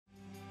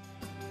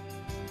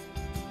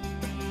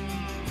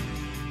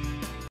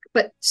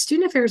But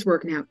student affairs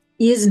work now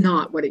is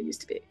not what it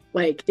used to be.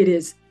 Like it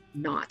is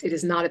not. It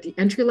is not at the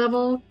entry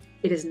level.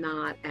 It is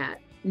not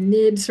at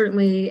mid,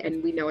 certainly,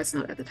 and we know it's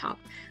not at the top.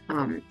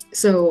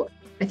 So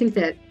I think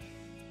that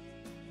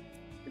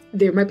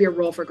there might be a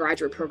role for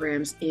graduate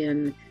programs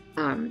in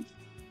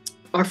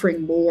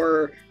offering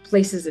more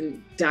places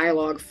and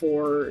dialogue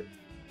for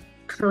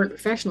current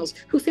professionals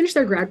who finished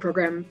their grad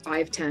program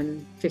 5,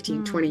 10,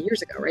 15, 20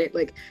 years ago, right?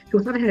 Like who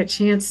haven't had a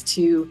chance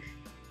to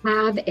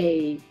have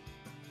a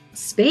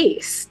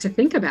space to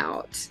think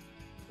about,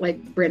 like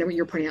Brandon, what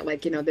you're pointing out,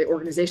 like, the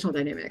organizational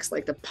dynamics,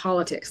 like the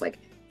politics, like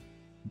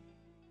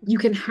you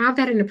can have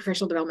that in a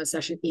professional development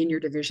session in your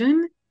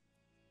division,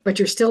 but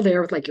you're still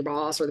there with like your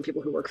boss or the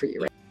people who work for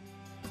you, right?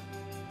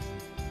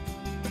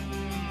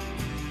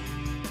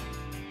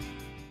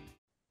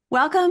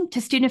 Welcome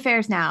to Student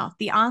Affairs Now,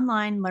 the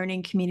online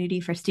learning community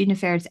for student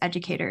affairs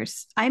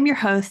educators. I'm your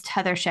host,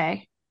 Heather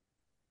Shea.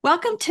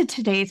 Welcome to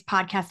today's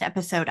podcast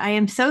episode. I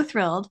am so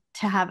thrilled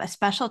to have a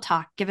special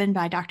talk given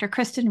by Dr.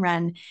 Kristen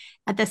Renn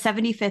at the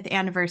 75th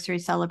anniversary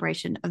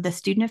celebration of the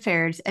Student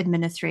Affairs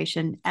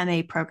Administration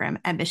MA program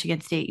at Michigan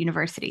State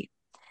University.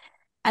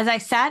 As I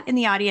sat in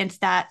the audience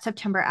that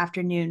September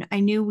afternoon,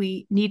 I knew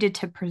we needed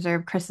to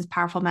preserve Kris's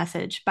powerful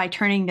message by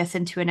turning this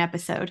into an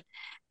episode.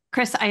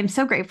 Kris, I am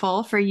so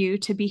grateful for you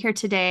to be here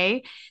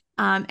today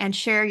and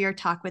share your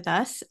talk with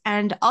us.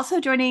 And also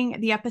joining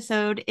the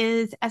episode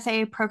is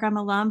SAA program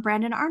alum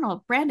Brandon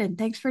Arnold. Brandon,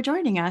 thanks for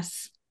joining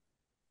us.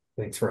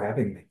 Thanks for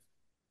having me.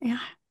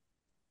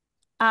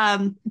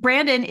 Yeah.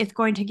 Brandon is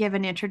going to give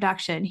an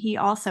introduction. He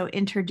also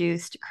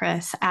introduced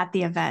Kris at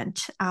the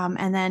event.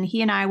 And then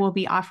he and I will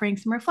be offering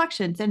some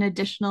reflections and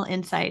additional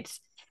insights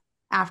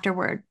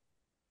afterward.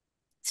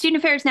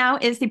 Student Affairs Now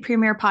is the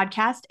premier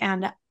podcast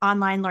and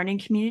online learning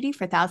community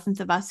for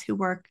thousands of us who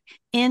work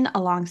in,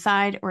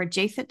 alongside, or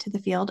adjacent to the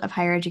field of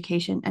higher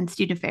education and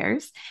student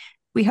affairs.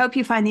 We hope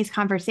you find these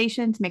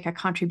conversations make a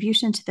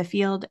contribution to the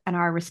field and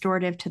are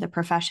restorative to the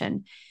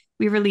profession.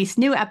 We release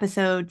new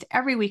episodes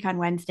every week on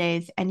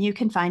Wednesdays, and you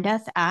can find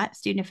us at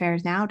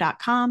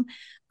studentaffairsnow.com,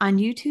 on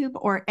YouTube,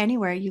 or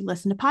anywhere you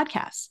listen to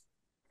podcasts.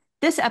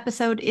 This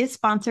episode is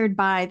sponsored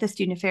by the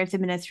Student Affairs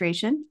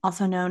Administration,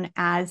 also known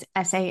as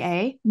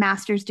SAA,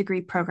 Master's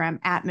Degree Program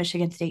at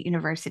Michigan State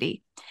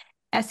University.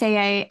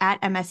 SAA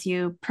at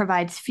MSU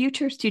provides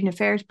future student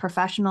affairs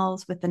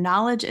professionals with the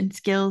knowledge and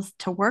skills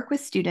to work with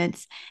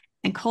students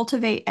and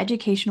cultivate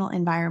educational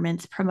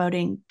environments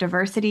promoting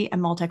diversity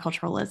and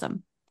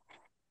multiculturalism.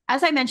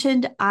 As I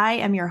mentioned, I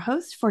am your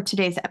host for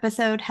today's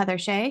episode, Heather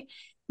Shea.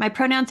 My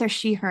pronouns are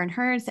she, her, and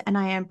hers, and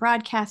I am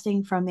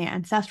broadcasting from the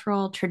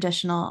ancestral,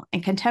 traditional,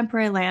 and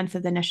contemporary lands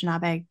of the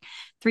Anishinaabe,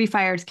 Three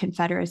Fires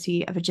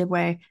Confederacy of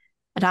Ojibwe,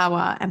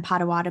 Odawa, and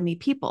Potawatomi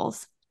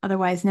peoples,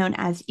 otherwise known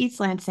as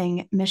East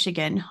Lansing,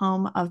 Michigan,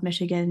 home of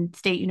Michigan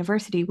State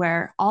University,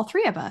 where all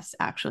three of us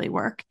actually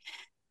work.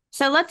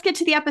 So let's get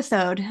to the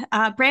episode.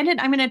 Brandon,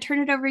 I'm going to turn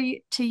it over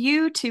to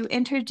you to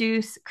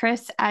introduce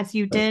Kris as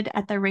you did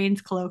at the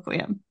Reigns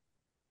Colloquium.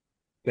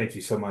 Thank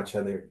you so much,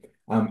 Heather.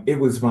 It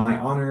was my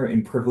honor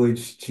and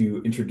privilege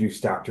to introduce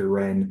Dr.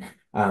 Renn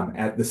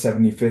at the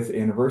 75th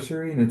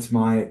anniversary, and it's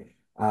my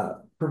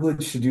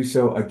privilege to do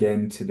so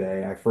again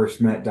today. I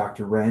first met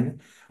Dr. Renn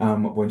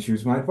when she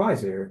was my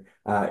advisor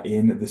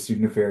in the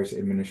Student Affairs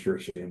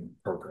Administration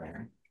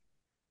program.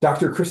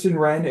 Dr. Kristen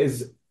Renn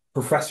is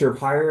Professor of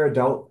Higher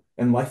Adult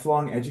and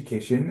Lifelong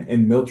Education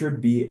and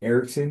Mildred B.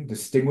 Erickson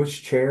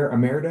Distinguished Chair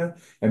Emerita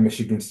at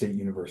Michigan State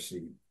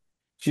University.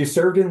 She has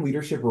served in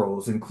leadership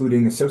roles,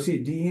 including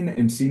Associate Dean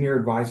and Senior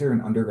Advisor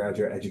in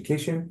Undergraduate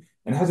Education,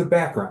 and has a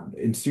background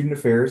in student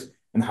affairs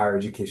and higher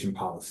education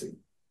policy.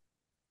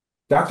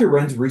 Dr.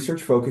 Renn's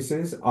research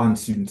focuses on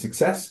student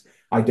success,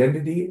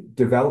 identity,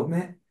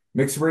 development,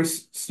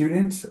 mixed-race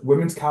students,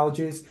 women's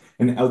colleges,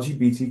 and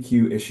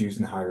LGBTQ issues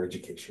in higher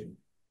education.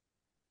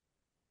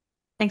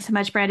 Thanks so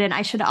much, Brandon.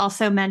 I should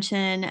also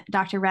mention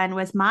Dr. Renn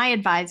was my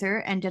advisor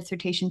and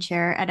dissertation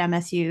chair at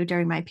MSU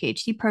during my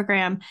PhD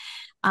program.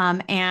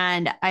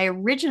 And I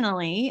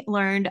originally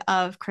learned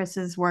of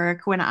Kris's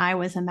work when I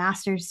was a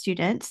master's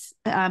student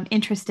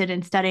interested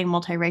in studying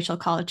multiracial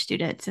college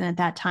students. And at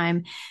that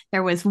time,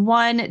 there was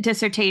one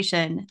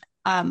dissertation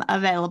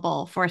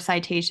available for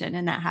citation,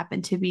 and that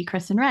happened to be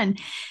Kristen Renn.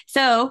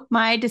 So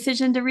my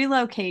decision to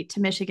relocate to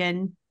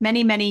Michigan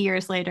many, many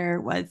years later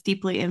was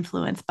deeply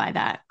influenced by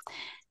that.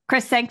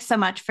 Kris, thanks so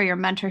much for your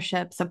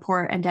mentorship,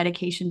 support, and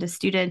dedication to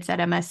students at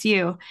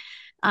MSU.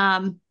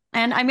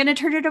 And I'm going to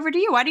turn it over to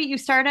you. Why don't you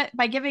start it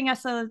by giving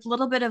us a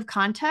little bit of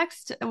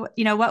context?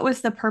 What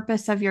was the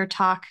purpose of your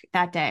talk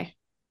that day?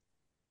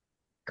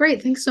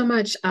 Great. Thanks so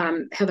much,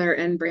 Heather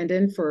and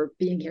Brandon, for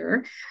being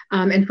here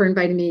and for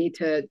inviting me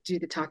to do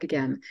the talk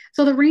again.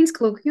 So the Reigns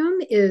Colloquium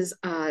is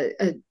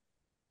a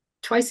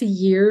twice a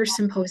year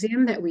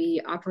symposium that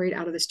we operate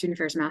out of the Student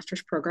Affairs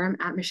Master's program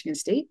at Michigan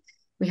State.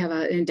 We have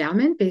an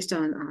endowment based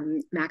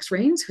on Max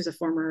Reigns, who's a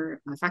former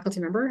faculty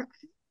member,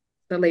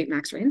 the late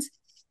Max Reigns.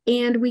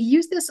 And we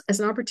use this as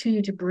an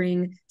opportunity to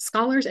bring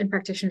scholars and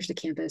practitioners to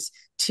campus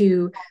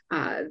to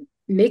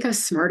make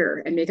us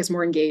smarter and make us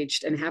more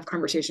engaged and have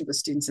conversations with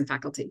students and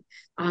faculty.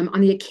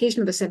 On the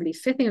occasion of the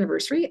 75th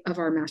anniversary of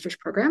our master's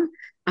program,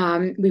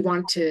 we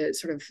want to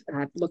sort of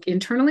look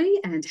internally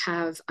and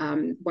have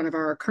one of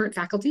our current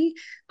faculty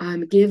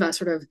give a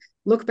sort of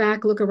look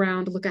back, look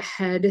around, look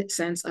ahead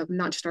sense of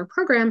not just our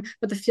program,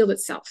 but the field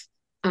itself.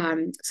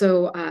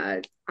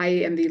 I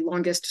am the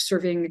longest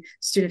serving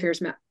student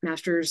affairs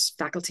master's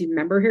faculty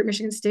member here at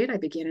Michigan State. I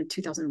began in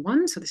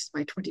 2001, so this is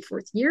my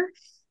 24th year.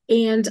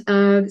 And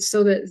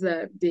so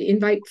the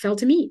invite fell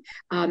to me.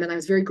 And I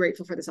was very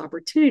grateful for this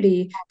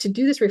opportunity to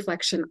do this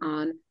reflection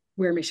on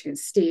where Michigan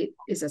State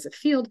is as a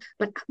field,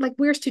 but like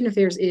where student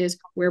affairs is,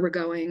 where we're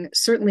going.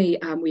 Certainly,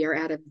 we are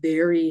at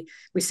we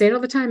say it all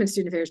the time in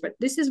student affairs, but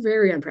this is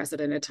very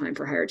unprecedented time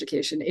for higher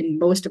education in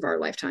most of our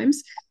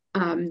lifetimes.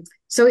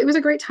 So it was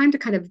a great time to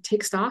kind of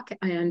take stock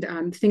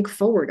and think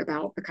forward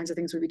about the kinds of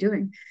things we'd be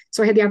doing.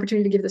 So I had the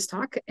opportunity to give this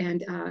talk,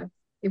 and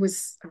it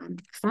was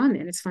fun,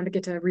 and it's fun to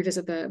get to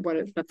revisit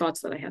the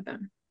thoughts that I had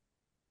then.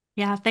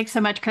 Yeah, thanks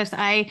so much, Kris.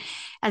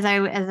 As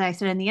I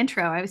said in the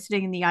intro, I was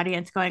sitting in the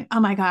audience going, "Oh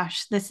my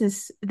gosh, this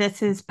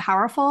is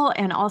powerful,"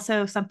 and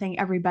also something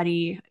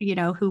everybody,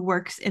 who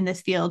works in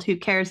this field, who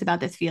cares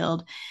about this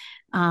field,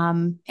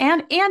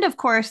 and of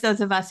course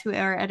those of us who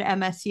are at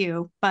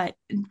MSU, but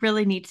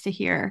really needs to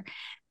hear.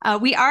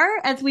 We are,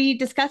 as we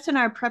discussed in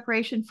our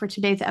preparation for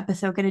today's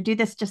episode, going to do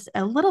this just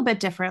a little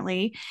bit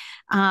differently.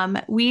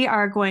 We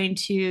are going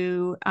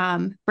to,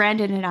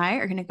 Brandon and I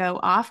are going to go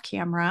off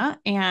camera,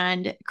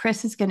 and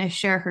Kris is going to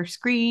share her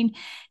screen,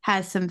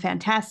 has some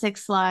fantastic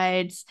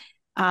slides.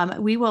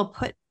 We will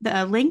put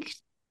the link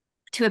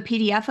to a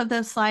PDF of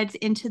those slides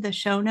into the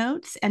show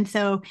notes. And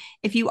so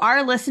if you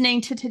are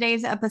listening to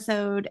today's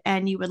episode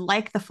and you would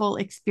like the full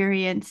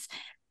experience,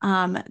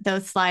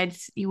 those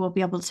slides you will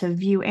be able to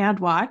view and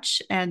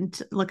watch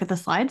and look at the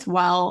slides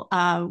while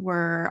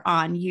we're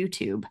on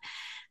YouTube.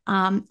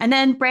 And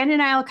then Brandon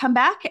and I will come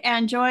back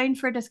and join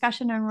for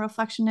discussion and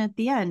reflection at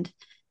the end.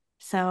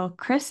 So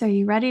Kris, are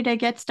you ready to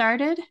get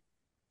started?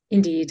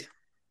 Indeed.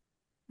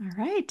 All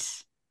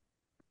right.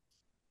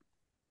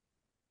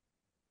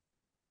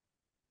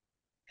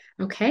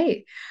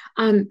 Okay.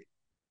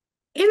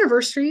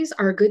 Anniversaries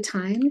are a good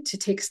time to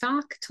take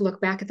stock, to look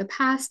back at the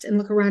past and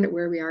look around at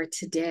where we are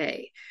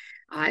today,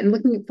 and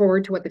looking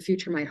forward to what the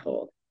future might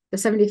hold. The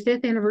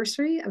 75th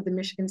anniversary of the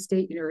Michigan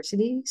State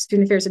University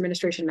Student Affairs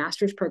Administration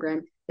Master's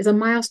Program is a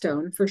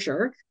milestone for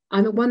sure,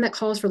 one that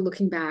calls for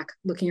looking back,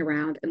 looking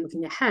around, and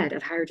looking ahead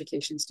at higher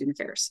education student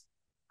affairs.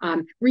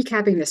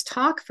 Recapping this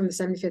talk from the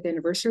 75th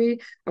anniversary,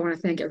 I want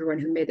to thank everyone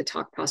who made the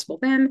talk possible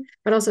then,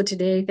 but also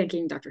today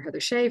thanking Dr. Heather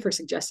Shea for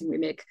suggesting we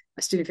make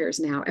a Student Affairs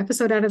Now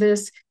episode out of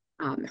this.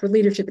 Her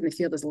leadership in the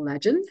field is a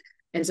legend,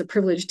 and it's a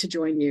privilege to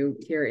join you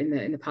here in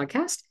the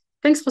podcast.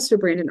 Thanks also to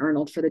Brandon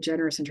Arnold for the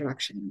generous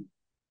introduction.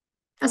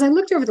 As I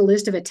looked over the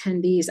list of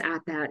attendees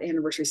at that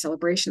anniversary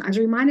celebration, I was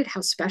reminded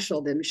how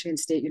special the Michigan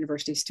State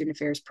University Student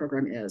Affairs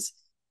program is.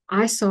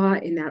 I saw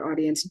in that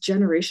audience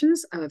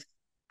generations of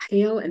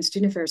Hale and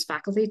student affairs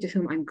faculty to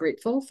whom I'm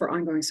grateful for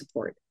ongoing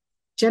support.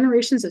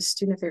 Generations of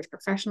student affairs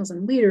professionals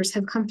and leaders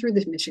have come through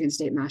the Michigan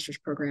State Master's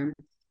Program,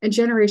 and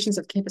generations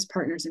of campus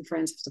partners and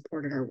friends have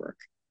supported our work.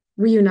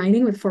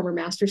 Reuniting with former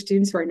master's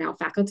students who are now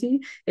faculty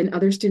in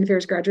other student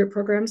affairs graduate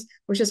programs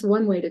was just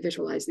one way to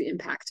visualize the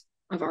impact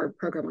of our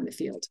program on the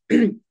field.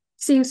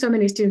 Seeing so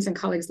many students and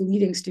colleagues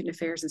leading student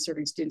affairs and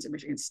serving students at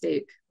Michigan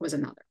State was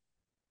another.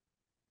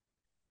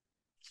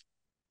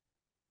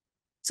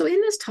 So in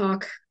this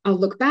talk, I'll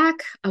look back,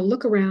 I'll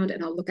look around,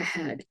 and I'll look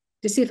ahead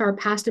to see if our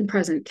past and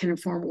present can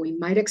inform what we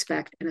might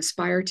expect and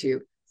aspire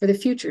to for the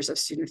futures of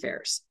student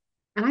affairs.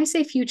 And I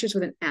say futures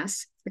with an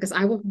S because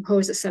I will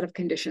propose a set of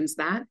conditions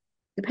that,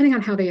 depending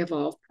on how they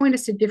evolve, point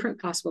us to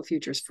different possible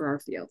futures for our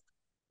field.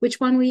 Which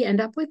one we end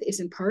up with is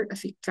in part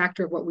a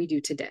factor of what we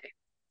do today.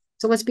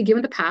 So let's begin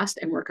with the past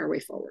and work our way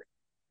forward.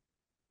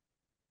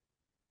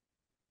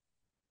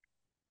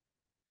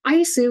 I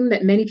assume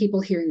that many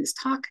people hearing this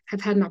talk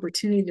have had an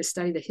opportunity to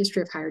study the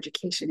history of higher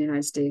education in the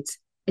United States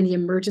and the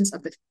emergence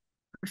of the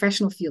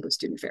professional field of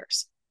student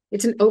affairs.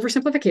 It's an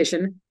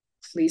oversimplification,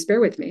 please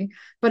bear with me,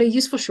 but a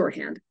useful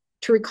shorthand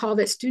to recall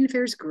that student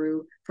affairs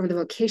grew from the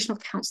vocational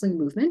counseling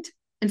movement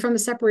and from the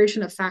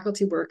separation of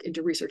faculty work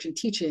into research and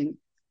teaching,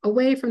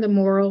 away from the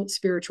moral,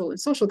 spiritual, and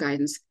social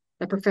guidance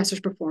that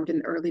professors performed in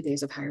the early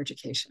days of higher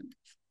education.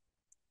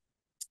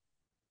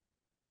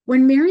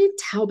 When Marian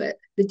Talbot,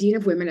 the Dean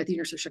of Women at the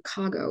University of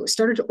Chicago,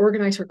 started to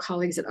organize her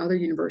colleagues at other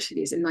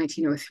universities in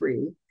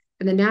 1903,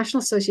 and the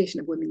National Association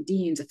of Women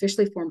Deans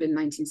officially formed in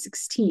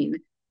 1916,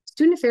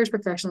 student affairs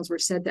professionals were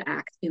said to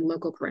act in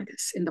loco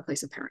parentis, in the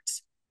place of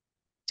parents,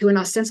 to an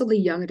ostensibly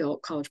young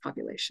adult college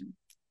population.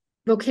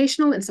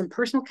 Vocational and some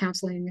personal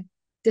counseling,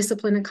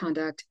 discipline and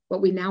conduct,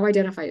 what we now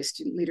identify as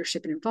student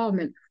leadership and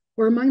involvement,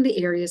 were among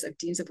the areas of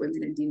deans of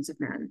women and deans of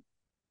men,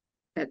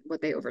 that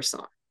what they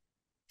oversaw.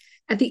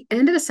 At the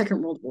end of the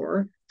Second World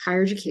War,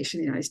 higher education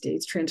in the United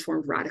States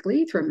transformed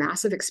radically through a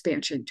massive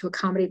expansion to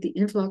accommodate the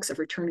influx of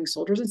returning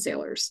soldiers and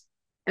sailors,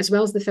 as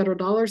well as the federal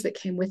dollars that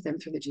came with them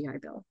through the GI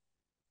Bill.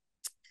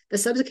 The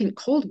subsequent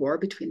Cold War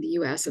between the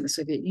US and the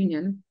Soviet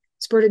Union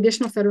spurred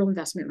additional federal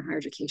investment in higher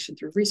education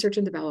through research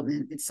and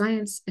development in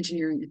science,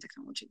 engineering, and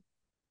technology.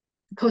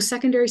 The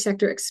post-secondary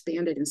sector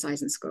expanded in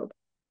size and scope,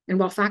 and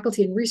while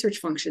faculty and research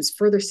functions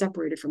further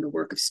separated from the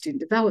work of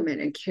student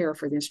development and care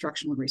for the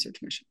instructional and research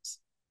missions.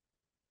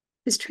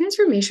 This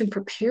transformation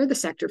prepared the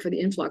sector for the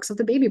influx of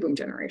the baby boom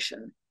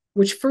generation,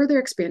 which further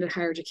expanded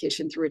higher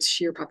education through its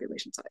sheer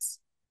population size.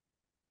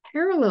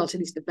 Parallel to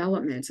these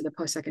developments in the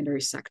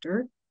post-secondary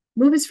sector,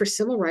 movements for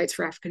civil rights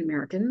for African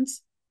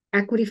Americans,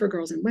 equity for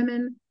girls and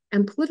women,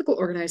 and political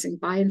organizing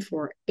by and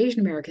for Asian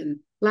American,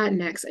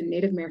 Latinx, and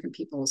Native American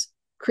peoples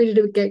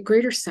created a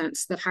greater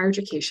sense that higher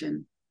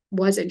education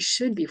was and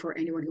should be for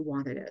anyone who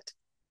wanted it.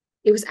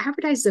 It was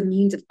advertised as a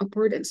means of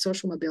upward and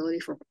social mobility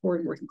for poor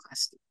and working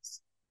class students.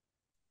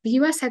 The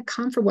US had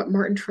come from what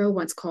Martin Troe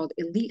once called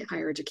elite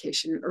higher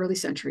education in early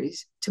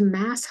centuries to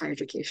mass higher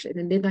education in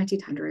the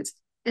mid-1900s,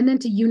 and then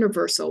to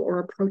universal or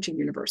approaching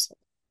universal.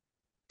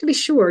 To be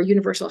sure,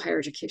 universal higher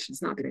education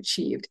has not been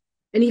achieved,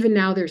 and even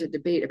now there's a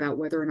debate about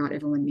whether or not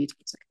everyone needs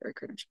post-secondary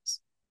credentials.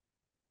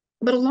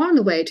 But along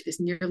the way to this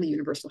nearly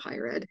universal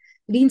higher ed,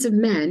 the deans of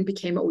men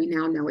became what we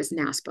now know as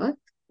NASPA,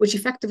 which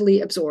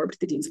effectively absorbed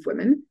the deans of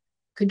women.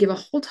 Could give a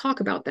whole talk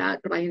about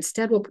that, but I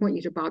instead will point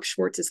you to Bob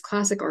Schwartz's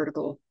classic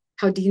article,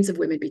 How Deans of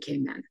Women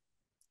Became Men.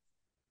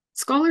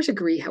 Scholars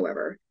agree,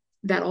 however,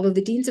 that although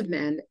the deans of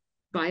men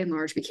by and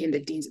large became the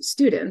deans of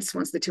students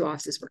once the two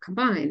offices were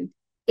combined,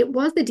 it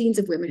was the deans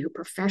of women who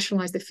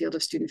professionalized the field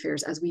of student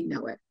affairs as we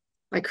know it,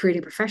 by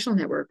creating professional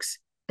networks,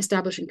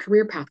 establishing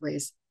career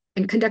pathways,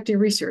 and conducting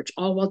research,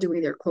 all while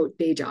doing their, quote,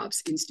 day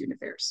jobs in student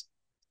affairs.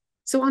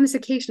 So on this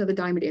occasion of the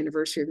Diamond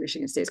Anniversary of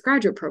Michigan State's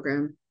graduate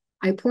program,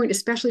 I point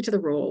especially to the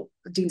role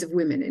of deans of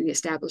women in the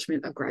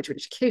establishment of graduate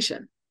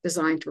education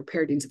designed to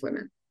prepare deans of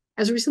women,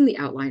 as recently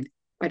outlined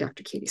by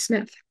Dr. Katie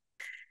Smith.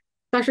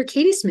 Dr.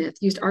 Katie Smith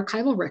used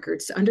archival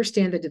records to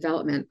understand the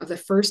development of the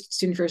first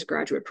Student Affairs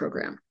graduate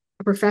program,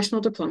 a professional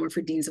diploma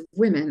for deans of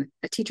women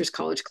at Teachers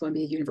College,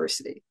 Columbia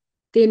University.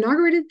 They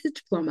inaugurated the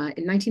diploma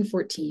in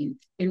 1914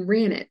 and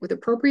ran it with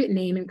appropriate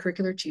name and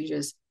curricular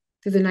changes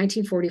through the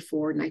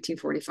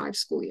 1944-1945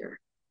 school year.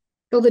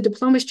 Though the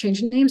diplomas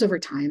changed names over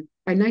time,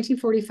 by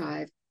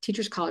 1945,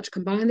 Teachers College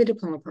combined the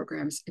diploma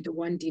programs into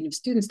one Dean of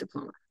Students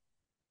diploma.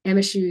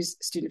 MSU's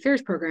Student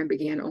Affairs program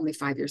began only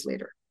 5 years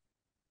later.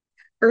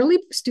 Early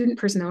student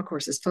personnel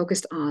courses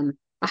focused on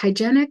the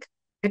hygienic,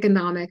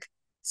 economic,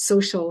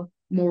 social,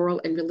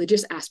 moral, and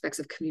religious aspects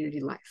of community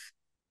life.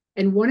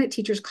 And one at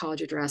Teachers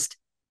College addressed,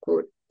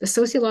 quote, the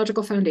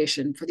sociological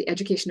foundation for the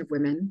education of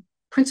women,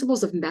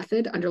 principles of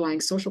method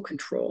underlying social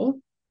control,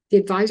 the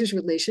advisor's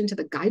relation to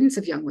the guidance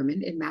of young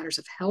women in matters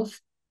of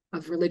health,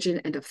 of religion,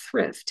 and of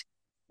thrift,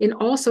 in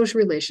all social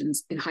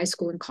relations in high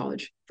school and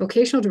college,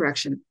 vocational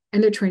direction,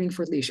 and their training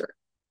for leisure.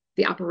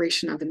 The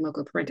operation of in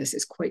loco parentis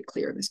is quite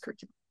clear in this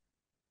curriculum.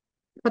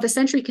 But the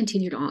century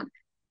continued on.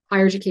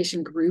 Higher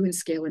education grew in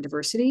scale and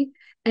diversity,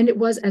 and it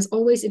was, as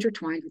always,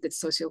 intertwined with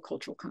its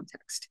sociocultural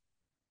context.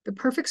 The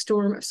perfect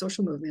storm of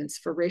social movements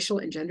for racial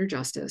and gender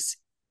justice,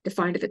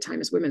 defined at the time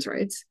as women's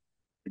rights,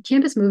 the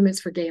campus movements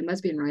for gay and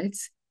lesbian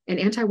rights, and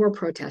anti-war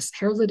protests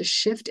heralded a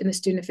shift in the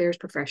student affairs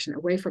profession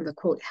away from the,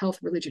 quote, health,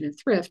 religion, and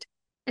thrift,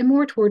 and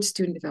more towards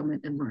student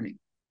development and learning.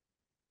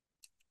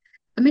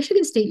 A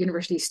Michigan State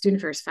University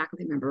student affairs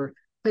faculty member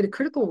played a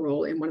critical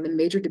role in one of the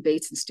major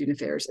debates in student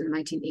affairs in the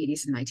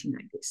 1980s and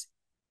 1990s.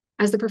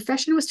 As the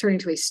profession was turning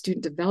to a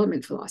student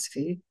development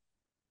philosophy,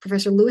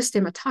 Professor Louis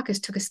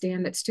Stamatakis took a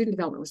stand that student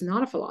development was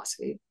not a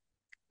philosophy,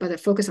 but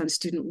that focus on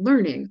student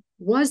learning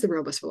was the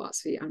robust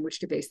philosophy on which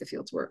to base the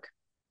field's work.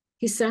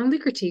 He soundly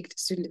critiqued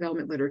student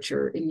development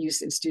literature in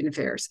use in student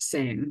affairs,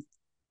 saying,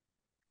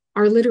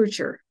 our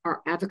literature,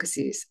 our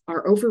advocacies,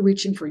 our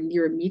overreaching for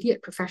near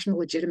immediate professional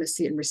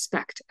legitimacy and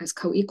respect as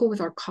co-equal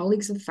with our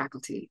colleagues of the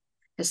faculty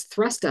has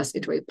thrust us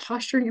into a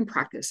posturing and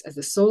practice as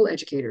the sole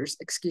educators,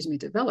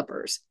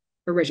 developers,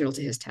 original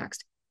to his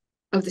text,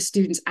 of the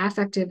students'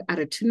 affective,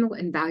 attitudinal,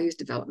 and values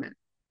development.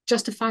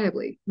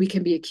 Justifiably, we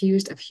can be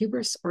accused of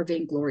hubris or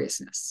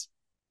vaingloriousness.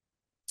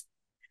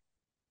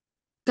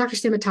 Dr.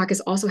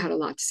 Stamatakis also had a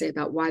lot to say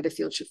about why the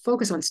field should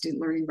focus on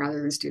student learning rather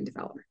than student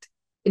development.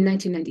 In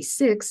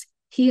 1996,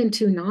 he and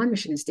two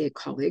non-Michigan State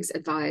colleagues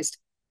advised,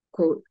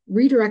 quote,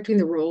 redirecting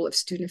the role of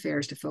student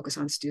affairs to focus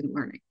on student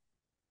learning.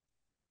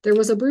 There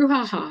was a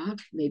brouhaha,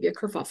 maybe a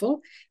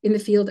kerfuffle, in the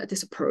field at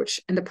this approach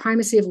and the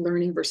primacy of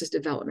learning versus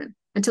development,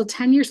 until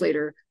 10 years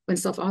later, when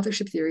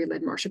self-authorship theory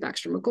led Marcia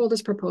Baxter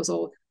McGold's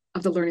proposal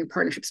of the learning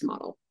partnerships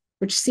model,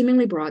 which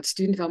seemingly brought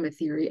student development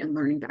theory and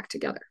learning back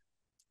together.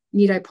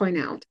 Need I point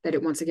out that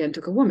it once again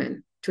took a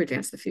woman to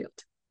advance the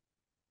field.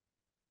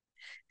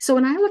 So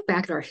when I look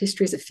back at our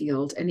history as a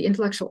field and the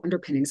intellectual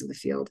underpinnings of the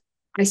field,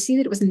 I see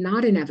that it was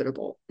not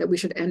inevitable that we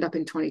should end up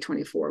in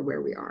 2024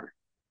 where we are.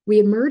 We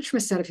emerged from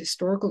a set of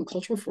historical and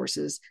cultural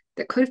forces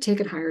that could have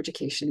taken higher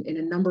education in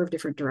a number of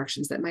different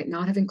directions that might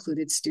not have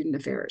included student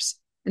affairs.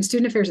 And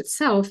student affairs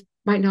itself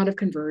might not have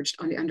converged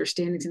on the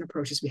understandings and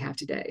approaches we have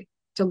today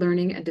to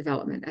learning and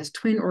development as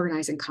twin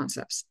organizing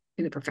concepts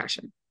in the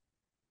profession.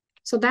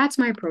 So that's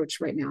my approach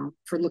right now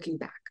for looking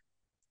back.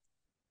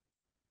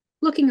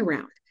 Looking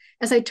around.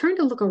 As I turn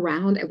to look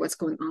around at what's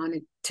going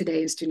on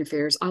today in student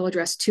affairs, I'll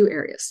address two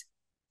areas.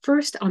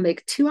 First, I'll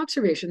make two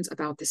observations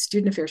about the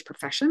student affairs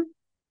profession.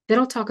 Then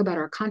I'll talk about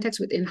our context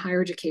within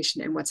higher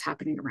education and what's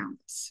happening around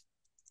us.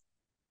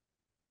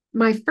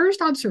 My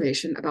first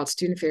observation about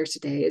student affairs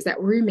today is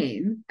that we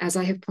remain, as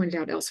I have pointed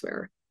out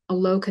elsewhere, a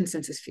low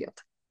consensus field.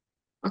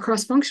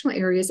 Across functional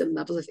areas and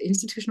levels of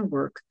institutional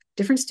work,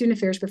 different student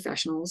affairs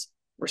professionals,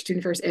 or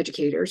student affairs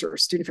educators, or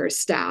student affairs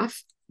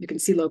staff, you can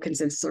see low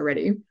consensus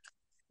already,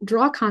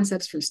 draw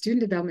concepts from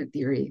student development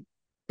theory,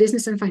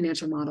 business and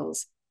financial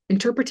models,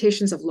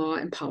 interpretations of law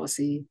and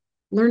policy,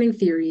 learning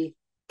theory,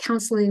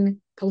 counseling,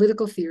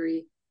 political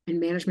theory, and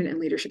management and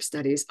leadership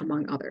studies,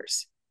 among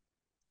others.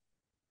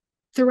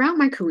 Throughout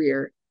my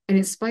career, and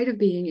in spite of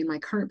being in my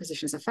current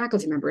position as a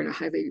faculty member in a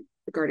highly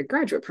regarded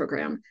graduate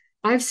program,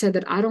 I've said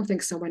that I don't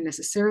think someone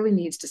necessarily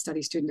needs to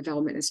study student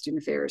development and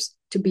student affairs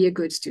to be a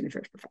good student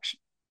affairs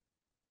professional.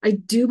 I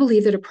do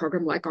believe that a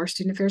program like our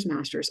Student Affairs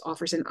Masters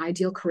offers an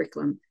ideal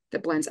curriculum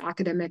that blends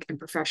academic and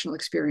professional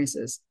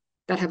experiences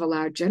that have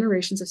allowed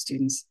generations of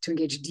students to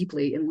engage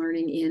deeply in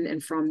learning in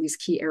and from these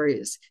key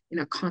areas in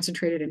a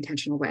concentrated,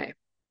 intentional way.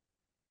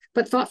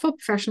 But thoughtful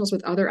professionals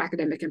with other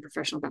academic and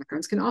professional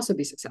backgrounds can also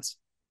be successful,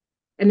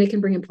 and they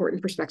can bring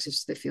important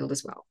perspectives to the field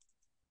as well.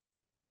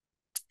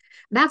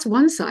 That's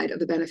one side of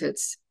the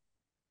benefits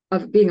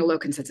of being a low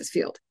consensus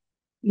field.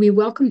 We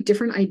welcome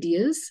different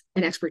ideas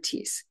and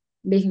expertise,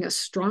 making us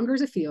stronger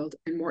as a field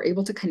and more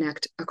able to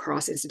connect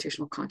across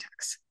institutional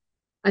contexts.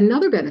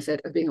 Another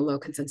benefit of being a low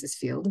consensus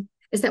field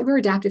is that we're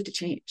adaptive to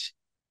change.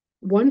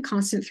 One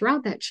constant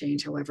throughout that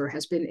change, however,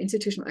 has been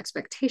institutional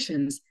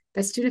expectations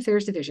that student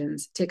affairs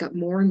divisions take up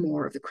more and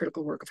more of the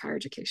critical work of higher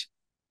education.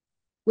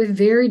 With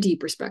very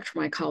deep respect for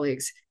my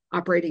colleagues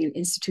operating in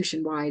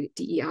institution-wide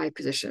DEI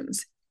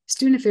positions,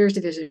 student affairs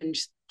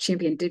divisions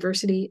champion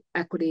diversity,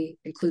 equity,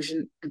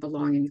 inclusion, and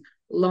belonging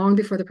long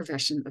before the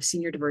profession of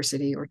senior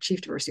diversity or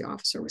chief diversity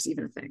officer was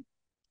even a thing.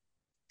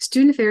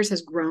 Student affairs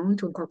has grown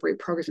to incorporate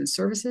programs and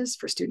services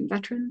for student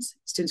veterans,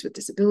 students with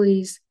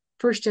disabilities,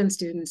 first-gen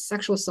students,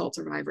 sexual assault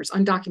survivors,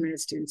 undocumented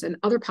students, and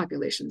other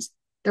populations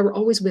that were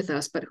always with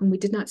us, but whom we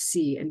did not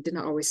see and did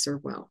not always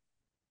serve well.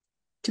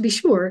 To be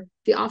sure,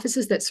 the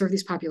offices that serve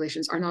these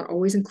populations are not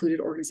always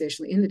included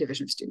organizationally in the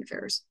Division of Student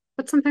Affairs,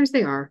 but sometimes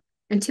they are,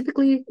 and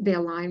typically they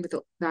align with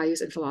the values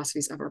and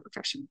philosophies of our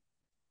profession.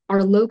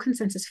 Our low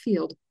consensus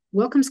field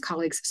welcomes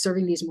colleagues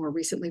serving these more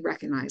recently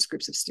recognized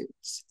groups of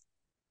students.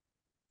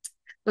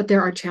 But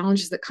there are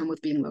challenges that come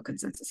with being low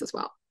consensus as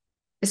well.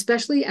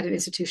 Especially at an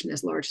institution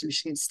as large as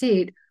Michigan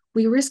State,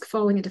 we risk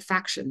falling into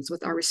factions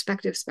with our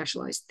respective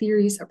specialized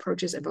theories,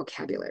 approaches, and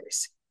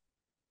vocabularies.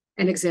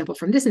 An example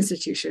from this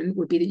institution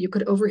would be that you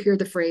could overhear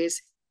the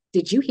phrase,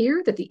 "Did you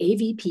hear that the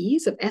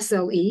AVPs of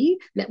SLE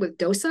met with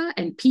DOSA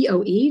and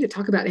POE to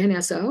talk about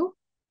NSO?"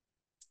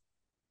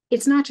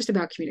 It's not just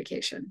about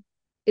communication.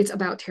 It's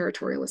about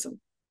territorialism,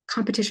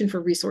 competition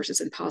for resources,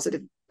 and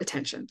positive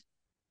attention.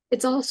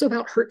 It's also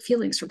about hurt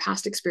feelings from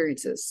past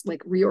experiences,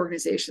 like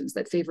reorganizations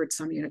that favored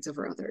some units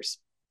over others,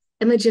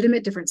 and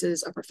legitimate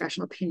differences of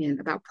professional opinion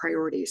about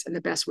priorities and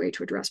the best way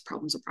to address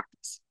problems of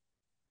practice.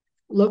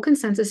 Low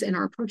consensus in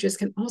our approaches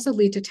can also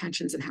lead to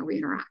tensions in how we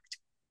interact.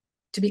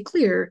 To be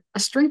clear, a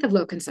strength of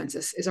low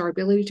consensus is our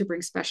ability to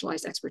bring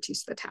specialized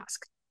expertise to the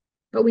task.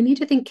 But we need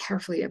to think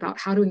carefully about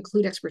how to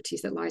include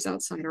expertise that lies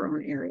outside our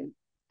own area,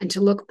 and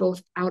to look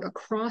both out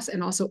across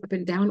and also up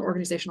and down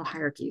organizational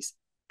hierarchies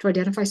to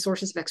identify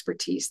sources of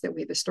expertise that we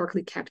have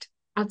historically kept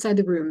outside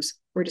the rooms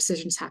where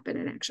decisions happen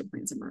and action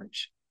plans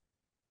emerge.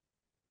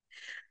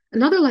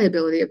 Another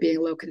liability of being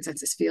a low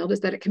consensus field is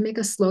that it can make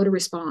us slow to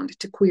respond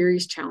to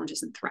queries,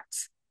 challenges, and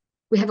threats.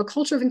 We have a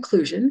culture of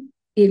inclusion,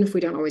 even if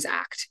we don't always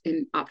act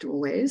in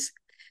optimal ways,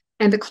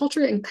 and the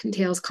culture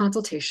entails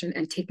consultation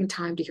and taking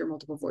time to hear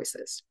multiple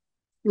voices.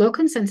 Low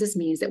consensus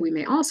means that we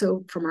may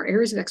also, from our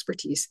areas of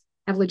expertise,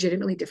 have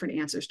legitimately different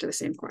answers to the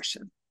same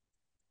question.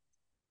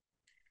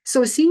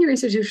 So a senior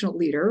institutional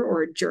leader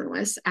or a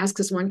journalist asks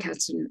us one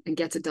question and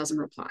gets a dozen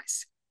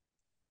replies.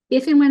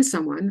 If and when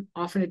someone,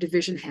 often a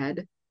division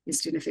head in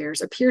student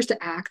affairs, appears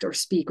to act or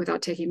speak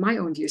without taking my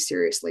own views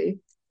seriously,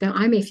 then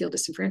I may feel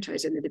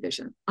disenfranchised in the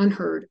division,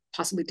 unheard,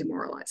 possibly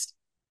demoralized,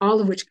 all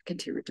of which can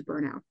contribute to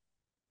burnout.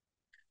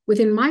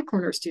 Within my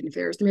corner of student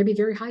affairs, there may be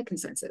very high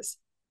consensus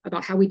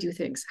about how we do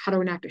things, how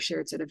to enact a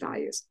shared set of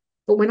values.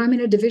 But when I'm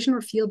in a division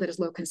or field that is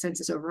low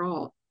consensus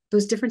overall,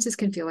 those differences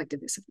can feel like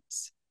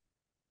divisiveness.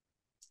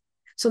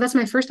 So that's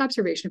my first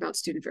observation about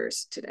student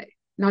affairs today,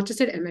 not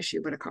just at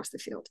MSU, but across the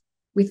field.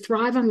 We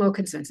thrive on low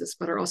consensus,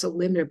 but are also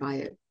limited by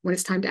it when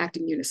it's time to act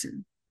in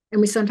unison.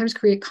 And we sometimes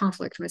create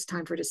conflict when it's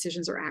time for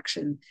decisions or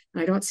action,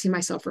 and I don't see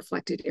myself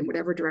reflected in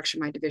whatever direction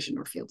my division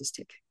or field is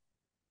taking.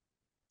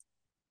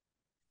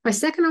 My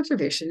second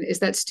observation is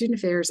that student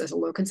affairs as a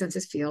low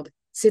consensus field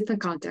sit in the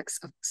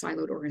context of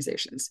siloed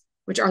organizations,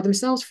 which are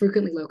themselves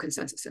frequently low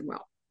consensus and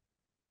well.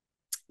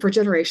 For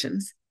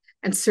generations,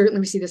 and certainly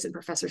we see this in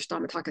Professor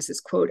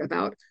Stamatakis' quote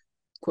about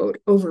quote,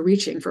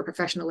 overreaching for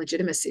professional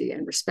legitimacy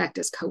and respect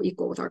as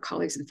co-equal with our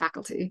colleagues and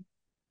faculty,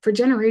 for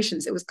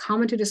generations, it was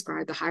common to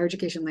describe the higher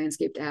education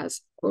landscape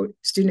as, quote,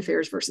 student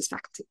affairs versus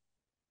faculty.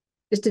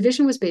 This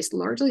division was based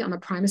largely on the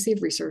primacy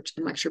of research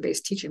and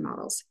lecture-based teaching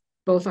models,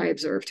 both I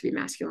observed to be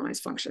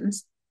masculinized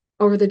functions,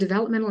 over the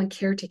developmental and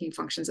caretaking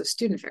functions of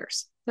student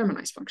affairs,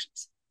 feminized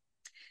functions.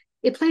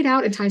 It played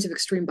out in times of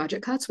extreme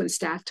budget cuts when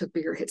staff took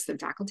bigger hits than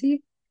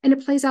faculty, and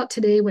it plays out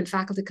today when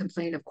faculty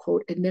complain of,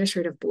 quote,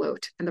 administrative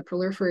bloat and the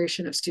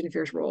proliferation of student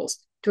affairs roles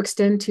to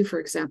extend to, for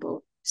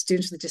example,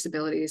 students with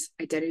disabilities,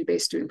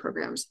 identity-based student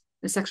programs,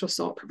 and sexual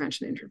assault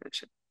prevention and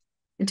intervention.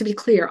 And to be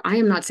clear, I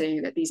am not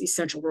saying that these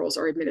essential roles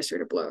are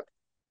administrative bloat.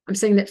 I'm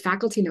saying that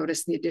faculty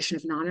notice the addition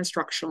of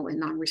non-instructional and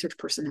non-research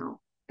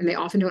personnel, and they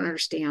often don't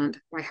understand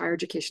why higher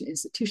education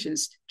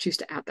institutions choose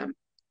to add them.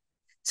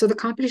 So the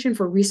competition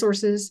for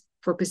resources,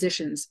 for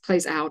positions,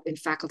 plays out in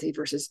faculty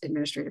versus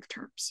administrative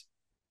terms.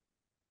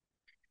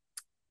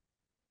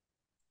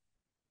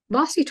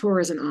 Vasti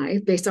Torres and I,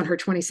 based on her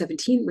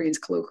 2017 Raines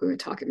colloquium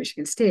talk at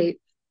Michigan State,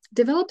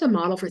 developed a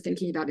model for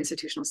thinking about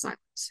institutional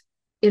silos.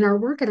 In our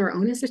work at our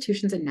own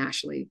institutions and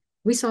nationally,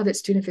 we saw that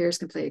student affairs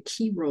can play a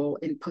key role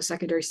in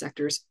post-secondary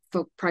sectors'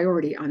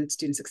 priority on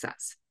student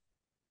success.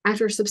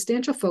 After a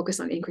substantial focus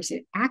on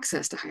increasing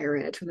access to higher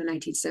ed from the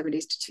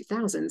 1970s to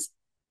 2000s,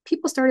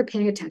 people started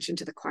paying attention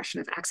to the question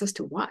of access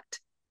to what?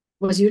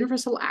 Was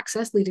universal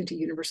access leading to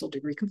universal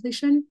degree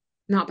completion?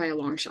 Not by a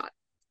long shot.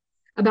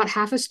 About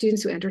half of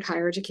students who entered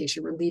higher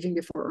education were leaving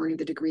before earning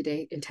the degree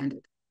they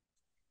intended.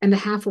 And the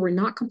half who were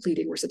not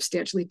completing were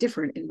substantially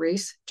different in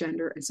race,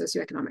 gender, and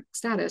socioeconomic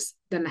status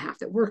than the half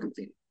that were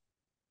completing.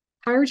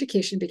 Higher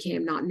education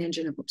became not an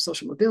engine of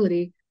social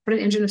mobility, but an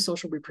engine of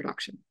social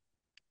reproduction.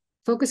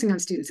 Focusing on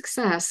student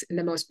success, in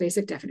the most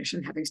basic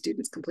definition, having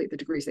students complete the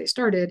degrees they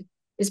started,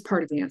 is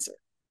part of the answer.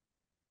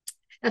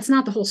 That's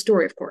not the whole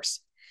story, of course.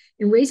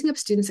 In raising up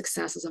student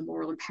success as a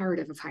moral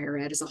imperative of higher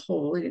ed as a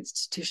whole and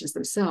institutions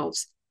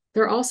themselves,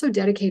 there are also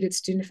dedicated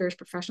student affairs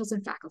professionals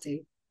and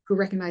faculty who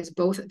recognize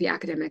both the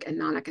academic and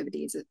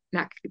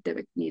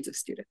non-academic needs of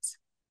students.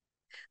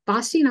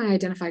 Vasti and I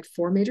identified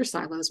 4 major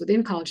silos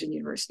within colleges and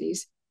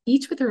universities,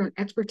 each with their own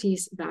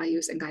expertise,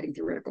 values, and guiding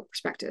theoretical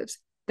perspectives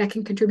that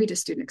can contribute to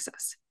student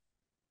success.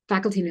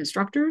 Faculty and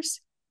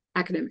instructors,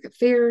 academic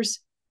affairs,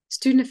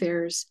 student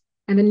affairs,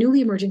 and the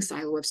newly emerging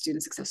silo of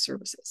student success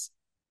services.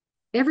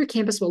 Every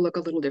campus will look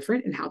a little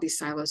different in how these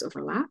silos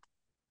overlap,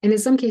 and in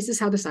some cases,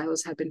 how the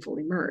silos have been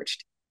fully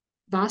merged.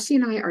 Vasti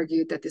and I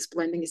argued that this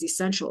blending is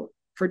essential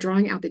for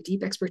drawing out the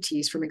deep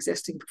expertise from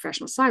existing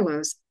professional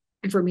silos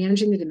and for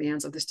managing the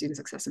demands of the student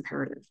success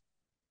imperative.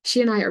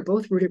 She and I are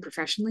both rooted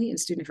professionally in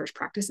student affairs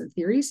practice and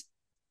theories,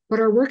 but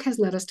our work has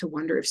led us to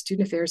wonder if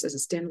student affairs as a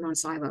standalone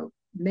silo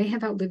may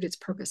have outlived its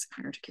purpose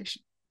in higher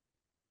education.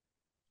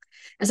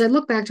 As I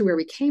look back to where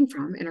we came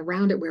from and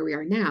around at where we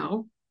are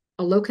now,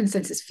 a low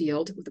consensus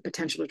field with the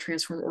potential to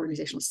transform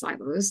organizational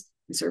silos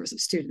in service of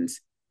students,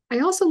 I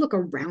also look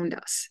around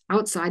us,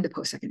 outside the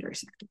post-secondary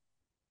sector.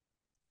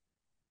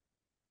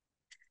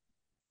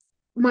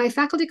 My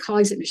faculty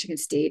colleagues at Michigan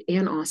State,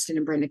 Ann Austin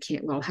and Brenda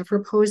Cantwell, have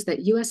proposed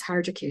that U.S. higher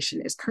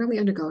education is currently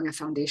undergoing a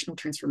foundational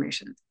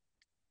transformation.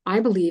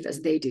 I believe,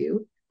 as they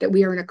do, that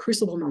we are in a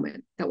crucible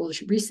moment that will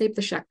reshape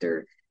the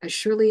sector as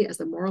surely as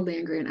the Moral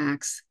Land Grant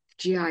Acts,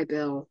 GI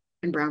Bill,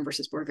 and Brown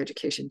versus Board of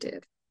Education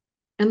did.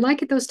 And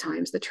like at those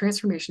times, the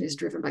transformation is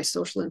driven by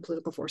social and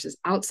political forces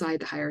outside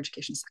the higher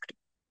education sector.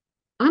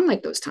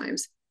 Unlike those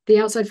times, the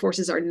outside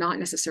forces are not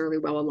necessarily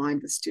well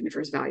aligned with student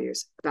affairs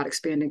values about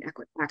expanding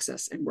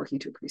access and working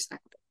to increase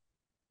equity.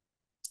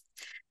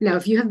 Now,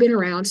 if you have been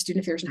around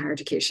student affairs and higher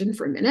education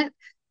for a minute,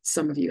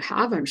 some of you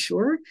have, I'm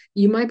sure,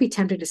 you might be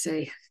tempted to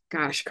say,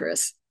 gosh,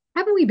 Kris,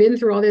 haven't we been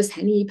through all this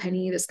henny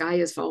penny, the sky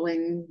is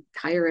falling,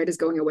 higher ed is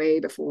going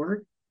away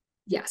before?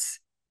 Yes,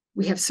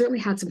 we have certainly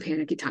had some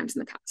panicky times in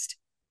the past,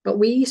 but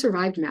we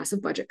survived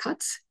massive budget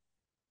cuts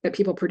that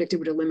people predicted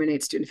would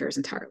eliminate student affairs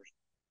entirely.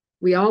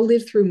 We all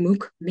lived through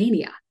MOOC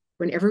mania,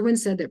 when everyone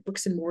said that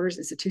bricks and mortars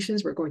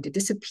institutions were going to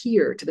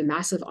disappear to the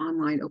massive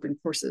online open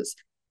courses,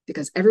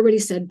 because everybody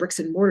said bricks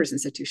and mortars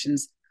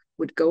institutions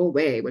would go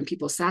away when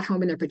people sat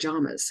home in their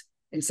pajamas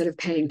instead of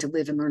paying to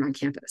live and learn on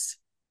campus.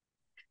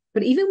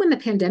 But even when the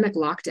pandemic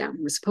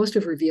lockdown was supposed to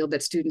have revealed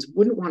that students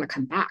wouldn't want to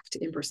come back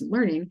to in-person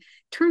learning,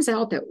 turns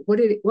out that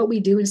what we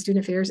do in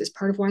student affairs is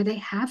part of why they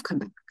have come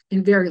back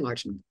in very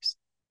large numbers.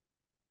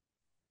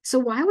 So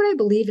why would I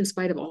believe, in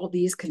spite of all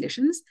these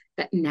conditions,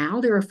 that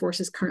now there are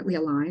forces currently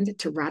aligned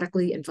to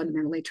radically and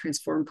fundamentally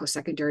transform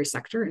post-secondary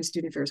sector and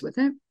student affairs with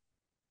it?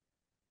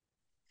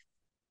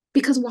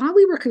 Because while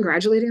we were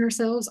congratulating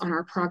ourselves on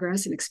our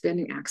progress in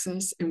expanding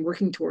access and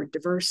working toward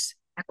diverse,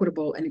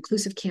 equitable, and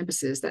inclusive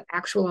campuses that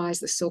actualize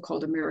the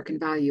so-called American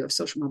value of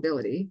social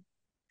mobility,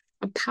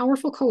 a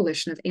powerful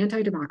coalition of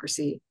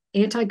anti-democracy,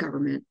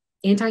 anti-government,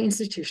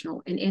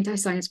 anti-institutional, and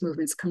anti-science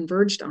movements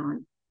converged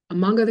on,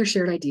 among other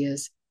shared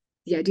ideas,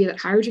 the idea that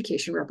higher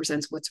education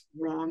represents what's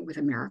wrong with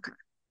America.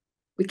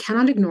 We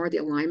cannot ignore the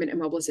alignment and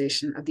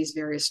mobilization of these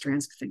various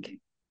strands of thinking.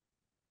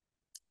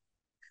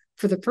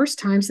 For the first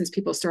time since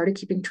people started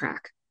keeping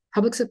track,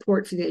 public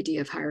support for the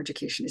idea of higher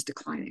education is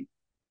declining.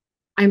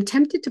 I am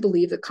tempted to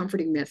believe the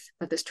comforting myth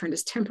that this trend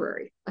is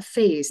temporary, a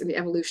phase in the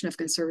evolution of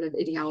conservative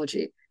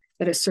ideology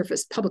that has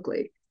surfaced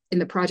publicly in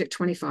the Project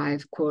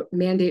 25, quote,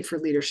 mandate for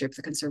leadership,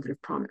 the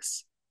conservative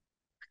promise.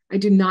 I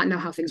do not know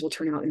how things will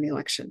turn out in the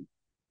election.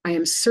 I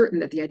am certain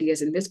that the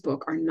ideas in this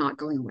book are not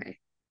going away.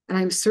 And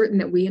I am certain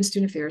that we in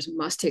student affairs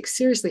must take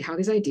seriously how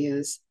these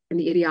ideas and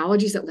the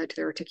ideologies that led to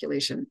their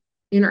articulation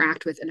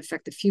interact with and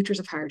affect the futures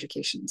of higher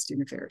education and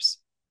student affairs.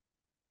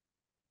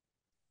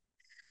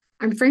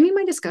 I'm framing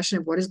my discussion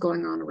of what is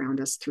going on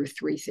around us through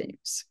three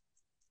themes.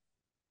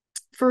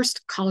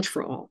 First, college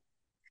for all.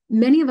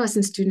 Many of us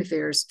in student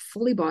affairs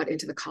fully bought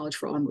into the college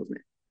for all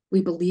movement.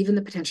 We believe in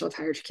the potential of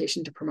higher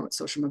education to promote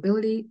social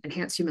mobility,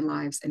 enhance human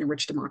lives, and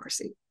enrich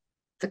democracy.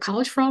 The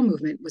College for All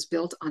movement was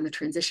built on the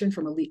transition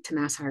from elite to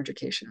mass higher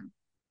education.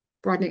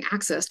 Broadening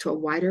access to a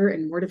wider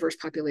and more diverse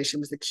population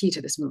was the key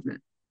to this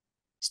movement.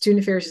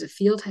 Student affairs as a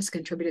field has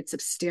contributed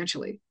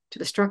substantially to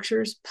the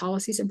structures,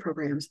 policies, and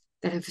programs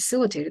that have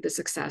facilitated the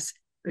success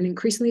of an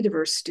increasingly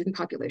diverse student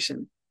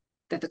population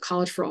that the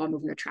College for All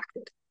movement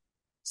attracted.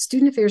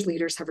 Student affairs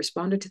leaders have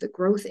responded to the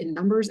growth in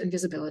numbers and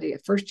visibility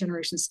of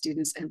first-generation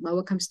students and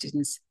low-income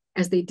students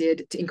as they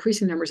did to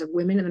increasing numbers of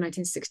women in the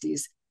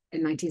 1960s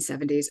and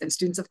 1970s and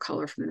students of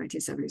color from the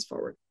 1970s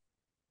forward.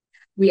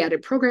 We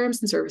added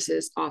programs and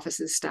services,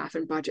 offices, staff,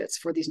 and budgets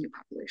for these new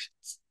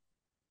populations.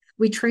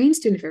 We train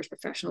student affairs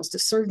professionals to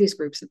serve these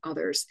groups and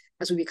others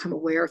as we become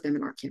aware of them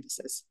in our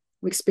campuses.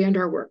 We expand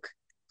our work,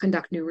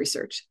 conduct new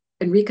research,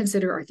 and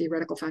reconsider our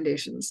theoretical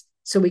foundations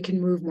so we can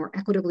move more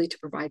equitably to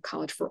provide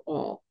college for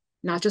all,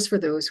 not just for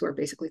those who are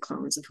basically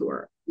clones of who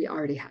we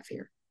already have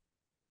here.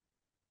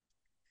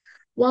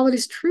 While it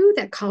is true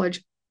that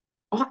college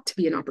ought to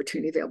be an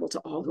opportunity available to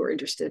all who are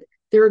interested,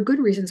 there are good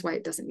reasons why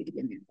it doesn't need to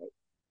be a mandate.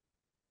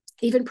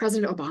 Even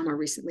President Obama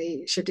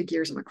recently shifted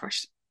gears on the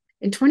question.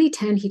 In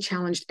 2010, he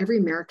challenged every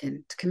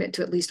American to commit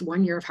to at least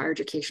 1 year of higher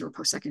education or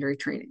post-secondary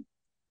training,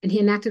 and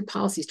he enacted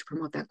policies to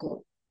promote that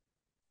goal.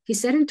 He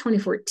said in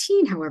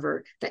 2014,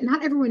 however, that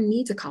not everyone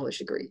needs a college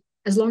degree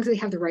as long as they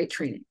have the right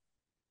training.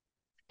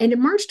 And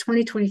in March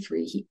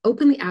 2023, he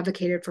openly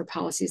advocated for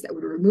policies that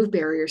would remove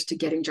barriers to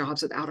getting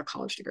jobs without a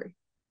college degree.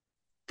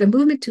 The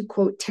movement to,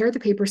 quote, tear the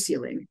paper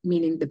ceiling,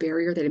 meaning the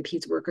barrier that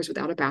impedes workers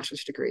without a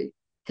bachelor's degree,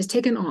 has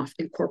taken off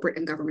in corporate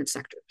and government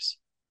sectors.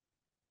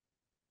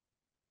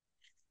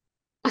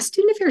 A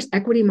student affairs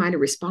equity-minded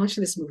response to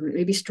this movement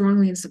may be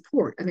strongly in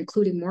support of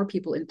including more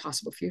people in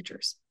possible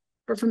futures.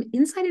 But from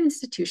inside an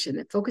institution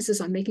that focuses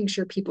on making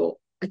sure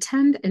people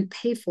attend and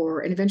pay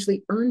for and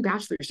eventually earn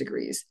bachelor's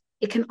degrees,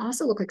 it can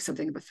also look like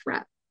something of a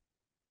threat.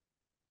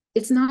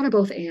 It's not a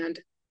both and,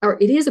 or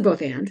it is a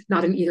both and,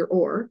 not an either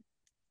or.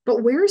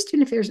 But where is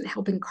student affairs in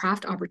helping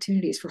craft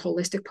opportunities for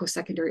holistic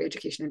post-secondary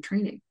education and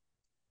training?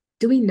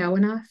 Do we know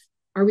enough?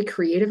 Are we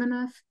creative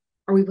enough?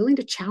 Are we willing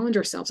to challenge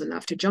ourselves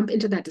enough to jump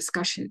into that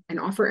discussion and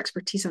offer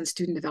expertise on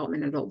student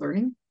development and adult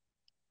learning?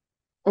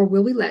 Or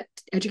will we let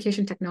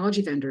education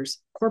technology vendors,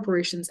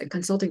 corporations, and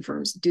consulting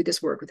firms do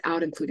this work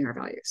without including our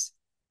values?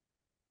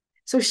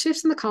 So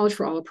shifts in the College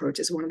for All approach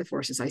is one of the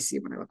forces I see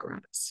when I look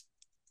around us.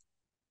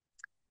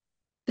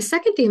 The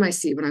second theme I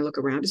see when I look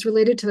around is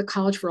related to the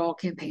College for All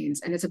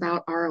campaigns, and it's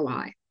about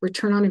ROI,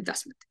 return on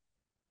investment.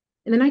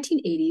 In the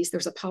 1980s, there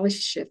was a policy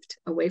shift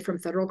away from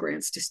federal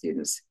grants to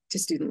students to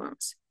student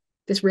loans.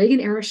 This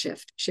Reagan-era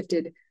shift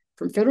shifted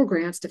from federal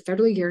grants to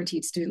federally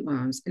guaranteed student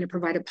loans, and it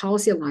provided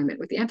policy alignment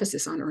with the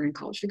emphasis on earning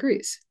college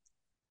degrees.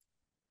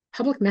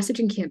 Public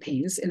messaging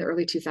campaigns in the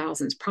early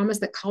 2000s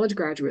promised that college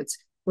graduates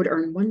would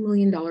earn $1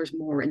 million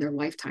more in their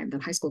lifetime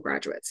than high school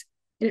graduates,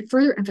 and it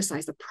further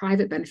emphasized the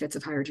private benefits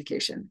of higher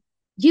education.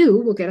 You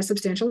will get a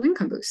substantial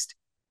income boost.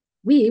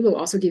 We will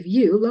also give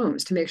you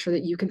loans to make sure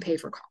that you can pay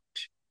for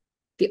college.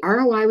 The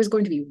ROI was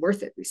going to be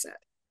worth it, we said.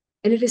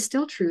 And it is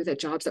still true that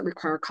jobs that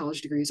require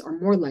college degrees are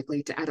more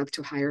likely to add up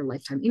to a higher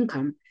lifetime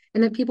income,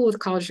 and that people with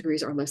college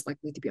degrees are less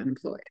likely to be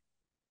unemployed.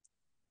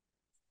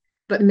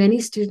 But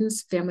many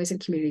students, families, and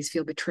communities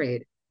feel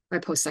betrayed by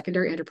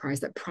post-secondary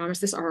enterprise that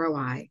promised this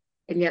ROI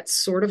and yet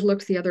sort of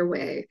looked the other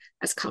way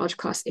as college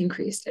costs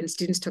increased and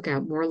students took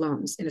out more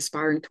loans in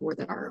aspiring toward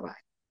that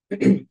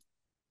ROI.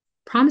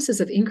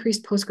 Promises of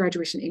increased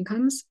post-graduation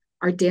incomes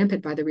are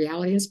dampened by the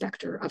reality and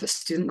specter of a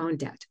student loan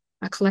debt,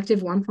 a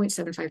collective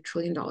 $1.75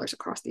 trillion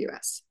across the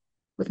US,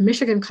 with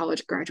Michigan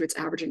college graduates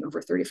averaging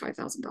over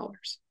 $35,000.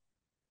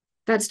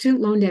 That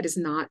student loan debt is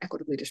not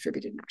equitably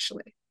distributed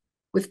nationally,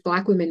 with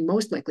Black women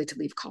most likely to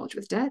leave college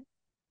with debt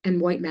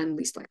and white men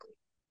least likely.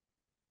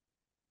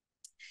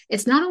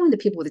 It's not only the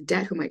people with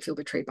debt who might feel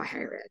betrayed by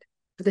higher ed,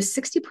 but the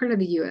 60%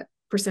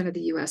 of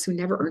the US who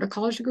never earned a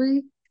college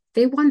degree,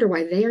 they wonder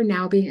why they are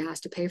now being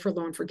asked to pay for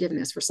loan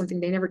forgiveness for something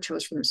they never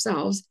chose for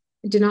themselves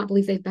and do not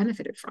believe they've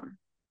benefited from.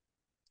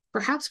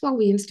 Perhaps while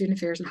we in student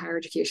affairs and higher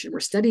education were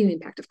studying the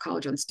impact of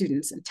college on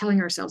students and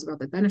telling ourselves about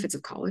the benefits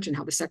of college and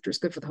how the sector is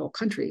good for the whole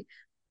country,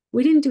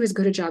 we didn't do as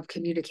good a job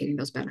communicating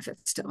those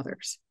benefits to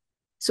others.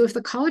 So if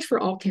the College for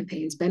All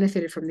campaigns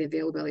benefited from the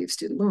availability of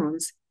student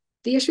loans,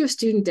 the issue of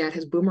student debt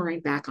has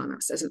boomeranged back on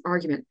us as an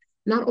argument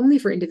not only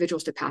for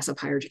individuals to pass up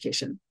higher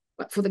education,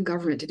 but for the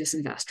government to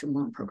disinvest from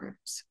loan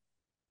programs.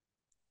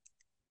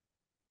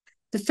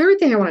 The third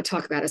thing I want to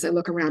talk about as I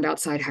look around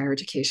outside higher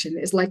education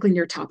is likely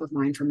near top of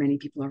mind for many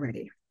people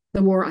already,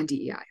 the war on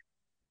DEI.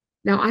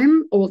 Now,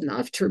 I'm old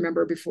enough to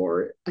remember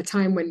before a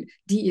time when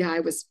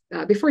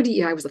before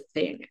DEI was a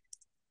thing.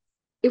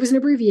 It was an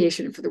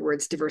abbreviation for the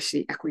words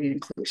diversity, equity, and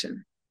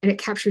inclusion, and it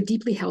captured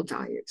deeply held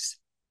values.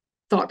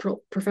 Thought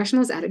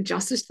professionals added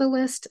justice to the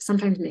list,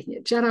 sometimes making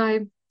it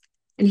Jedi.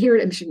 And here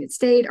at Michigan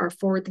State, our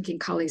forward-thinking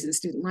colleagues in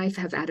student life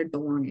have added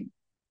belonging.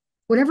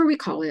 Whatever we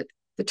call it,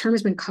 the term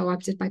has been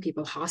co-opted by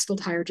people hostile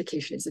to higher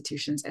education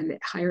institutions and the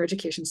higher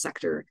education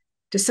sector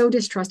to sow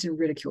distrust and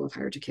ridicule of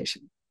higher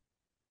education.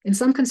 In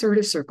some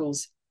conservative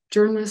circles,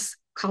 journalists,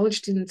 college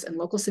students, and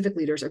local civic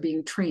leaders are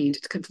being trained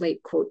to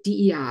conflate, quote,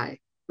 DEI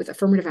with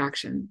affirmative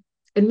action,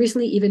 and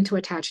recently even to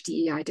attach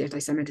DEI to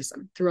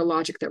anti-Semitism through a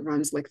logic that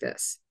runs like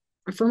this.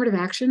 Affirmative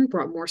action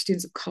brought more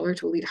students of color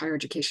to elite higher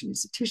education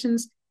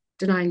institutions,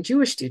 denying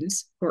Jewish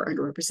students, who are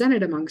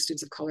underrepresented among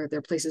students of color,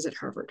 their places at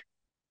Harvard.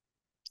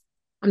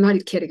 I'm not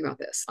even kidding about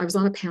this. I was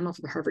on a panel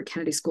for the Harvard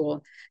Kennedy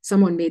School.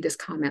 Someone made this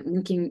comment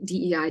linking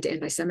DEI to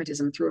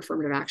anti-Semitism through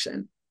affirmative action.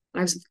 And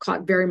I was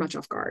caught very much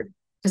off guard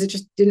because it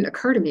just didn't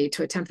occur to me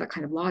to attempt that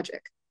kind of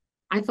logic.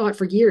 I thought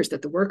for years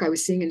that the work I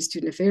was seeing in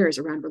student affairs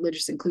around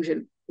religious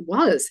inclusion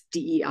was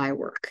DEI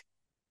work.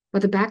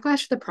 But the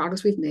backlash to the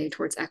progress we've made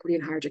towards equity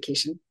in higher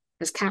education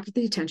has captured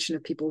the attention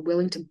of people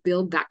willing to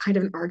build that kind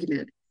of an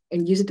argument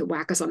and use it to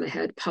whack us on the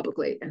head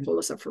publicly and hold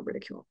us up for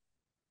ridicule.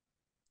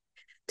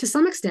 To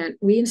some extent,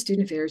 we in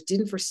student affairs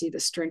didn't foresee the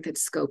strength and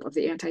scope of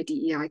the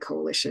anti-DEI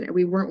coalition, and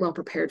we weren't well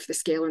prepared for the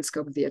scale and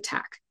scope of the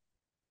attack.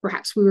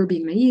 Perhaps we were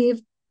being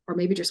naive, or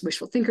maybe just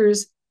wishful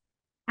thinkers.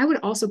 I would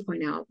also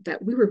point out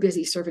that we were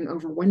busy serving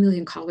over 1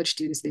 million college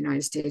students in the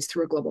United States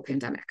through a global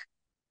pandemic.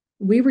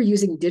 We were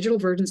using digital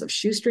versions of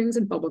shoestrings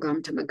and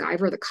bubblegum to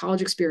MacGyver the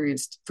college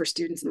experience for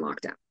students in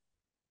lockdown.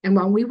 And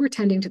while we were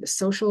tending to the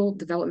social,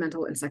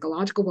 developmental, and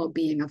psychological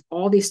well-being of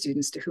all these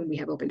students to whom we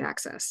have opened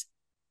access,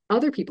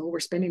 other people were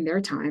spending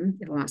their time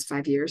in the last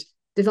 5 years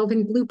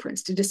developing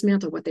blueprints to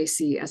dismantle what they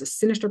see as a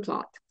sinister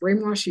plot to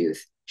brainwash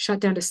youth, shut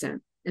down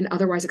dissent, and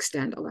otherwise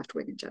extend a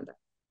left-wing agenda.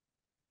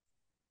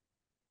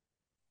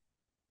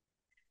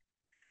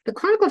 The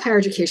Chronicle of Higher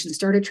Education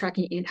started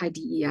tracking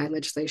anti-DEI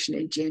legislation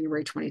in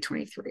January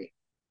 2023.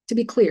 To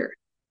be clear,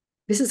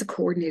 this is a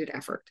coordinated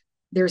effort.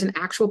 There is an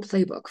actual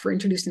playbook for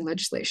introducing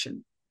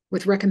legislation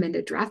with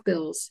recommended draft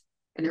bills,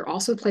 and there are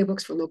also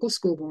playbooks for local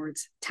school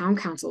boards, town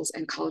councils,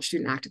 and college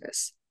student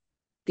activists.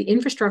 The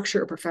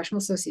infrastructure of professional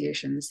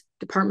associations,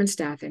 department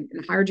staffing,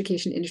 and higher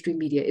education industry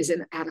media is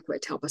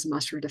inadequate to help us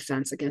muster a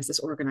defense against this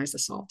organized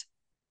assault.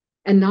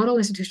 And not all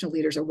institutional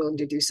leaders are willing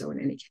to do so in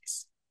any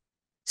case.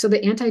 So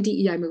the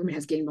anti-DEI movement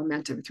has gained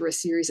momentum through a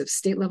series of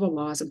state-level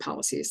laws and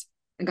policies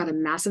and got a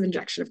massive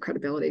injection of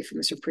credibility from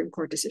the Supreme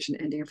Court decision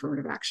ending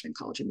affirmative action in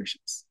college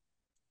admissions.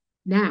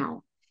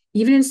 Now,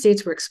 even in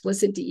states where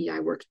explicit DEI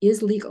work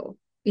is legal,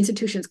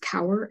 institutions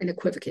cower and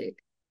equivocate,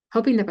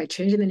 hoping that by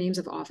changing the names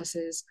of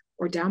offices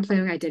or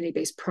downplaying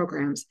identity-based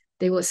programs,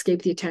 they will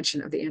escape the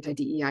attention of the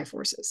anti-DEI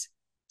forces.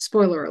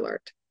 Spoiler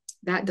alert,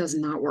 that does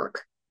not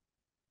work.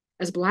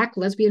 As Black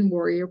lesbian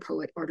warrior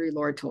poet Audre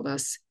Lorde told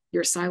us,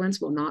 your silence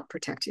will not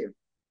protect you.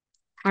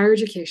 Higher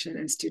education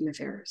and student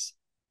affairs.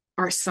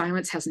 Our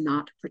silence has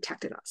not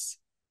protected us.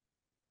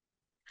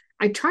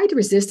 I tried to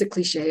resist the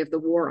cliche of the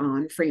war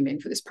on framing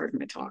for this part of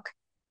my talk,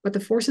 but the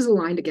forces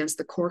aligned against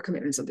the core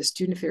commitments of the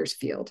student affairs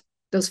field,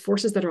 those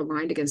forces that are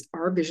aligned against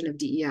our vision of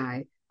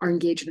DEI, are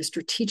engaged in a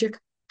strategic,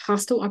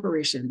 hostile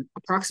operation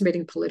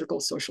approximating political,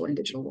 social, and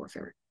digital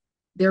warfare.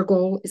 Their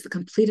goal is the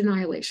complete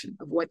annihilation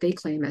of what they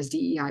claim as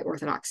DEI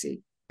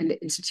orthodoxy and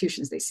the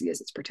institutions they see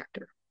as its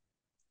protector.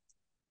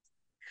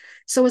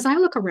 So as I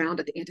look around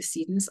at the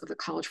antecedents of the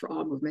College for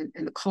All movement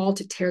and the call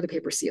to tear the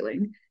paper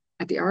ceiling,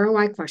 at the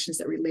ROI questions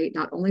that relate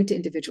not only to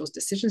individuals'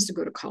 decisions to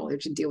go to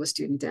college and deal with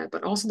student debt,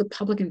 but also the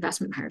public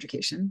investment in higher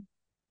education,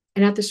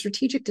 and at the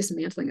strategic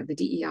dismantling of the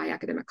DEI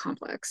academic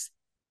complex,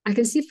 I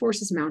can see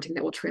forces mounting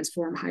that will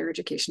transform higher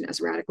education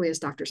as radically as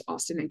Drs.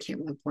 Austin and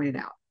Campbell have pointed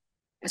out,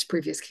 as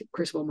previous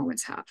crucible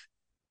moments have.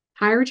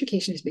 Higher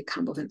education has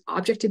become both an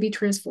object to be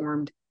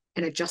transformed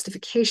and a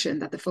justification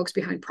that the folks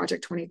behind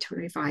Project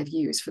 2025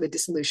 use for the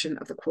dissolution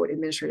of the, quote,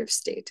 administrative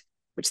state,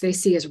 which they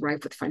see as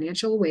rife with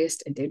financial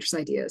waste and dangerous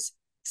ideas,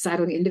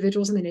 saddling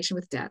individuals in the nation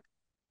with debt,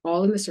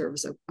 all in the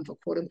service of a,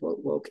 quote,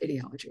 unquote, woke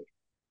ideology.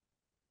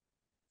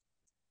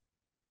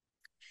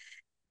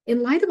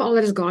 In light of all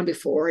that has gone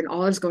before and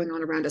all that is going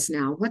on around us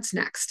now, what's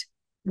next?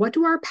 What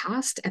do our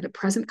past and the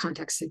present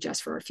context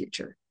suggest for our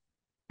future?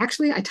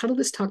 Actually, I titled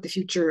this talk The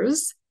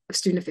Futures of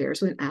Student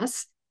Affairs with an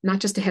S, not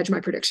just to hedge my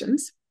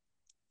predictions.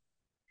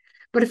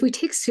 But if we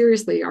take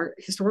seriously our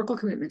historical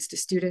commitments to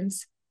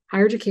students,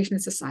 higher education,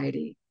 and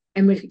society,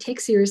 and if we take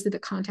seriously the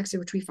context in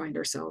which we find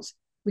ourselves,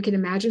 we can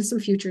imagine some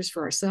futures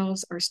for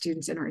ourselves, our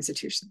students, and our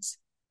institutions.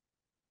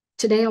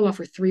 Today, I'll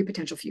offer 3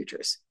 potential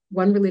futures,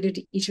 one related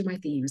to each of my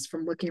themes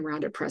from looking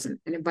around at present,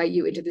 and invite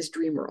you into this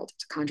dream world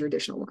to conjure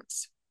additional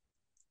ones.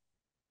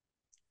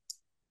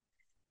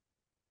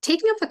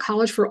 Taking up the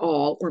college for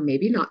all, or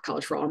maybe not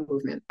college for all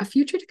movement, a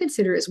future to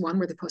consider is one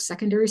where the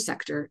post-secondary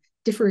sector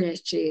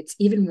differentiates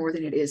even more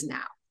than it is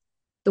now.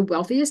 The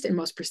wealthiest and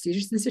most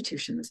prestigious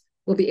institutions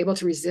will be able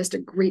to resist a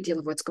great deal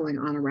of what's going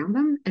on around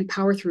them and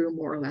power through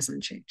more or less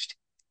unchanged.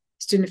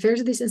 Student affairs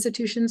of these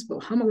institutions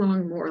will hum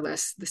along more or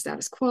less the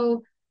status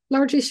quo,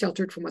 largely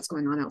sheltered from what's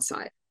going on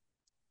outside.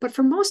 But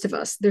for most of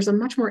us, there's a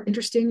much more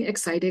interesting,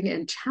 exciting,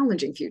 and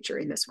challenging future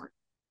in this one.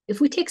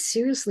 If we take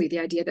seriously the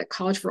idea that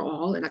college for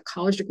all and a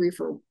college degree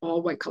for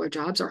all white-collar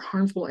jobs are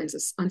harmful and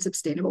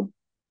unsubstantial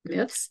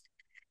myths,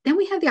 then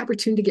we have the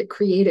opportunity to get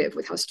creative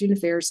with how student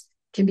affairs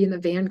can be in the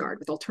vanguard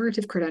with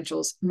alternative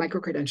credentials,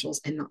 micro-credentials,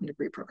 and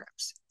non-degree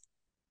programs.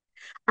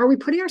 Are we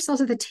putting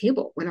ourselves at the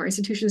table when our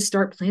institutions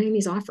start planning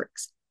these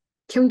offerings?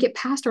 Can we get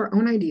past our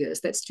own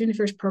ideas that student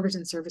affairs programs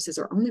and services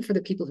are only for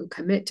the people who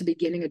commit to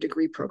beginning a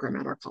degree program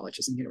at our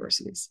colleges and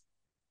universities?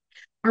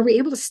 Are we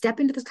able to step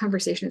into this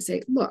conversation and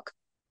say, look,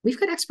 we've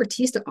got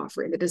expertise to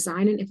offer in the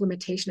design and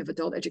implementation of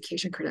adult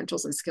education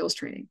credentials and skills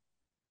training.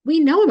 We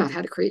know about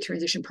how to create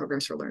transition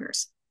programs for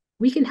learners.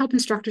 We can help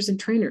instructors and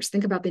trainers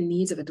think about the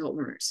needs of adult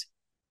learners.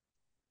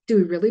 Do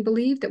we really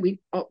believe that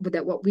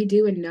what we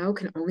do and know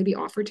can only be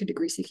offered to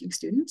degree-seeking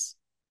students?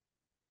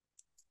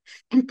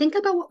 And think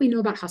about what we know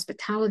about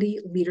hospitality,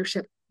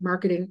 leadership,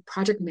 marketing,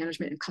 project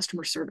management, and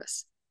customer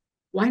service.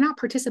 Why not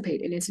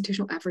participate in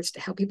institutional efforts to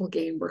help people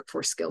gain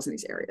workforce skills in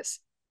these areas?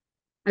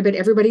 I bet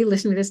everybody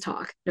listening to this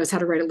talk knows how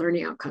to write a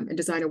learning outcome and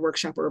design a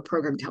workshop or a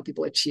program to help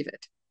people achieve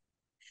it.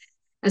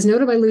 As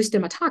noted by Lou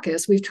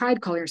Stamatakis, we've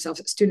tried calling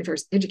ourselves student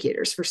affairs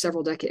educators for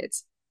several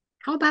decades.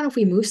 How about if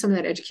we move some of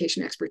that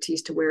education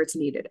expertise to where it's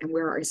needed and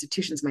where our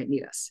institutions might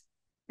need us?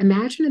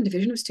 Imagine a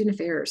division of student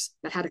affairs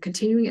that had a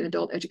continuing and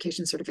adult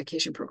education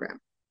certification program,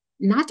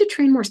 not to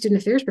train more student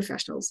affairs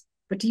professionals,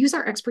 but to use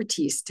our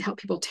expertise to help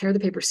people tear the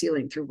paper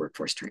ceiling through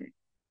workforce training.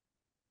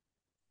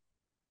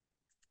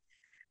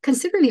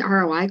 Considering the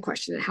ROI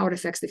question and how it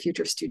affects the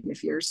future of student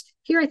affairs,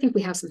 here I think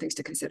we have some things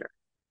to consider.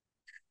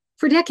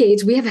 For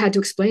decades, we have had to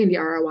explain the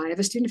ROI of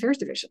a student affairs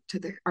division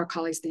to our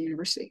colleagues at the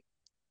university.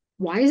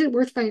 Why is it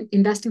worth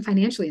investing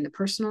financially in the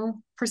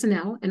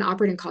personnel and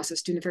operating costs of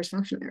student affairs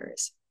functional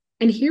areas?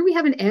 And here we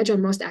have an edge on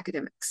most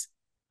academics.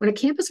 When a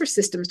campus or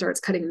system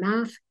starts cutting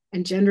math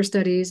and gender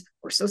studies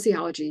or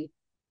sociology,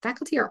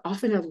 faculty are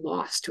often at a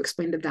loss to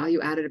explain the value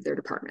added of their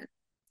department.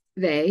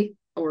 They,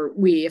 or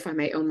we, if I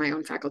may own my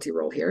own faculty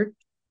role here,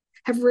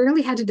 have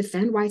rarely had to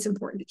defend why it's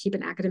important to keep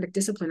an academic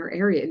discipline or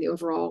area in the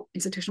overall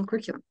institutional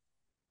curriculum.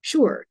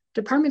 Sure,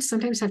 departments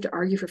sometimes have to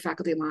argue for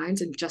faculty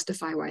lines and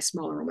justify why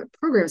small enrollment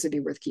programs would be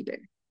worth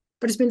keeping.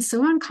 But it's been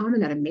so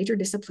uncommon that a major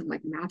discipline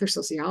like math or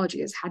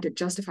sociology has had to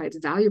justify its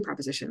value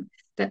proposition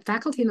that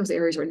faculty in those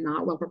areas are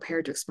not well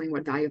prepared to explain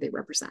what value they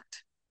represent.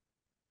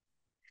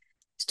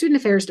 Student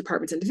affairs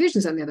departments and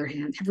divisions, on the other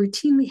hand, have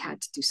routinely had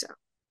to do so.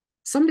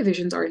 Some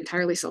divisions are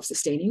entirely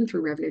self-sustaining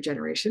through revenue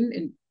generation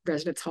in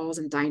residence halls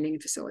and dining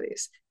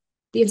facilities.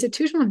 The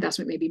institutional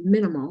investment may be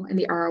minimal, and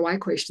the ROI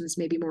questions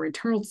may be more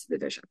internal to the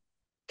division.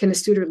 Can the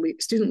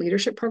Student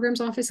Leadership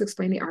Programs Office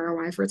explain the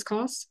ROI for its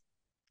costs?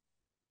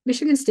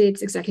 Michigan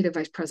State's Executive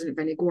Vice President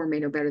Benny Gore may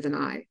know better than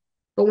I,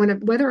 but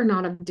whether or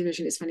not a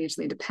division is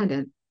financially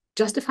independent,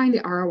 justifying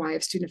the ROI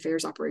of student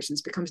affairs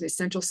operations becomes an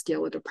essential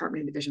skill of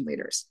department and division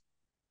leaders.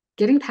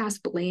 Getting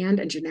past bland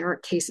and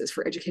generic cases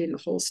for educating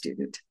the whole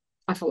student,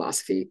 a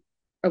philosophy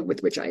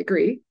with which I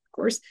agree, of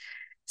course,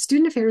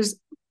 student affairs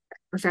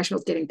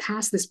professionals getting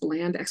past this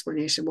bland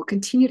explanation will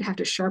continue to have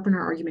to sharpen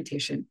our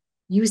argumentation,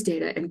 use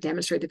data, and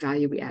demonstrate the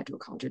value we add to a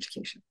college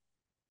education.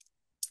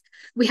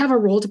 We have a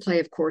role to play,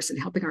 of course, in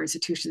helping our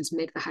institutions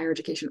make the higher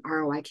education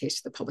ROI case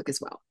to the public as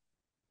well.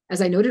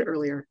 As I noted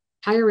earlier,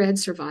 higher ed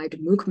survived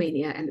MOOC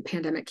mania and the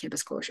pandemic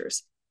campus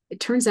closures.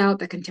 It turns out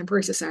that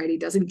contemporary society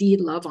does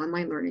indeed love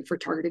online learning for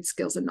targeted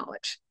skills and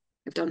knowledge.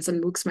 I've done some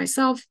MOOCs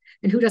myself,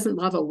 and who doesn't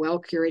love a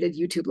well-curated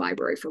YouTube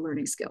library for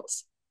learning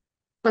skills?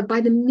 But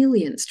by the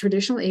millions,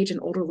 traditional age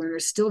and older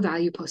learners still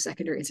value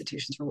post-secondary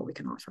institutions for what we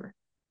can offer.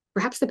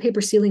 Perhaps the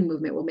paper ceiling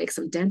movement will make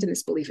some dent in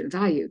this belief in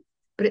value,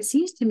 but it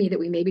seems to me that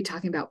we may be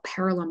talking about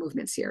parallel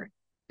movements here,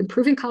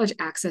 improving college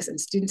access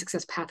and student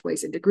success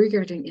pathways in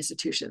degree-granting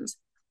institutions,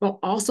 while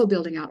also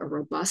building out a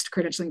robust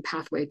credentialing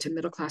pathway to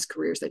middle-class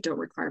careers that don't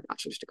require a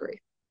bachelor's degree.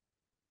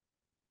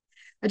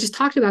 I just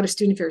talked about a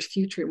student affairs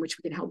future in which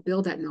we can help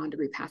build that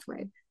non-degree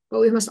pathway, but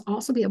we must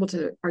also be able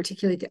to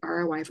articulate the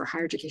ROI for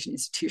higher education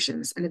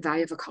institutions and the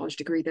value of a college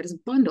degree that is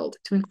bundled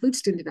to include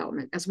student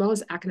development, as well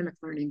as academic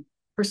learning,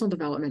 personal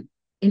development,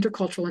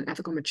 intercultural and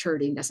ethical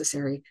maturity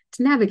necessary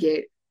to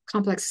navigate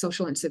complex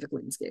social and civic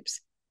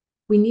landscapes.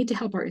 We need to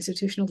help our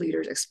institutional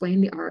leaders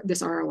explain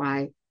this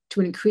ROI to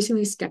an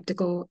increasingly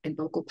skeptical and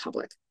vocal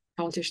public,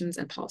 politicians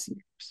and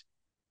policymakers.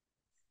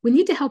 We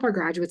need to help our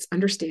graduates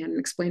understand and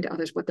explain to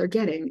others what they're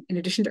getting in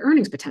addition to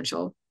earnings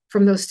potential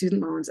from those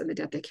student loans and the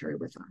debt they carry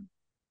with them.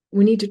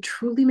 We need to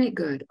truly make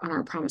good on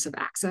our promise of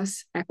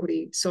access,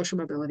 equity, social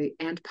mobility,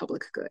 and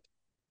public good.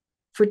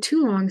 For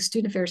too long,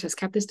 student affairs has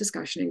kept this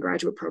discussion in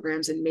graduate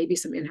programs and maybe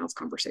some in-house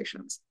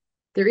conversations.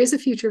 There is a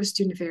future of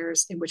student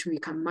affairs in which we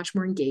become much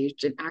more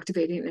engaged in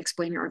activating and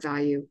explaining our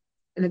value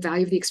and the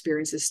value of the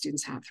experiences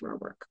students have through our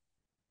work.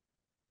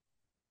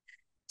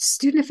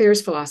 Student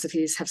affairs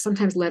philosophies have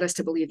sometimes led us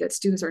to believe that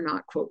students are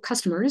not, quote,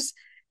 customers,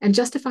 and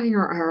justifying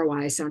our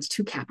ROI sounds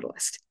too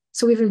capitalist.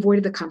 So we've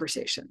avoided the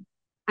conversation.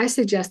 I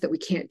suggest that we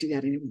can't do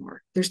that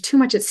anymore. There's too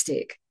much at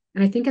stake.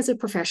 And I think as a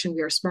profession,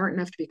 we are smart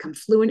enough to become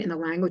fluent in the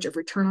language of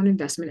return on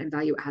investment and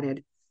value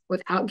added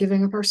without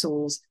giving up our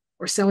souls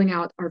or selling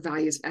out our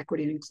values of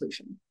equity and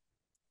inclusion.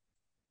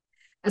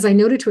 As I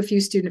noted to a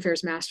few student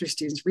affairs master's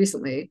students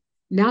recently,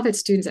 now that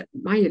students at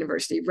my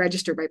university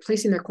register by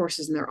placing their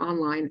courses in their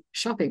online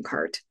shopping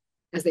cart,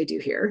 as they do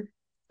here,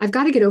 I've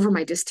got to get over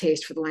my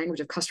distaste for the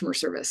language of customer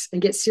service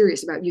and get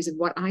serious about using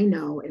what I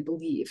know and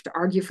believe to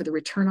argue for the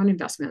return on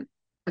investment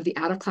of the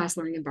out-of-class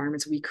learning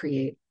environments we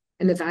create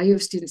and the value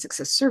of student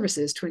success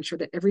services to ensure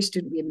that every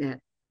student we admit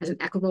has an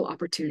equitable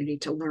opportunity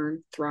to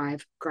learn,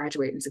 thrive,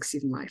 graduate, and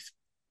succeed in life.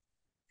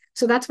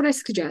 So that's what I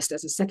suggest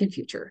as a second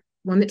future,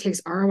 one that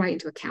takes ROI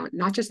into account,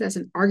 not just as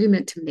an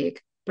argument to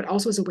make, but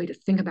also as a way to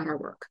think about our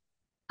work.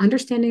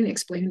 Understanding and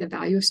explaining the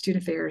value of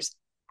student affairs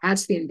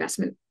adds to the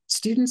investment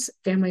students,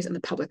 families, and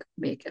the public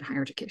make in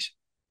higher education.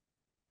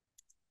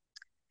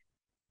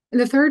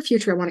 And the third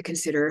future I want to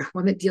consider,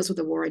 one that deals with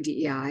the war on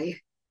DEI.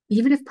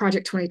 Even if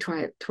Project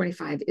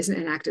 2025 isn't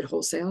enacted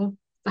wholesale,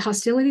 the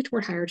hostility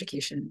toward higher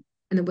education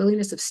and the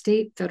willingness of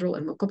state, federal,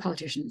 and local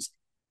politicians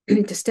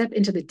to step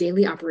into the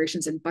daily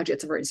operations and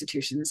budgets of our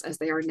institutions, as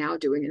they are now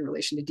doing in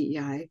relation to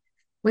DEI,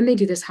 when they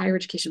do this, higher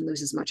education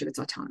loses much of its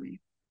autonomy.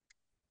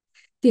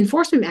 The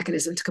enforcement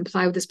mechanism to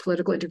comply with this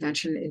political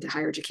intervention into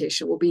higher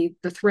education will be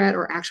the threat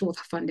or actual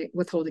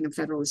withholding of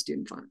federal and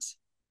student funds.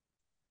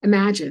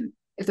 Imagine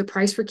if the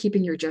price for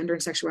keeping your gender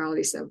and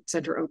sexuality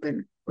center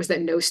open was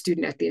that no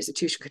student at the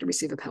institution could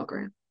receive a Pell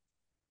Grant.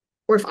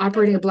 Or if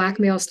operating a Black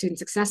male student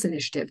success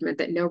initiative meant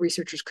that no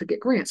researchers could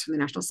get grants from the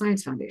National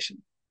Science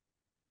Foundation.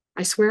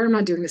 I swear I'm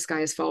not doing the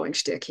sky is falling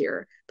shtick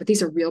here, but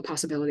these are real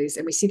possibilities,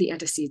 and we see the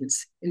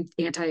antecedents in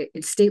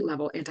state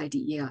level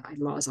anti-DEI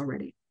laws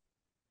already.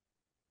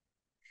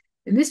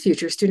 In this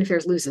future, student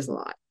affairs loses a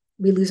lot.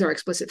 We lose our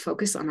explicit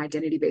focus on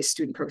identity-based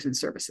student programs and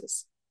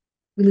services.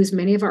 We lose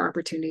many of our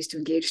opportunities to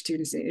engage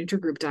students in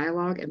intergroup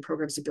dialogue and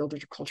programs to build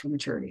intercultural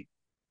maturity.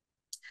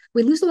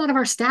 We lose a lot of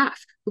our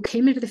staff who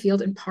came into the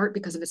field in part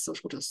because of its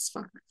social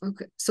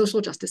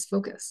justice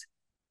focus.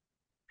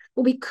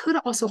 But we could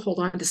also hold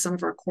on to some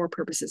of our core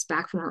purposes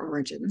back from our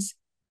origins,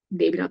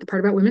 maybe not the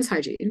part about women's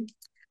hygiene,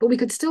 but we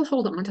could still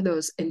hold on to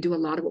those and do a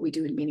lot of what we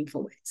do in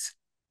meaningful ways.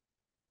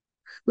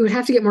 We would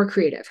have to get more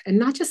creative and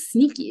not just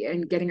sneaky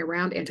in getting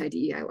around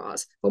anti-DEI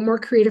laws, but more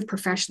creative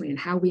professionally in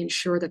how we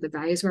ensure that the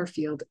values of our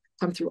field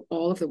come through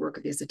all of the work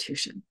of the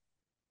institution.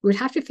 We would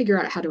have to figure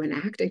out how to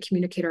enact and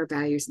communicate our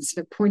values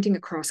instead of pointing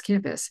across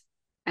campus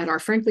at our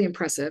frankly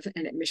impressive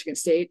and at Michigan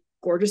State,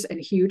 gorgeous and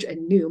huge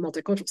and new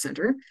multicultural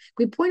center.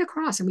 We point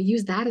across and we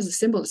use that as a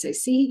symbol to say,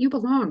 see, you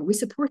belong, we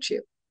support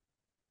you.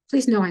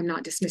 Please know I'm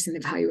not dismissing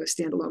the value of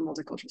standalone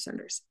multicultural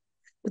centers.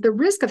 But the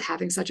risk of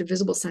having such a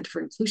visible center for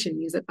inclusion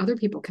means that other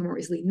people can more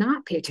easily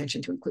not pay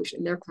attention to inclusion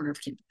in their corner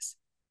of campus.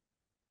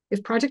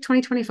 If Project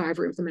 2025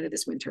 were implemented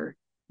this winter,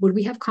 would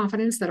we have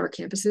confidence that our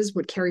campuses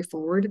would carry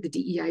forward the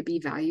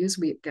DEIB values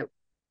that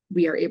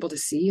we are able to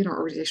see in our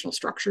organizational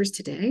structures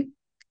today?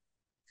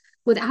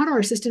 Without our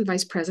Assistant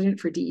Vice President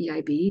for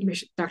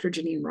DEIB, Dr.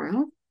 Janine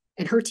Royal,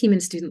 and her team in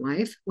student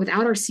life,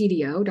 without our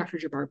CDO, Dr.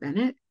 Jabbar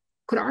Bennett,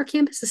 could our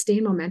campus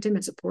sustain momentum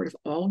and support of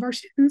all of our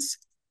students?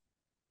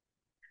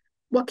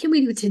 What can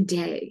we do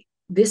today,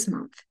 this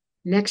month,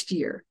 next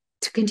year,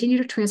 to continue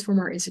to transform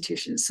our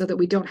institutions so that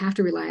we don't have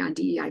to rely on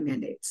DEI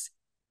mandates,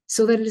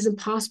 so that it is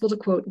impossible to,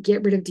 quote,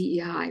 get rid of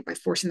DEI by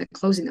forcing the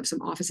closing of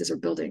some offices or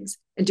buildings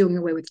and doing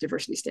away with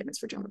diversity statements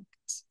for job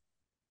applicants?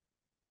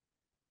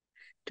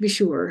 To be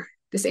sure,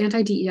 this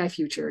anti-DEI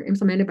future,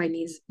 implemented by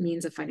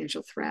means of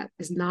financial threat,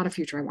 is not a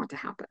future I want to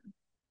happen.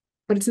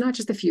 But it's not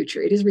just the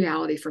future, it is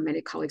reality for many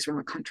colleagues around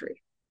the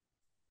country.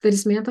 The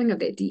dismantling of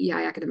the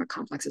DEI academic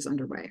complex is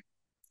underway.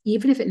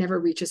 Even if it never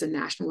reaches a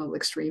national level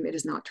extreme, it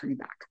is not turning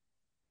back.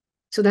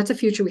 So that's a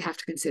future we have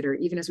to consider,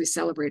 even as we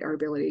celebrate our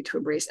ability to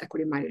embrace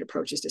equity-minded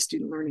approaches to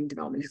student learning,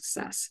 development, and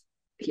success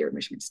here at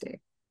Michigan State.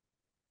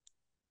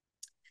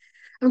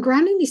 I'm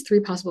grounding these three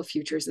possible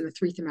futures in the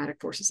three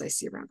thematic forces I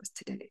see around us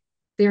today.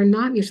 They are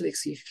not mutually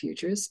exclusive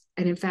futures,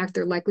 and in fact,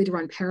 they're likely to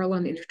run parallel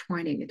and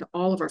intertwining into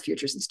all of our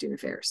futures in student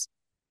affairs.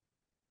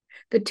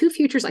 The two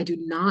futures I do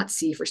not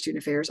see for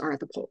student affairs are at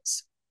the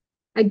polls.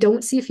 I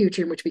don't see a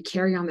future in which we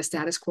carry on the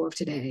status quo of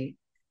today,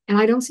 and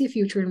I don't see a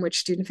future in which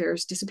student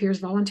affairs disappears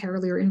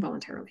voluntarily or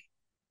involuntarily.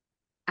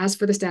 As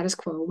for the status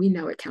quo, we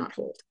know it cannot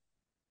hold.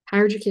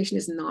 Higher education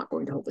is not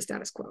going to hold the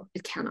status quo.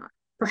 It cannot.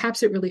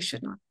 Perhaps it really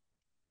should not.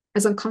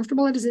 As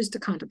uncomfortable as it is to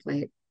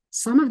contemplate,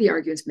 some of the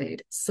arguments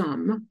made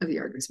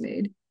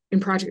in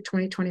Project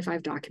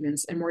 2025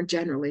 documents, and more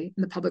generally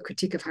in the public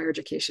critique of higher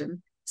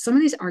education, some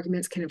of these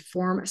arguments can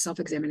inform a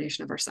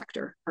self-examination of our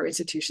sector, our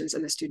institutions,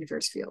 and the student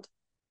affairs field.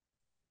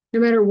 No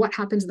matter what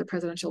happens in the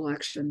presidential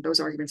election, those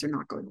arguments are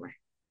not going away.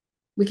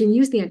 We can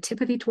use the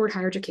antipathy toward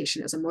higher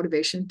education as a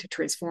motivation to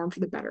transform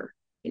for the better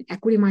in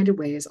equity-minded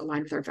ways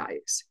aligned with our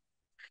values.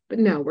 But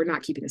no, we're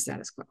not keeping the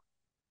status quo.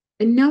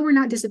 And no, we're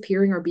not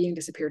disappearing or being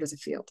disappeared as a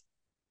field.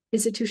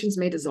 Institutions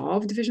may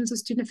dissolve divisions of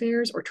student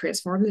affairs or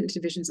transform them into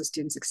divisions of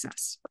student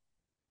success.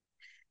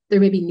 There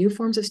may be new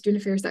forms of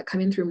student affairs that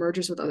come in through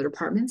mergers with other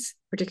departments,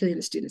 particularly in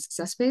the student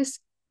success space.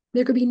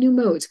 There could be new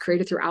modes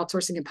created through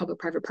outsourcing and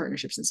public-private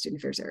partnerships in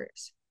student affairs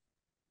areas.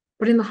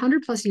 But in the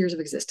 100+ years of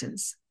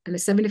existence and the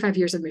 75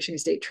 years of Michigan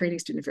State training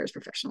student affairs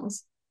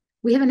professionals,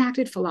 we have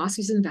enacted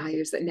philosophies and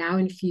values that now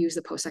infuse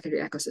the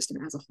post-secondary ecosystem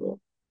as a whole.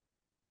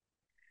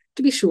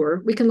 To be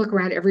sure, we can look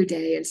around every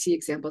day and see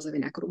examples of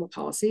inequitable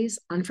policies,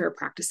 unfair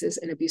practices,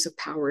 and abuse of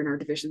power in our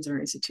divisions and our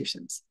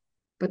institutions.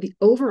 But the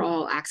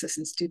overall access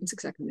and student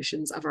success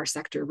missions of our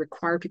sector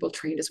require people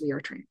trained as we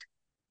are trained.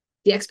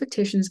 The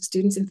expectations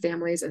students and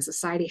families and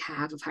society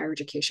have of higher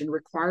education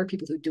require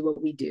people who do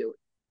what we do,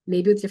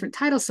 maybe with different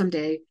titles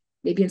someday,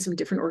 maybe in some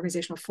different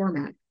organizational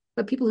format,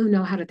 but people who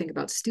know how to think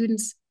about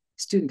students,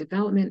 student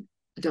development,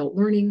 adult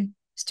learning,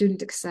 student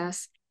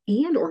success,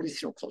 and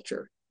organizational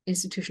culture,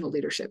 institutional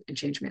leadership, and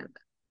change management.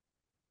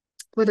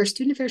 Whether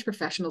student affairs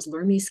professionals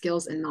learn these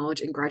skills and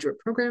knowledge in graduate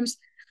programs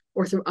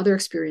or through other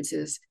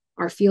experiences,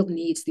 our field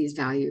needs these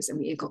values and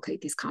we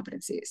inculcate these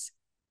competencies.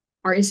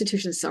 Our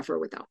institutions suffer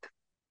without them.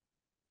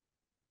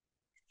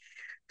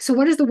 So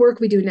what is the work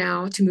we do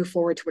now to move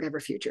forward to whatever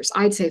futures?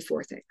 I'd say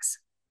 4 things.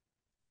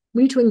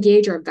 We need to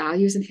engage our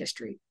values and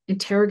history,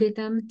 interrogate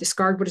them,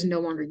 discard what is no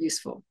longer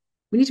useful.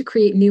 We need to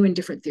create new and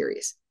different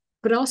theories,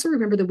 but also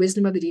remember the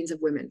wisdom of the deans of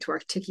women to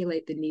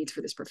articulate the needs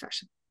for this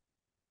profession.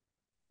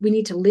 We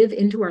need to live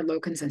into our low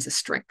consensus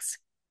strengths.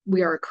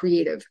 We are a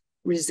creative,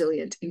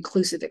 resilient,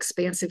 inclusive,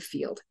 expansive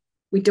field.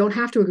 We don't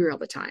have to agree all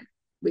the time.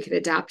 We can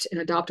adapt and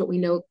adopt what we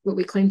know, what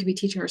we claim to be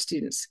teaching our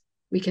students.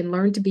 We can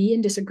learn to be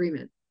in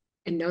disagreement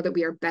and know that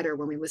we are better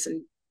when we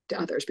listen to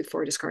others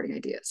before discarding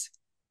ideas.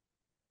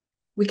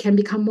 We can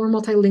become more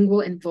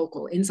multilingual and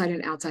vocal inside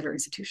and outside our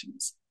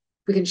institutions.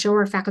 We can show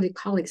our faculty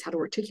colleagues how to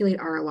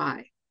articulate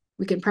ROI.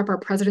 We can prep our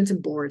presidents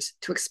and boards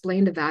to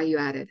explain the value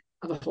added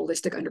of a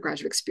holistic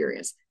undergraduate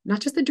experience,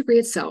 not just the degree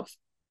itself,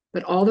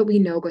 but all that we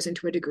know goes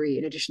into a degree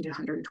in addition to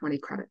 120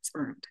 credits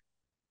earned.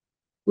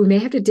 We may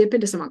have to dip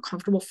into some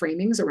uncomfortable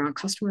framings around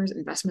customers,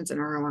 investments, and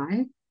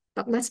ROI,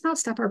 but let's not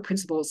stop our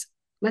principles.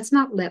 Let's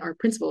not let our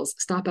principles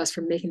stop us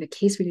from making the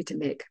case we need to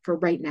make for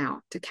right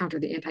now to counter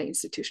the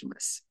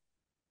anti-institutionalists.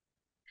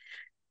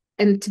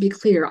 And to be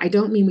clear, I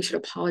don't mean we should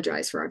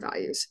apologize for our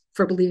values,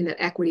 for believing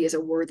that equity is a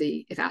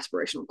worthy, if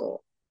aspirational,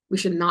 goal. We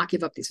should not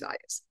give up these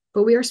values,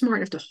 but we are smart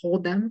enough to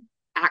hold them,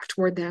 act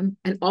toward them,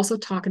 and also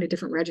talk in a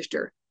different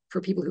register for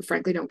people who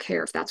frankly don't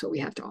care if that's what we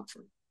have to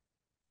offer.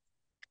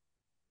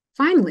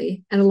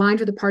 Finally, and aligned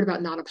with the part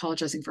about not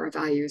apologizing for our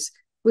values,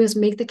 we must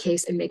make the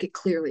case and make it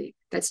clearly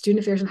that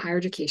student affairs and higher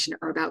education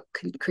are about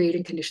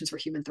creating conditions for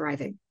human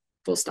thriving,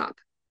 full stop.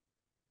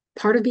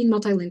 Part of being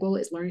multilingual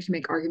is learning to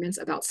make arguments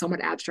about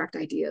somewhat abstract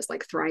ideas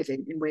like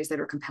thriving in ways that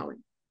are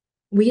compelling.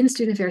 We in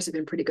student affairs have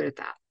been pretty good at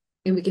that,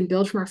 and we can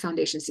build from our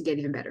foundations to get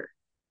even better.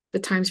 The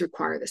times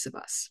require this of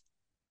us.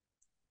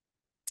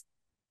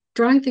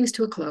 Drawing things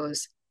to a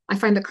close, I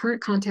find the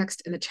current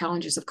context and the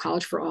challenges of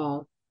College for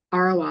All,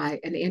 ROI,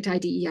 and the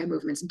anti-DEI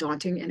movements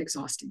daunting and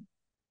exhausting.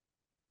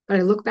 But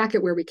I look back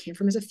at where we came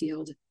from as a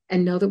field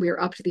and know that we are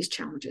up to these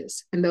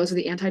challenges and those of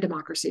the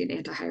anti-democracy and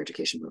anti-higher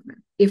education movement,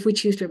 if we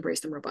choose to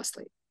embrace them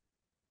robustly.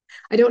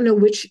 I don't know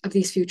which of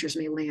these futures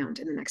may land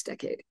in the next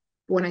decade,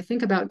 but when I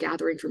think about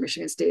gathering for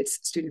Michigan State's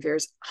Student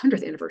Affairs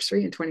 100th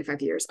anniversary in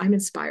 25 years, I'm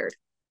inspired.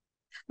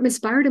 I'm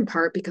inspired in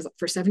part because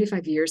for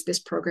 75 years, this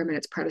program and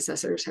its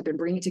predecessors have been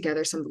bringing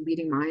together some of the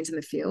leading minds in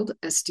the field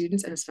as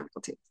students and as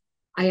faculty.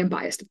 I am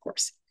biased, of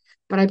course,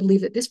 but I believe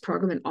that this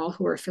program and all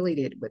who are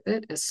affiliated with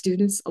it as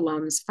students,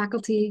 alums,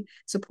 faculty,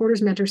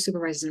 supporters, mentors,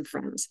 supervisors, and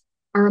friends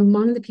are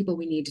among the people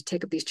we need to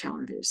take up these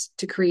challenges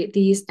to create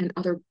these and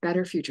other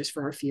better futures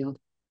for our field,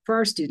 for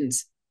our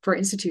students, for our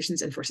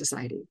institutions, and for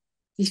society.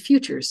 These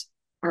futures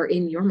are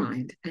in your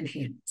mind and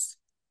hands.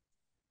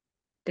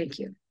 Thank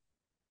you.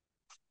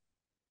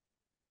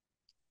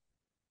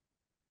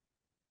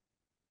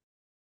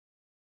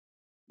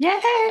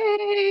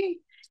 Yay!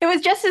 It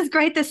was just as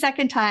great the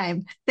second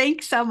time.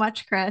 Thanks so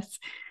much, Kris.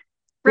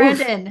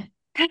 Brandon.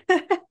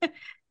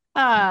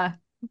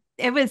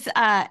 It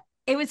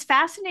was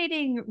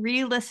fascinating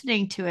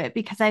re-listening to it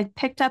because I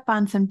picked up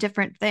on some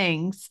different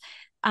things.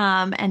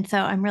 And so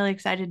I'm really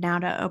excited now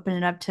to open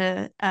it up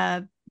to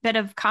a bit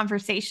of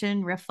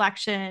conversation,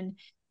 reflection,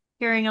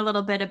 hearing a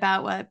little bit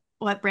about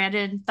what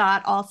Brandon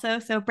thought also.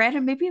 So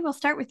Brandon, maybe we'll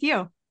start with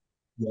you.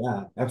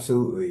 Yeah,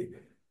 absolutely.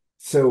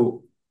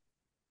 So,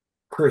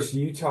 Kris,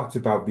 you talked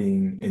about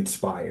being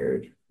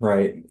inspired,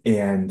 right?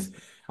 And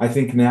I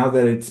think now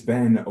that it's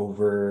been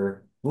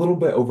over a little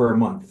bit over a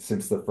month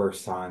since the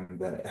first time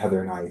that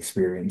Heather and I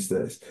experienced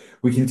this.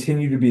 We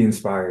continue to be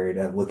inspired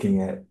at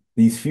looking at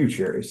these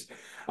futures.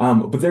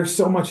 But there's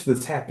so much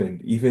that's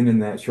happened, even in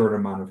that short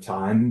amount of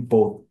time,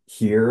 both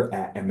here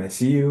at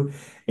MSU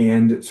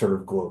and sort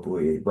of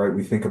globally, right?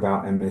 We think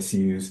about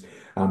MSU's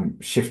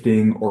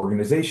shifting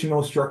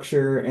organizational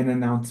structure and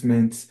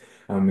announcements,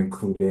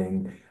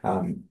 including,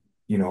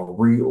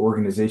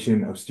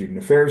 reorganization of student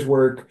affairs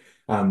work.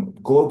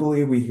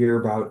 Globally, we hear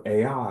about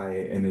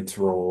AI and its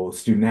role,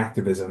 student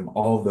activism,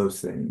 all of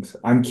those things.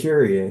 I'm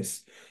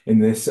curious, in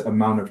this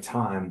amount of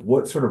time,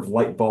 what sort of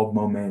light bulb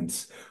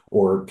moments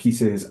or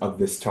pieces of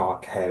this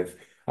talk have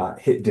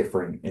hit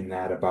different in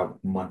that about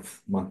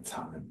month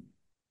time?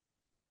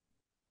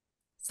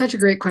 Such a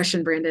great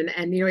question, Brandon.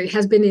 And it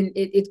has been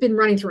it's been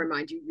running through my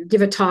mind. You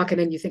give a talk and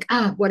then you think,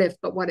 what if,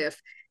 but what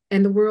if?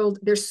 And the world,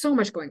 there's so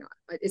much going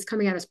on. It's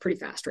coming at us pretty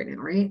fast right now,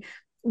 right?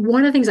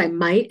 One of the things I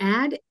might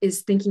add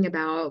is thinking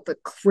about the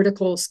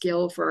critical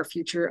skill for our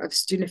future of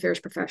student affairs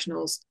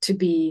professionals to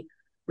be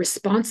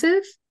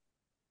responsive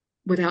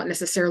without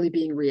necessarily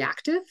being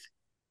reactive.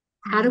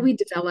 How do we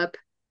develop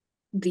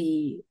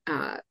the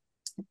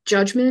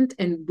judgment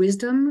and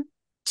wisdom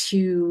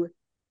to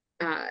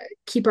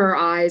keep our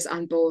eyes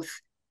on both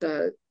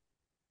the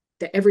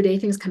everyday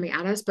things coming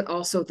at us, but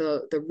also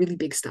the really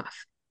big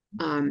stuff,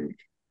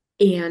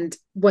 and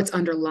what's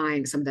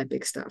underlying some of that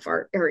big stuff.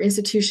 Our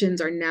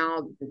institutions are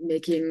now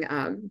making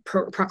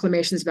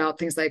proclamations about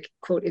things like,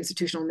 quote,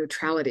 institutional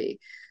neutrality.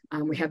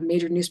 We have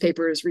major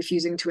newspapers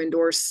refusing to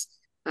endorse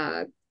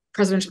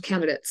presidential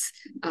candidates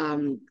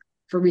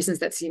for reasons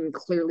that seem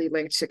clearly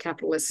linked to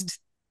capitalist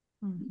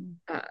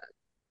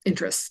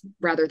interests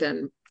rather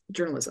than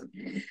journalism.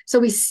 So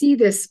we see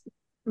this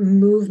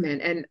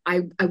movement, and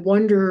I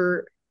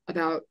wonder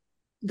about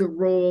the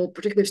role,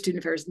 particularly of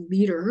student affairs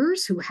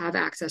leaders who have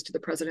access to the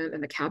president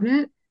and the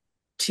cabinet,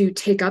 to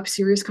take up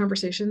serious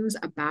conversations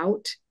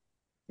about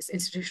this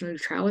institutional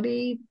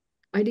neutrality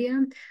idea.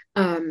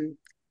 So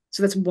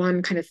that's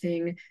one kind of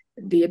thing,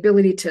 the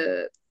ability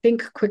to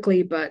think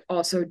quickly, but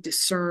also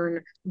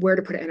discern where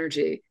to put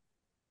energy.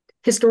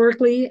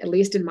 Historically, at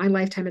least in my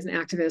lifetime as an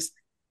activist,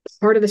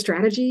 part of the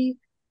strategy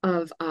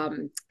of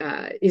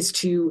is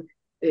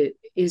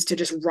to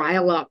just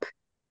rile up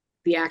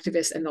the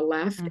activists and the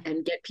left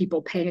and get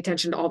people paying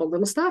attention to all the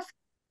little stuff,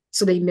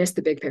 so they miss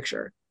the big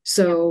picture.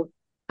 So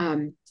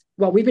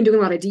while we've been doing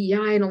a lot of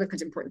DEI and all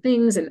kinds of important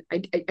things, and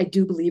I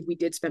do believe we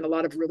did spend a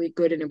lot of really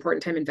good and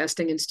important time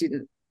investing in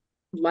student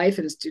life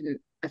and student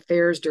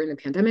affairs during the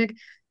pandemic,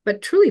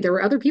 but truly there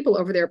were other people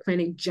over there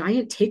planning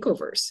giant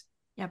takeovers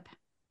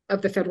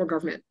of the federal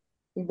government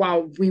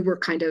while we were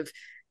kind of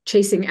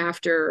chasing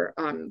after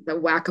the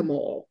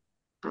whack-a-mole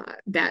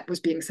that was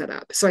being set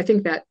up. So I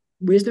think that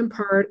wisdom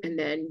part, and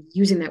then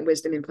using that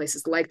wisdom in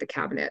places like the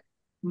cabinet,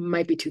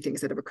 might be two things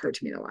that have occurred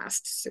to me in the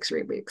last 6 or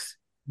 8 weeks.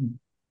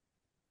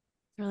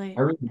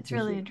 It's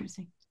really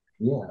interesting.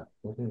 Yeah,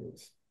 it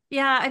is.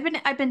 Yeah,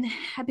 I've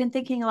been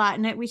thinking a lot,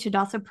 and we should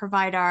also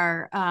provide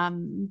our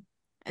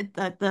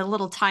the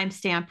little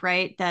timestamp,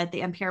 right, that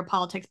the NPR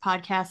Politics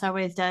podcast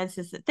always does,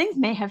 is that things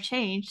may have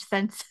changed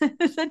since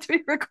since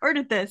we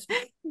recorded this.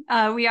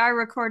 We are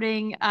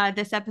recording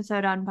this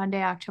episode on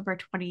Monday, October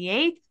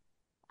 28th.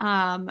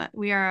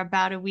 We are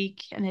about a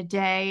week and a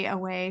day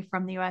away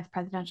from the U.S.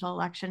 presidential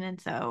election, and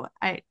so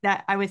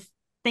I was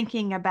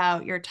thinking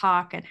about your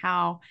talk and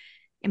how,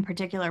 in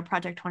particular,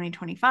 Project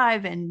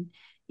 2025 and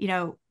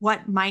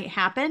what might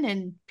happen,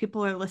 and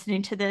people are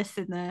listening to this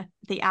in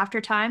the after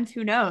times.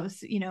 Who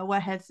knows?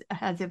 What has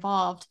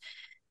evolved.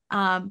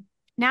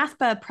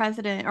 NASPA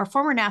president, or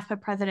former NASPA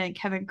president,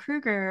 Kevin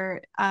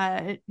Kruger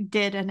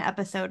did an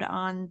episode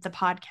on the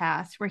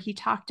podcast where he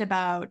talked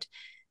about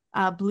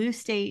blue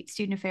state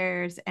student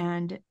affairs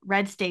and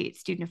red state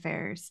student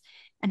affairs,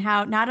 and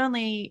how not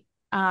only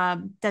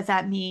does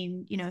that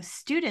mean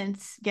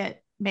students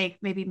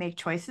make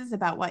choices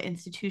about what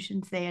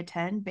institutions they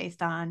attend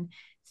based on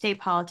state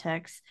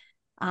politics,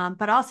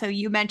 but also,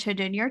 you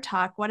mentioned in your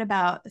talk, what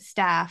about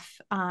staff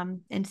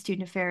in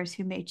student affairs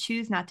who may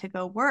choose not to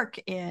go work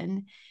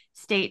in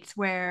states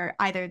where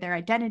either their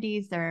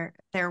identities, their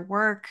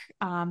work,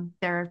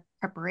 their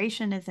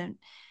preparation isn't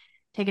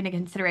taken into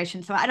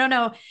consideration. So I don't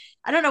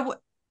know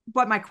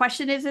what my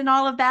question is in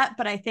all of that,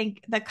 but I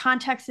think the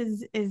context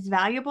is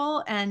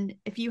valuable. And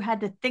if you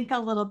had to think a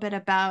little bit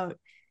about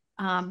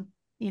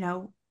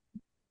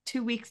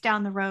 2 weeks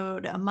down the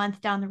road, a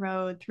month down the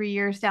road, 3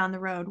 years down the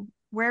road,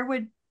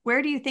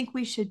 where do you think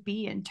we should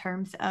be in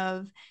terms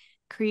of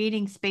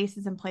creating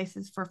spaces and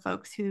places for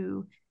folks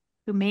who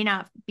may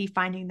not be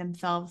finding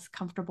themselves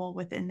comfortable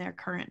within their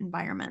current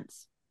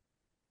environments?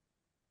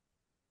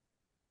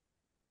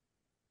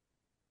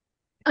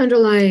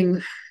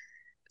 Underlying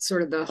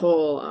sort of the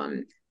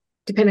whole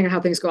depending on how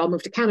things go, I'll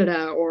move to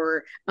Canada,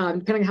 or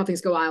depending on how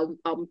things go,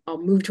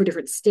 I'll move to a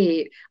different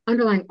state.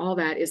 Underlying all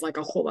that is like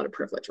a whole lot of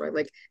privilege, right?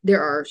 Like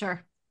there are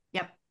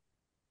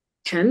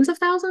tens of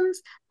thousands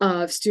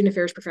of student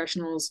affairs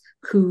professionals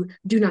who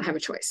do not have a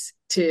choice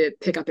to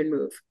pick up and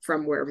move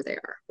from wherever they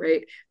are,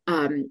 right?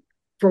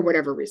 For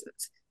whatever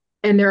reasons.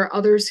 And there are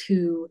others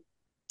who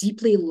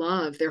deeply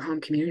love their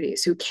home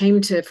communities, who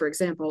came to, for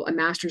example, a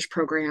master's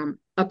program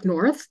up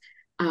north,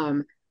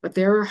 but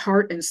their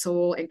heart and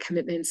soul and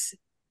commitments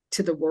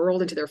to the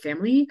world and to their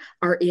family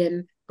are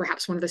in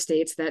perhaps one of the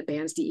states that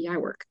bans DEI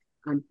work.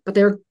 But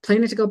they're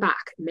planning to go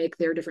back, make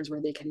their difference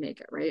where they can make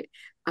it, right?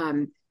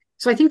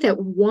 So I think that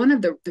one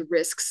of the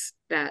risks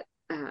that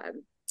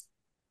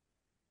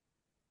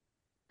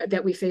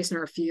that we face in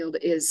our field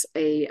is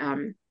how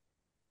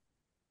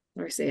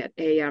do I say it?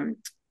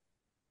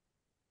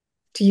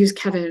 To use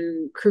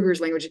Kevin Kruger's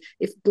language,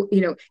 if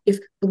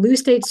blue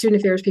state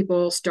student affairs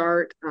people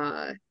start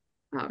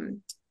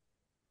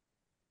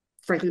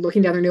frankly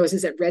looking down their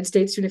noses at red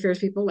state student affairs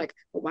people, like,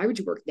 well, why would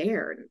you work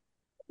there? And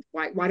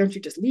why don't you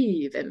just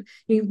leave? And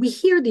we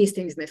hear these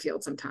things in the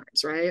field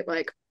sometimes, right?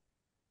 Like,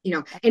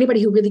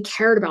 anybody who really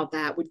cared about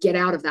that would get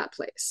out of that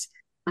place.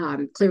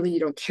 Clearly you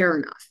don't care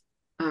enough.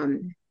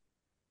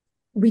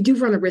 We do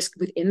run a risk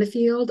within the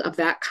field of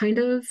that kind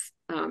of,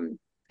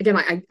 again,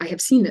 I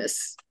have seen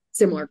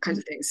similar kinds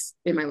of things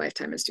in my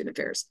lifetime in student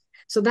affairs.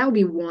 So that would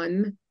be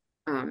one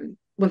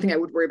thing I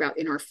would worry about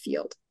in our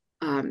field,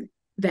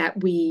 that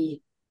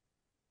we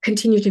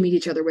continue to meet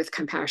each other with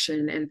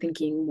compassion and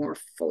thinking more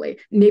fully.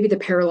 Maybe the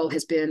parallel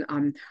has been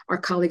our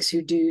colleagues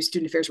who do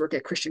student affairs work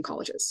at Christian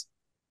colleges.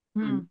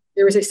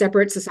 There is a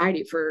separate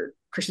society for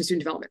Christian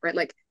student development, right?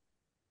 Like,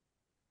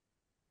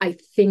 I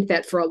think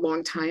that for a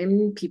long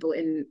time, people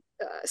in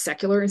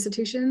secular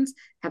institutions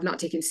have not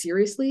taken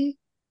seriously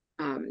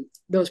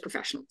those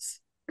professionals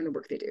and the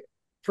work they do.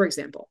 For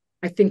example,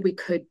 I think we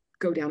could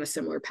go down a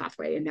similar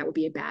pathway, and that would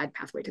be a bad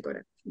pathway to go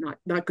to.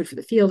 Not good for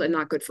the field and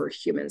not good for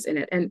humans in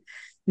it, and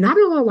not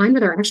at all aligned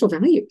with our actual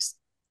values.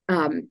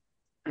 Student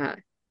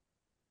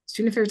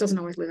affairs doesn't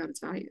always live out its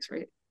values,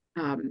 right?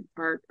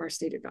 Our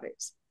stated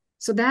values.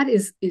 So that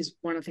is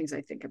one of the things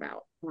I think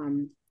about.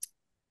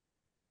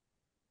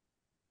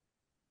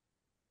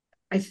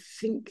 I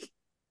think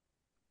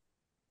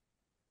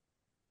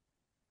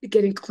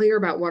getting clear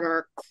about what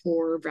our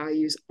core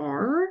values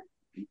are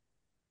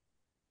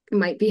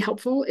might be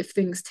helpful if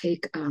things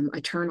take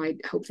a turn I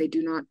hope they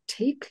do not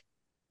take.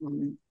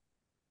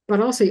 But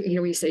also,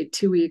 we say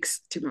 2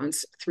 weeks, 2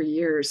 months, 3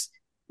 years.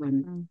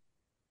 The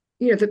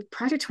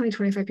Project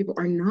 2025 people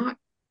are not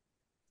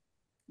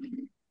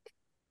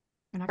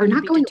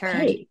going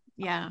away.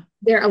 Yeah.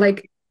 They're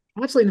like,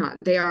 absolutely not.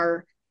 They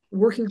are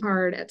working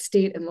hard at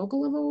state and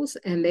local levels,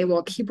 and they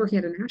will keep working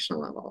at a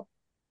national level.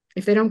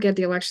 If they don't get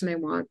the election they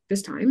want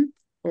this time,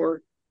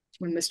 or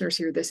when listeners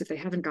hear this, if they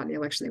haven't gotten the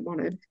election they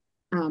wanted,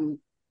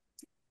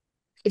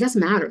 it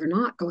doesn't matter. They're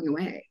not going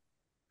away.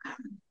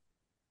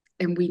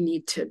 And we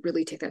need to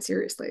really take that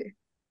seriously.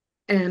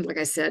 And like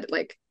I said,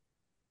 like,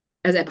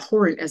 as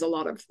abhorrent as a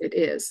lot of it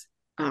is,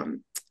 a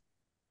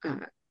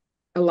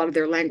lot of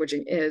their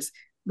languaging is,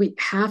 we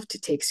have to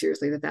take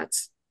seriously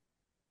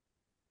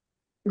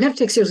we have to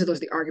take seriously those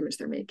are the arguments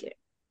they're making.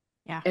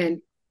 Yeah.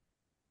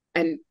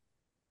 And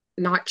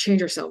not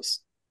change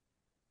ourselves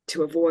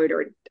to avoid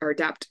or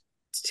adapt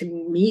to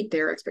meet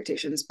their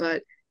expectations,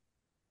 but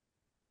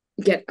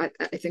I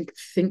think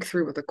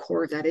through what the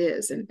core of that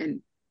is,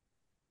 and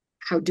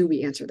how do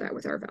we answer that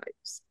with our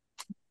values.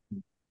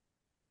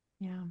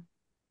 Yeah.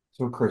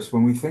 So Kris,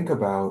 when we think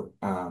about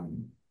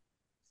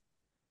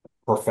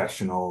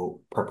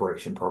professional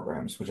preparation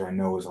programs, which I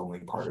know is only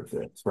part of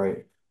this,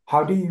 right?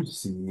 How do you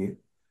see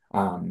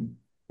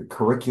the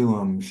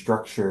curriculum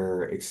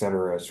structure, et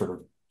cetera, sort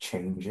of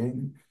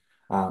changing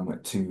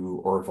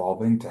or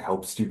evolving to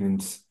help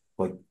students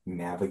like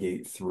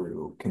navigate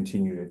through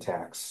continued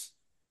attacks,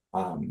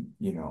 on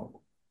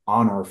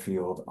our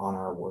field, on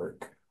our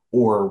work,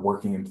 or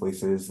working in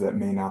places that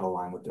may not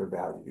align with their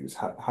values?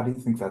 How do you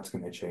think that's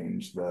going to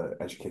change the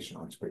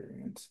educational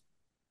experience?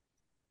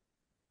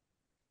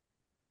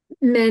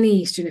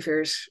 Many student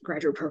affairs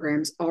graduate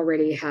programs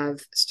already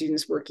have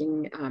students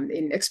working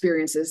in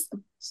experiences,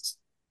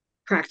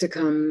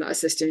 practicum,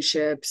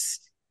 assistantships,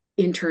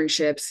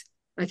 internships.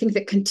 I think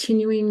that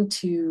continuing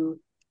to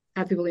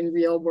have people in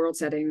real world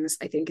settings,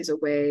 I think, is a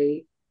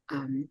way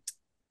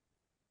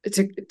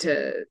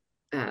to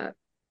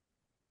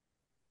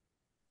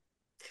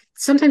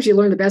sometimes you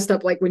learn the best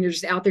stuff, like when you're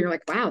just out there, you're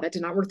like, wow, that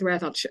did not work the way I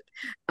thought it should.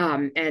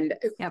 And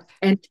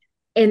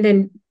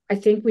then I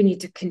think we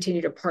need to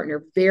continue to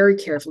partner very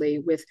carefully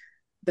with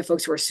the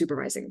folks who are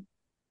supervising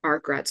our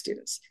grad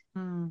students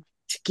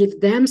to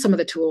give them some of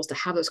the tools to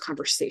have those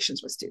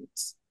conversations with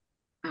students.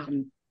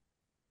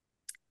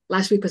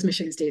 Last week was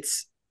Michigan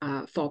State's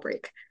fall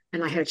break,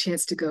 and I had a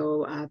chance to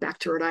go back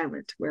to Rhode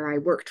Island, where I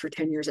worked for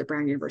 10 years at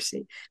Brown University.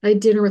 And I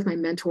had dinner with my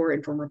mentor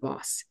and former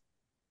boss,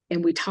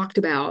 and we talked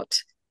about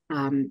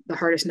the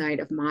hardest night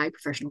of my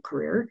professional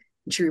career.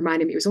 And she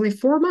reminded me, it was only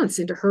 4 months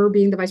into her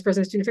being the vice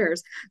president of student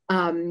affairs,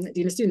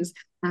 dean of students,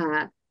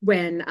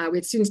 when we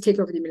had students take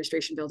over the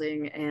administration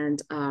building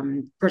and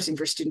purchasing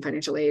for student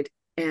financial aid.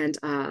 And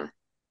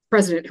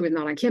president, who was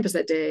not on campus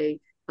that day,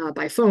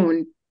 by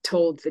phone,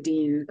 told the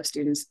dean of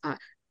students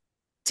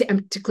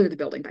to clear the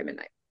building by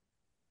midnight.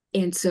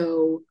 And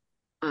so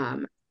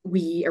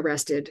we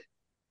arrested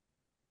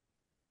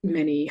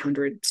many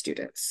hundred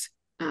students.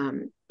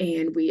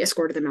 And we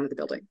escorted them out of the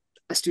building,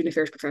 a student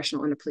affairs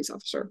professional and a police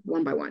officer,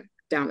 one by one,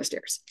 down the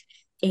stairs.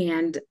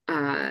 And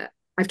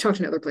I've talked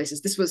in other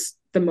places. This was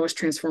the most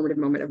transformative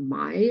moment of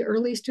my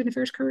early student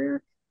affairs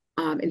career,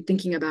 and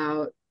thinking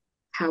about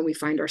how we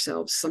find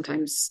ourselves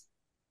sometimes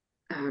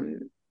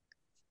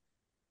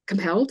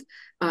compelled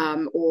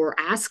or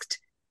asked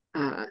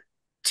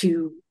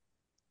to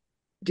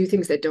do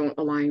things that don't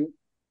align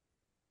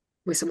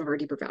with some of our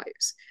deeper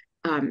values.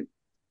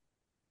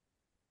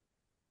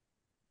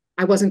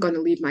 I wasn't going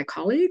to leave my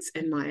colleagues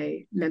and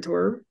my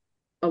mentor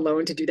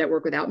alone to do that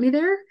work without me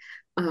there,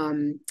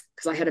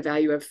 because I had a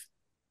value of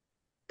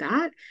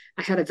that.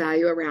 I had a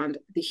value around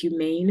the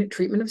humane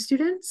treatment of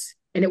students,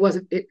 and it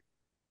wasn't it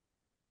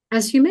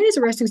as humane as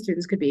arresting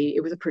students could be.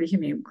 It was a pretty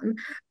humane one.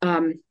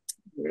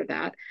 Rid of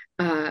that,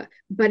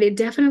 but it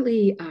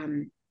definitely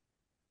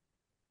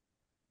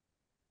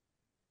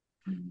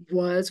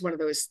was one of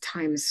those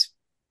times.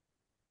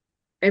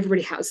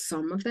 Everybody has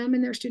some of them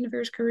in their student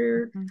affairs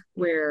career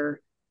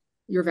where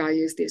your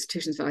values, the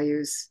institution's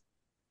values,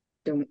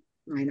 don't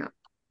line up.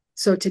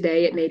 So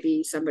today it may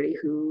be somebody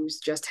who's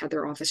just had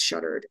their office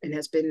shuttered and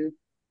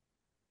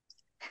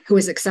who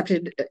has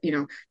accepted,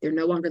 they're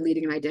no longer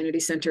leading an identity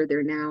center.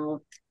 They're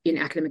now in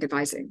academic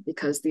advising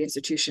because the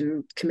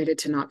institution committed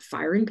to not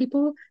firing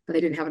people, but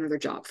they didn't have another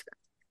job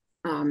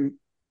for them.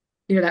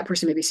 That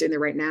person may be sitting there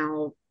right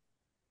now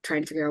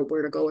trying to figure out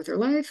where to go with their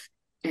life,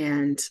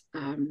 and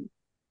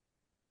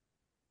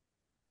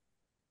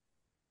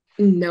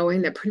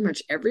knowing that pretty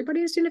much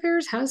everybody in student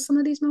affairs has some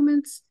of these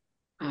moments.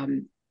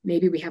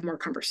 Maybe we have more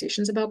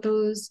conversations about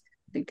those.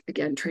 I think,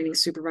 again, training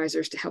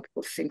supervisors to help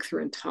people think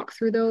through and talk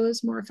through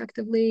those more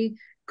effectively,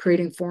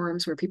 creating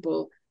forums where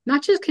people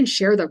not just can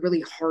share the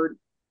really hard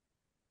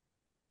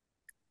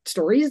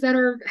stories that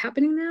are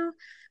happening now,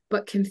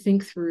 but can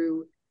think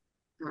through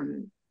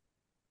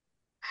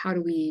how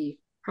do we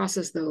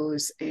process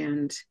those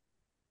and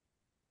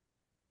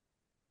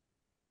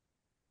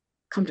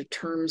come to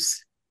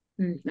terms,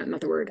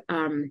 not the word,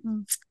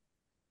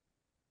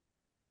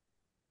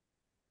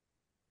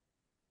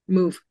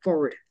 move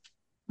forward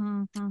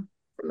from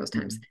those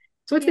times.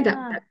 So I think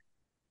that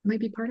might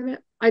be part of it.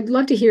 I'd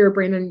love to hear,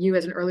 Brandon, you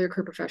as an earlier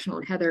career professional,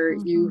 and Heather,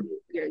 you've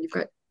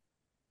got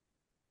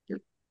your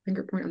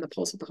finger point on the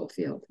pulse of the whole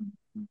field.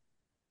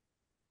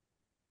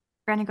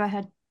 Brandon, go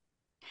ahead.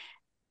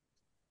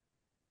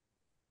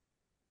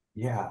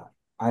 Yeah,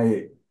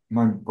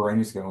 my brain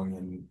is going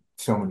in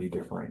so many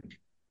different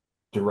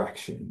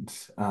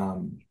directions.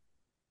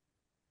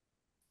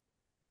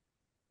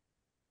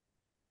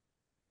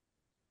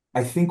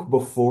 I think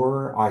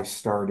before I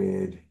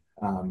started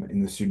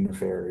in the student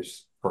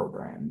affairs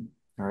program,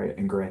 all right,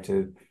 and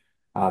granted,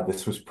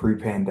 this was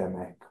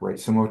pre-pandemic, right?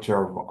 So much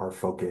of our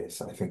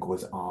focus, I think,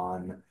 was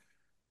on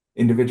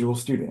individual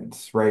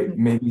students, right?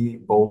 Maybe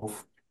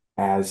both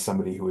as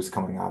somebody who was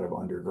coming out of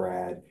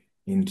undergrad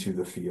into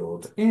the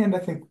field, and I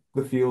think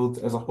the field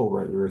as a whole,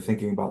 right? We were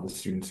thinking about the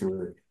students who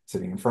were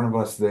sitting in front of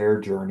us,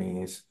 their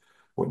journeys,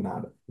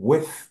 whatnot.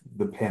 With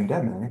the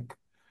pandemic,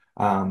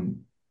 I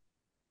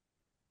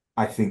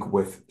think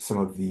with some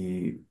of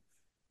the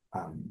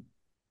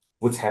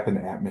what's happened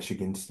at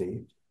Michigan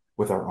State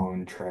with our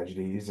own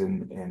tragedies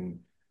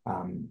and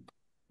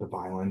the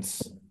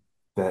violence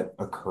that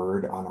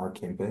occurred on our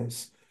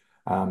campus,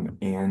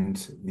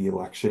 and the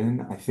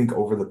election, I think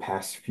over the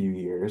past few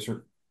years,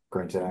 or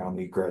granted, I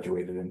only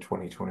graduated in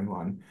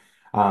 2021,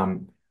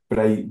 but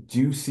I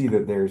do see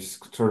that there's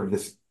sort of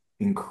this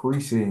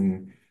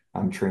increasing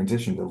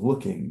transition to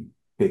looking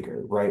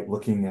bigger, right?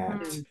 Looking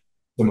at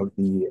some of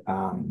the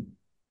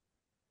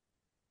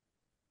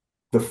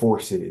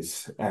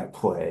forces at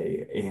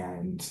play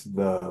and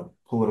the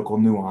political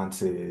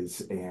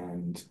nuances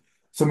and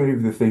so many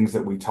of the things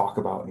that we talk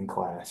about in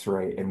class,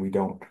 right? And we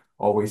don't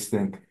always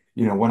think,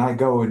 when I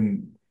go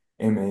and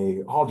am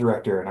a hall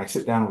director and I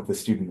sit down with the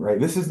student, right?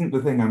 This isn't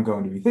the thing I'm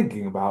going to be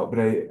thinking about, but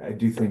I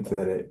do think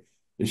that it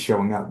is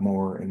showing up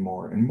more and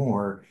more and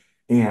more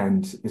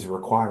and is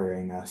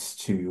requiring us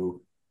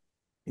to,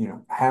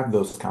 have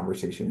those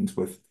conversations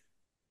with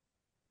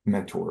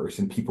mentors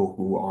and people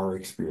who are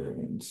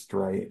experienced,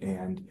 right?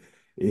 And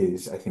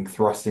is, I think,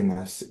 thrusting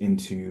us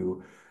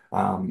into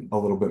a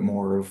little bit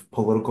more of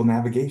political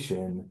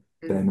navigation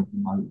than we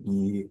might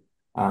be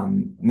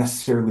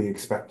necessarily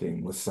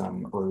expecting with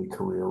some early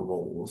career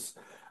roles,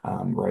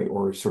 right?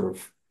 Or sort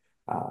of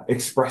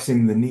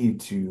expressing the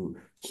need to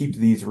keep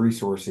these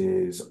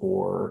resources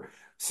or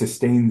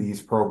sustain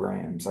these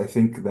programs. I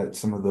think that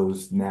some of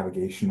those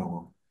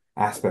navigational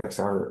aspects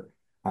are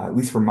at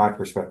least from my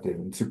perspective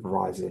and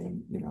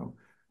supervising,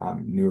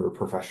 newer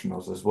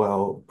professionals as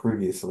well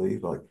previously,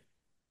 like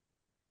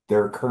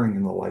they're occurring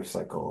in the life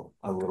cycle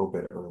a little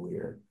bit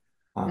earlier,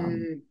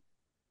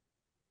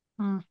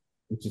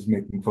 which is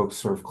making folks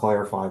sort of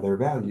clarify their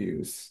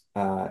values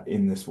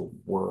in this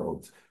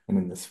world and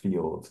in this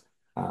field.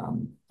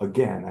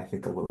 Again, I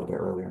think a little bit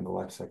earlier in the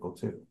life cycle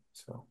too.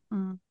 So,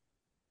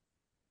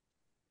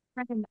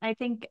 I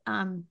think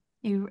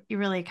you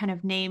really kind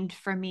of named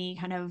for me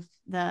kind of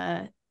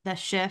the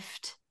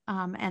shift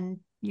and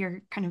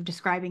you're kind of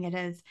describing it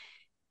as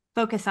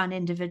focus on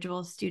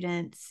individual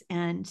students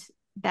and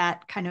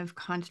that kind of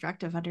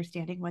construct of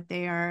understanding what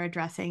they are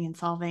addressing and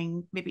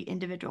solving maybe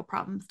individual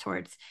problems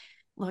towards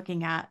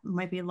looking at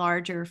maybe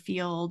larger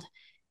field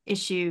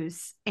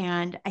issues.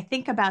 And I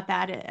think about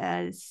that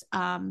as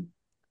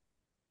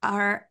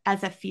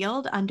as a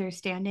field,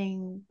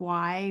 understanding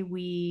why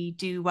we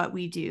do what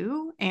we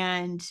do,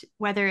 and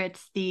whether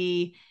it's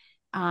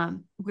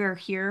we're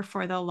here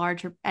for the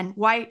larger, and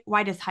why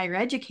does higher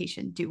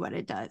education do what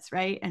it does,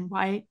 right? And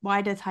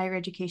why does higher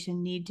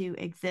education need to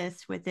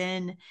exist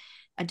within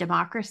a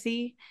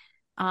democracy?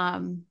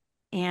 And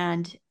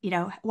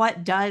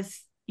what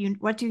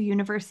do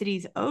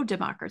universities owe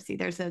democracy?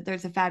 There's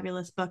a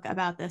fabulous book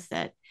about this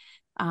that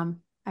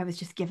I was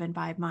just given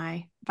by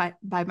my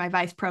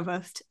vice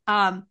provost.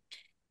 But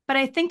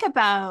I think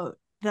about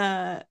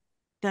the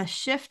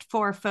shift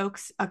for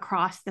folks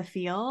across the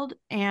field,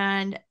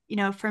 and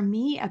for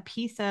me, a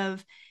piece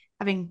of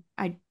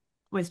I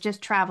was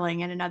just traveling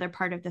in another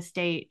part of the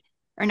state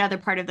or another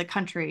part of the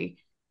country,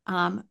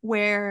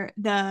 where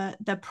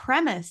the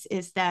premise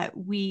is that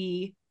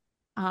we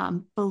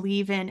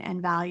believe in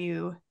and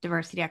value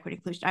diversity, equity,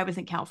 inclusion. I was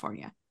in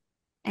California.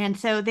 And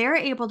so they're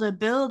able to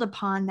build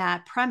upon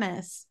that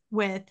premise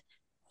with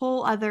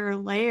whole other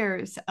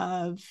layers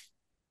of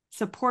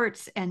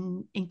supports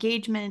and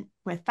engagement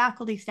with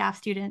faculty, staff,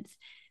 students.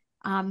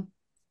 It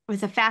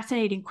was a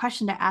fascinating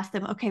question to ask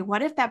them, okay,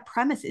 what if that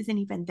premise isn't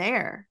even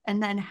there?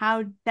 And then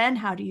how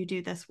do you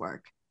do this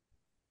work?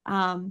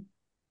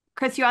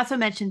 Kris, you also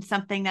mentioned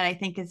something that I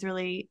think is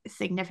really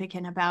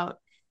significant about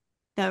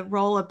the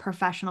role of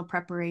professional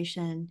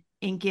preparation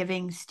in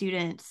giving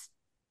students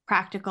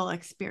practical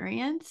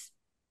experience,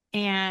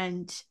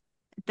 and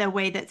the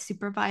way that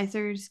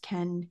supervisors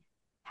can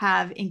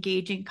have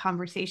engaging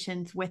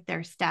conversations with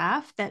their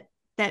staff that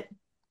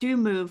do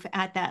move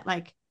at that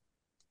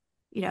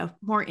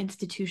more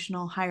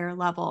institutional, higher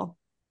level,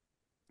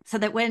 so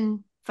that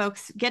when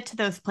folks get to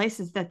those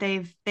places that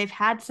they've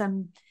had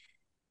some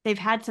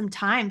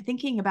time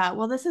thinking about,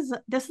 well, this is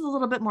a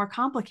little bit more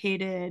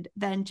complicated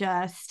than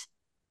just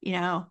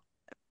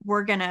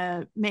we're going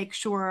to make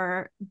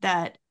sure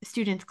that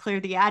students clear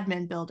the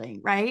admin building,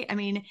 right? I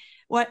mean,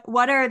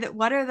 what are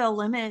the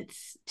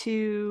limits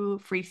to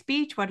free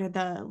speech? What are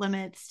the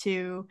limits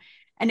to,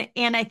 and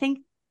I think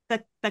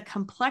the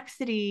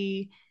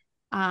complexity,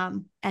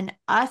 and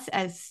us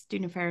as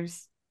student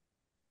affairs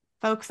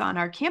folks on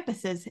our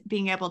campuses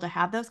being able to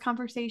have those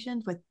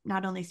conversations with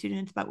not only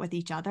students but with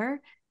each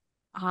other,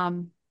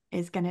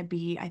 is going to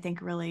be, I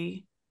think,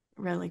 really,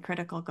 really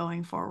critical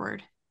going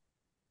forward.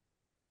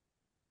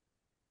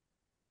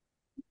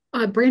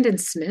 Dr. Brandon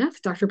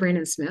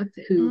Smith,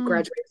 who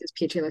graduated his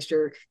PhD last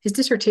year, his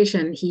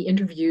dissertation, he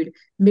interviewed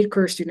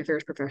mid-career student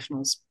affairs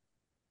professionals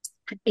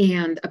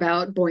and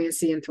about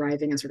buoyancy and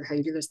thriving and sort of how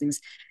you do those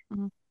things.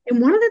 Mm-hmm.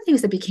 And one of the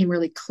things that became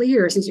really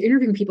clear is he's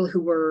interviewing people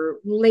who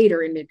were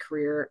later in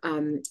mid-career.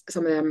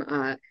 Some of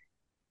them,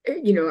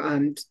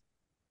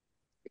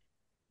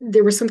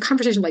 there was some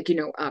conversation like,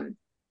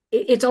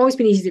 it's always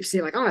been easy to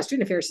say like, oh,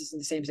 student affairs isn't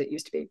the same as it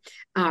used to be.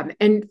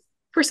 And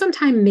for some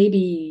time,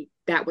 maybe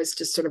that was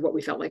just sort of what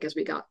we felt like as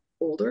we got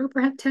older,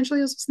 perhaps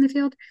potentially as in the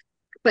field.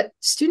 But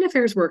student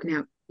affairs work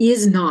now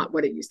is not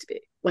what it used to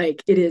be.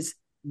 Like it is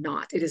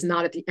not. It is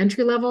not at the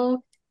entry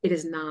level. It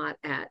is not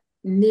at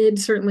mid,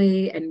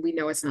 certainly, and we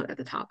know it's not at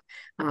the top.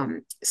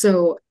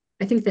 So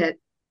I think that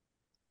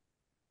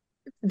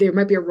there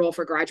might be a role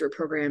for graduate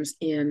programs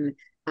in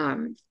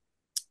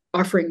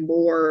offering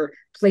more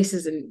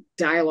places and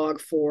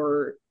dialogue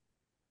for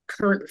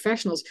current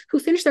professionals who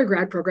finished their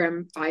grad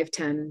program 5,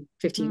 10,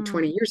 15,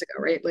 20 years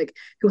ago, right? Like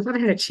who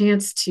haven't had a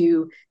chance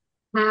to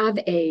have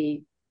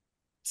a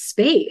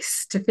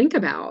space to think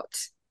about,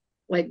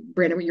 like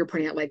Brandon, what you're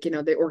pointing out, like,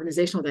 the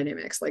organizational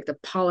dynamics, like the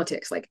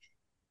politics, like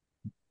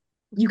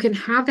you can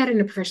have that in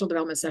a professional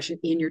development session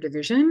in your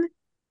division,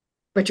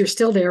 but you're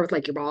still there with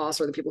like your boss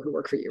or the people who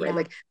work for you, right?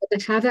 Like to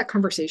have that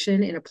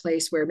conversation in a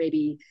place where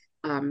maybe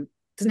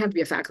doesn't have to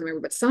be a faculty member,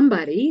 but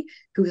somebody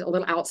who's a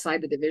little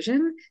outside the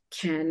division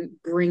can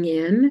bring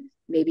in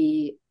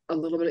maybe a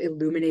little bit of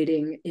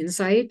illuminating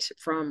insight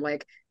from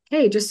like,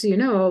 hey, just so you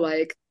know,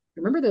 like,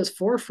 remember those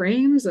 4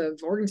 frames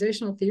of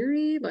organizational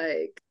theory?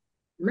 Like,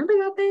 remember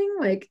that thing?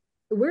 Like,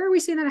 where are we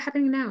seeing that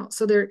happening now?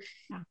 So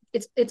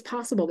it's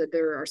possible that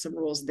there are some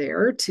roles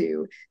there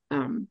to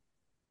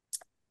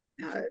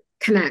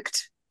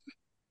connect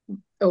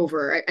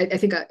over. I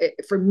think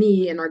for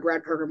me in our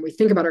grad program, we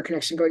think about our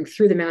connection going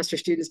through the master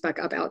students back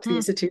up out to the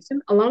institution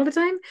a lot of the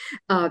time.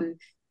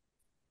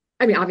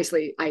 I mean,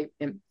 obviously I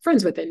am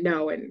friends with and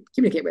know and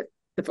communicate with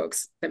the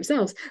folks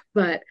themselves,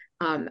 but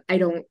I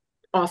don't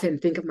often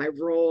think of my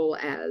role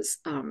as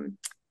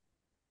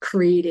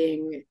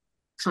creating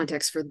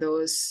context for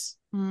those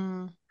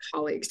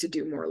colleagues to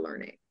do more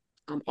learning.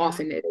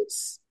 Often it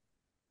is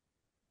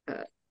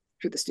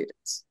through the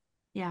students.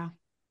 Yeah.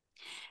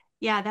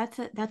 Yeah, that's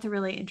a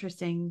really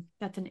interesting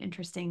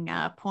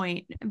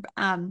point.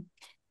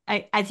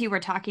 As you were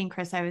talking,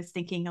 Kris, I was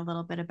thinking a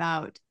little bit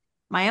about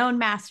my own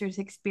master's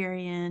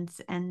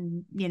experience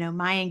and,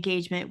 my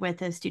engagement with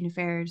the Student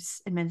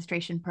Affairs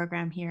Administration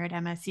program here at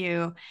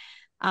MSU,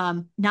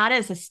 not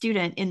as a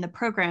student in the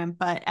program,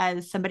 but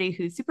as somebody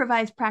who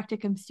supervised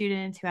practicum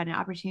students, who had an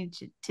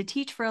opportunity to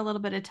teach for a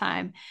little bit of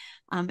time.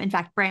 In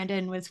fact,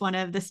 Brandon was one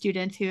of the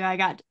students who I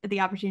got the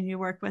opportunity to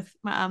work with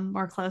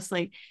more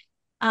closely.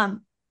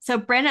 So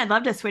Brandon, I'd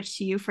love to switch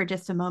to you for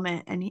just a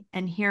moment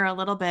and hear a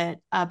little bit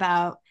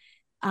about,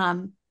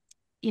 um,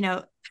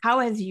 how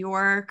has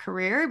your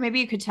career, maybe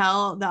you could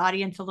tell the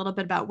audience a little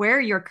bit about where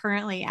you're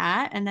currently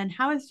at, and then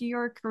how has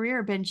your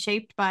career been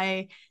shaped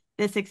by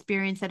this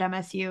experience at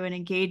MSU and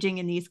engaging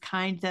in these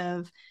kinds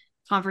of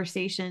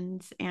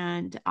conversations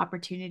and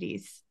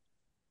opportunities?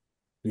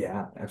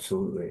 Yeah,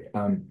 absolutely.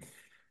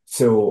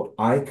 So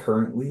I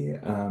currently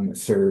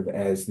serve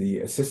as the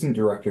Assistant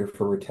Director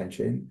for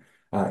Retention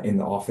in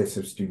the Office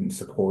of Student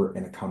Support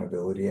and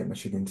Accountability at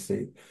Michigan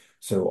State.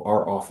 So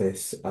our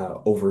office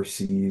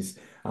oversees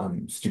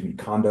student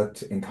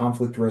conduct and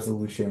conflict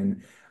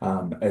resolution,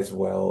 as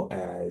well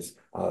as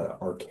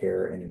our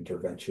care and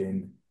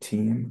intervention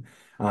team.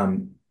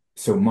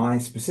 So my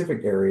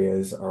specific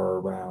areas are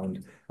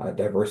around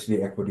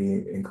diversity,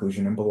 equity,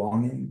 inclusion, and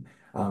belonging,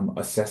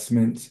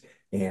 assessment,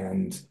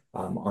 and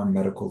our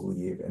medical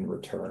leave and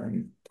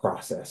return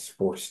process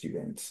for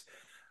students.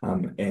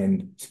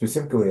 And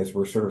specifically, as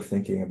we're sort of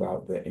thinking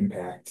about the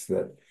impacts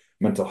that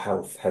mental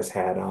health has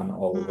had on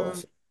all of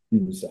us,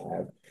 continues to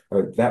have,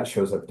 or that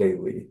shows up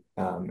daily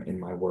in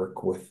my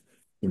work with,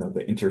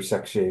 the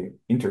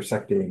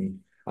intersecting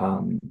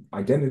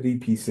identity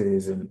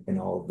pieces and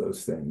all of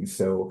those things.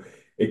 So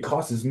it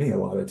causes me a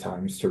lot of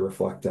times to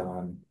reflect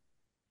on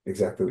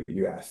exactly what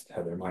you asked,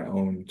 Heather, my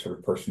own sort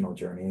of personal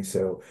journey.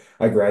 So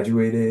I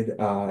graduated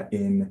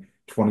in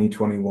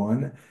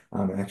 2021.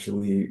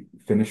 Actually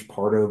finished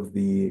part of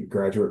the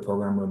graduate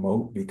program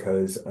remote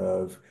because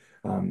of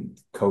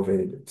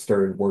COVID,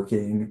 started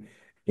working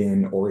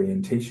in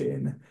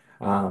orientation,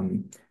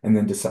 and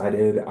then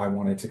decided I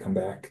wanted to come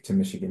back to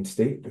Michigan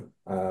State.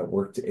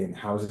 Worked in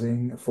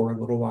housing for a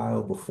little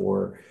while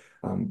before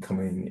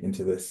coming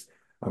into this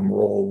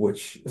role,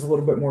 which is a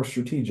little bit more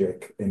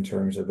strategic in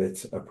terms of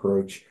its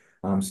approach.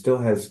 Still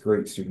has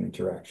great student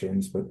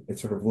interactions, but it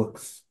sort of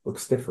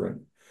looks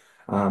different.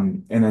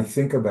 And I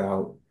think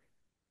about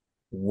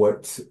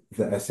what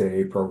the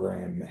SAA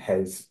program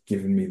has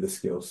given me the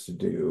skills to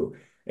do,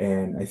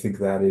 and I think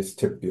that is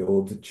to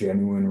build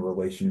genuine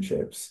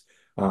relationships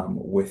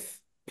with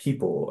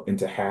people and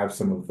to have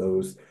some of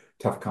those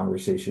tough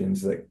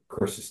conversations that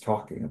Kris is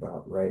talking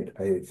about, right?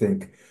 I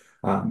think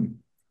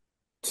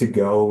to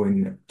go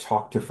and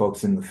talk to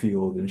folks in the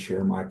field and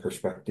share my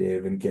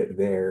perspective and get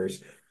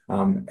theirs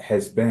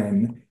has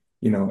been,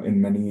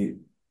 in many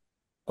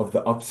of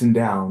the ups and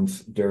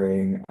downs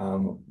during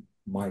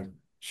my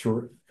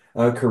short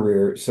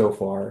career so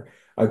far,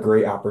 a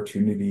great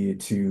opportunity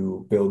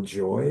to build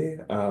joy,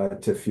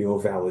 to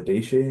feel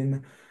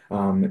validation,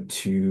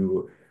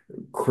 to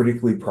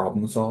critically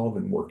problem solve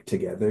and work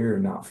together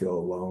and not feel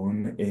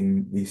alone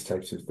in these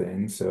types of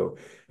things. So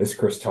as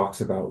Kris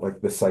talks about,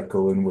 like the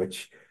cycle in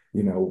which,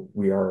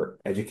 we are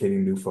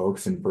educating new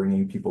folks and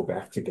bringing people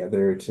back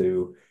together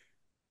to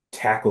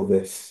tackle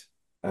this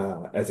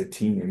as a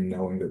team,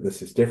 knowing that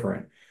this is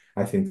different.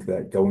 I think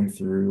that going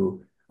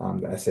through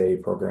the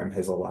SAA program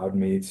has allowed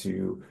me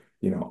to,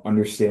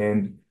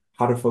 understand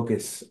how to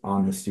focus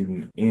on the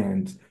student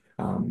and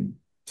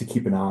to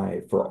keep an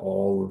eye for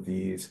all of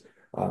these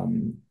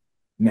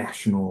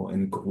national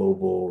and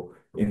global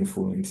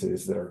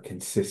influences that are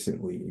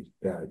consistently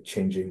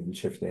changing and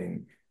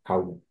shifting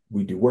how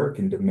we do work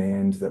and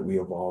demand that we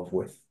evolve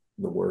with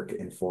the work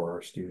and for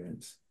our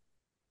students.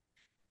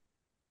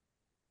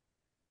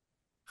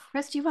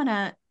 Kris, do you want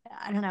to,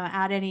 I don't know,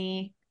 add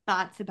any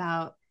thoughts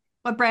about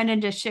what Brandon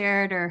just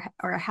shared,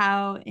 or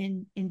how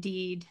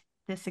indeed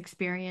this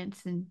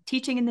experience and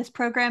teaching in this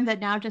program that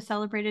now just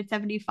celebrated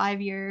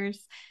 75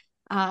 years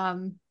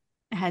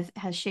has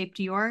shaped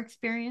your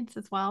experience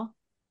as well?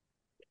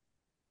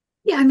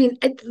 Yeah, I mean,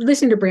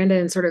 listening to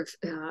Brandon sort of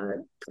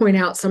point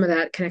out some of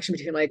that connection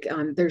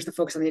between there's the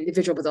focus on the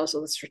individual, but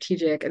also the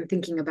strategic, and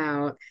thinking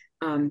about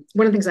one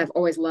of the things I've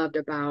always loved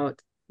about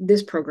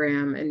this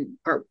program and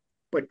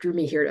what drew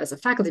me here as a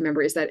faculty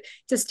member is that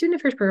it's a student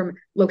affairs program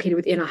located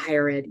within a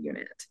higher ed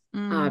unit.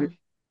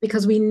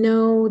 Because we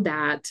know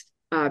that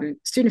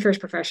student affairs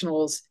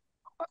professionals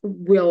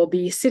will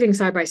be sitting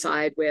side by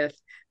side with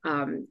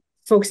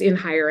folks in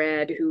higher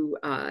ed who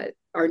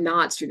are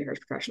not student affairs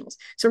professionals.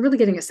 So really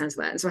getting a sense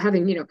of that. And so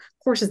having,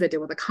 courses that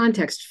deal with the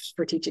context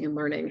for teaching and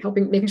learning,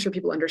 making sure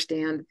people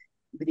understand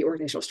the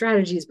organizational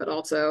strategies, but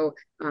also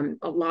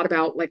a lot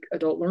about like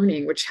adult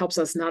learning, which helps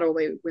us not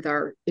only with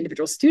our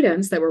individual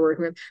students that we're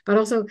working with, but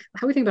also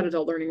how we think about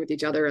adult learning with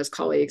each other as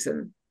colleagues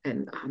and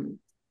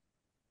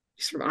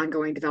sort of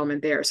ongoing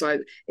development there. So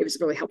it was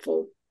really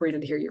helpful,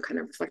 Brandon, to hear you kind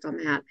of reflect on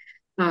that.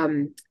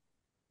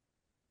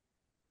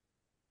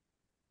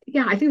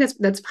 Yeah, I think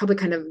that's probably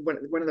kind of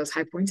one of those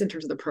high points in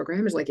terms of the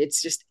program is like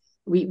it's just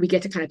we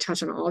get to kind of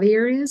touch on all the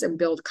areas and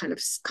build kind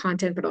of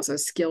content, but also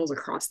skills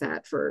across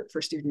that for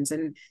students,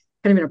 and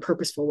kind of in a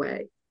purposeful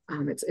way.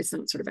 It's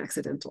not sort of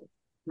accidental.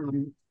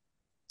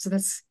 So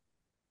that's,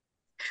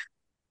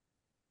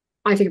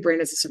 I think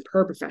Brandon's a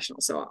superb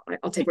professional, so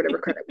I'll take whatever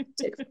credit we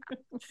take for that.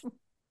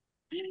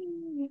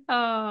 Oh,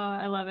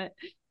 I love it.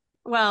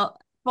 Well,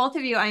 both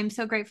of you, I'm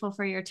so grateful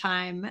for your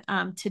time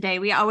today.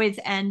 We always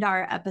end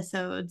our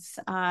episodes.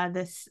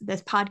 This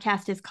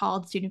podcast is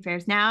called Student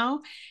Affairs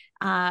Now.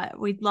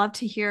 We'd love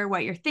to hear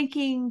what you're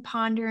thinking,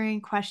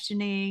 pondering,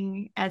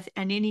 questioning, and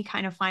any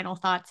kind of final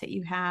thoughts that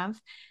you have.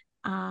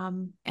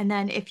 And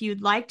then if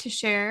you'd like to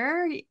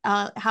share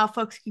how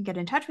folks can get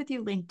in touch with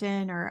you,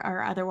 LinkedIn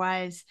or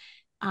otherwise,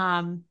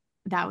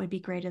 that would be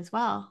great as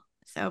well.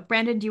 So,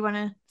 Brandon, do you want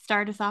to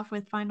start us off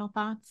with final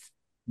thoughts?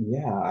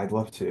 Yeah, I'd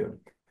love to.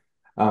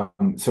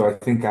 So I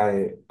think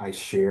I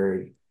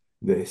shared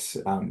this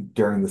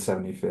during the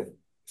 75th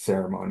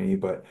ceremony,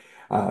 but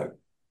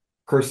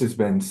Kris has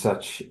been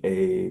such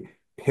a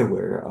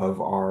pillar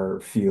of our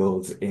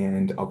fields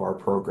and of our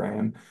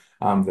program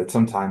that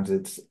sometimes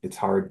it's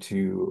hard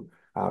to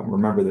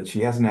remember that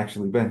she hasn't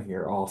actually been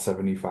here all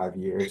 75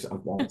 years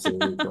of the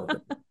SAA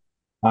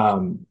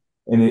program.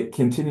 And it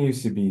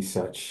continues to be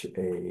such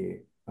a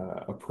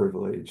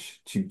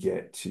privilege to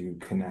get to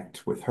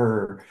connect with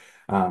her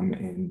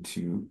and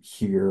to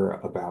hear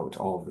about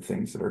all the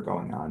things that are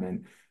going on.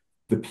 And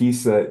the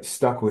piece that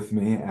stuck with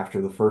me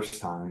after the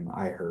first time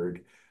I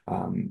heard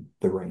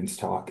the Reins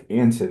talk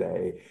and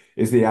today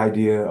is the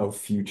idea of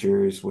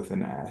futures with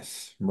an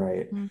S,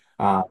 right? Mm.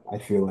 I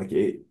feel like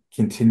it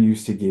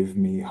continues to give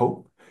me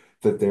hope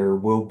that there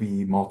will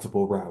be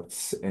multiple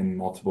routes and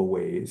multiple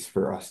ways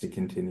for us to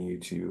continue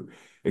to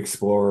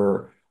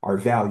explore our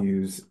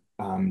values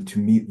to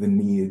meet the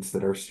needs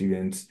that our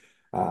students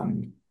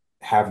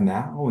have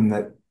now and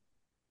that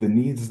the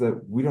needs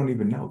that we don't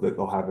even know that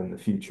they'll have in the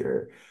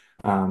future,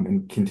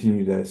 and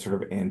continue to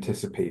sort of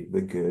anticipate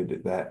the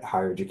good that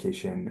higher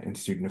education and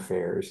student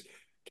affairs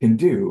can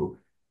do,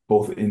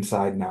 both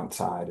inside and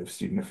outside of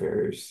student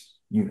affairs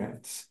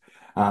units.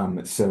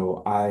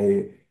 So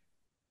I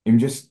am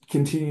just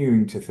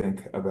continuing to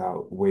think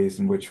about ways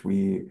in which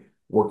we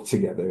work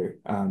together,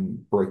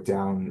 break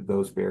down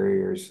those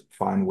barriers,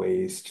 find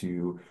ways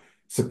to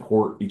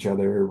support each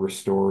other,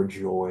 restore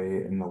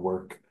joy in the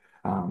work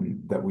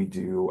that we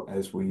do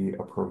as we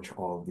approach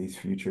all of these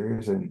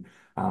futures. And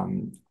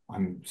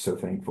I'm so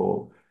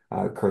thankful,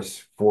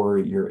 Kris, for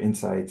your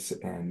insights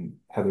and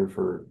Heather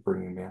for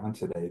bringing me on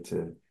today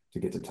to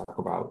get to talk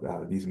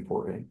about these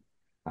important,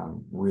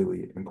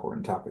 really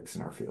important topics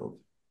in our field.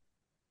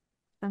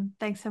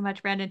 Thanks so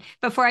much, Brandon.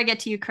 Before I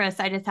get to you, Kris,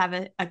 I just have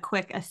a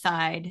quick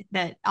aside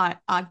that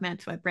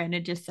augments what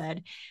Brandon just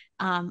said.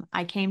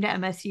 I came to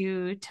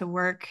MSU to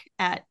work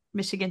at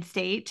Michigan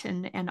State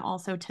and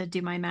also to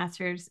do my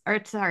master's,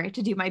 or sorry,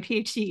 to do my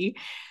PhD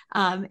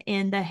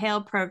in the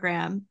HALE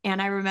program.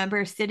 And I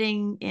remember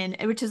sitting in,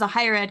 which is a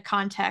higher ed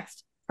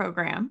context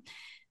program,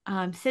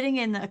 sitting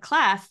in a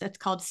class that's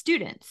called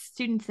Students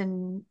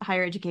in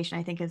Higher Education,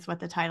 I think is what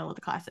the title of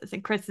the class is.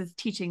 And Kris is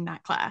teaching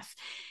that class.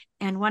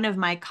 And one of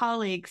my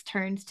colleagues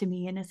turns to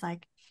me and is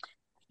like,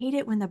 I hate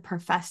it when the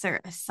professor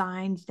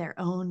assigns their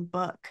own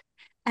book.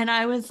 And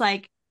I was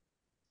like,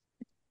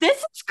 this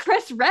is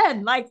Kristen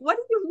Renn. Like, what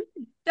do you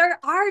mean? There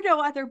are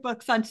no other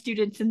books on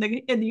students in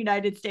the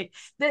United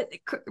States. The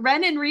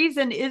Wren and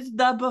Reason is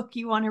the book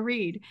you want to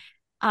read.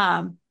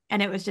 And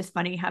it was just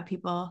funny how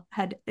people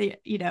had,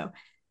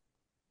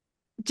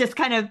 just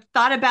kind of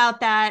thought about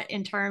that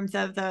in terms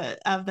of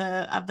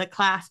the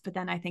class, but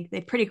then I think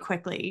they pretty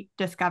quickly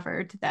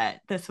discovered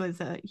that this was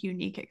a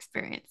unique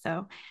experience.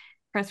 So,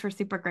 Kris, we're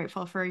super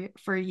grateful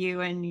for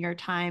you and your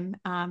time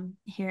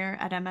here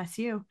at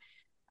MSU.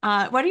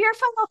 What are your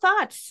final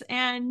thoughts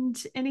and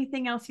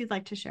anything else you'd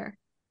like to share?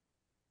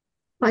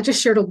 I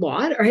just shared a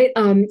lot, right?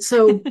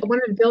 So I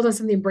wanted to build on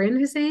something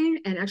Brandon is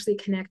saying and actually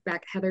connect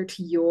back, Heather,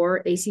 to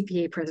your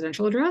ACPA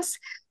presidential address,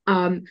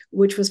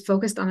 which was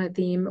focused on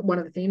one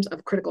of the themes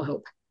of critical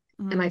hope.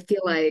 Mm-hmm. And I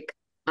feel like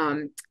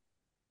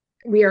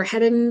we are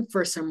heading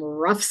for some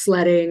rough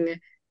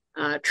sledding,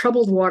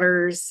 troubled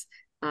waters,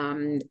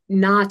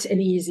 not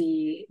an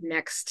easy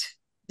next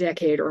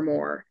decade or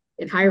more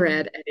in higher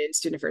ed and in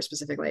student affairs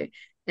specifically.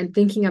 And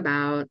thinking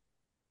about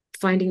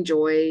finding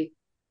joy,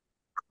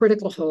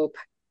 critical hope,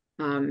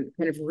 kind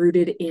of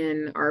rooted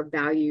in our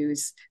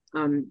values,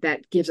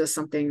 that gives us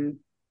something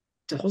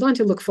to hold on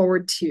to, look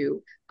forward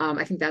to.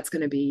 I think that's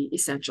going to be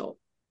essential.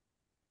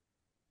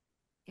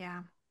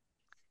 Yeah.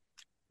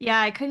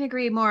 Yeah, I couldn't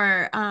agree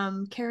more.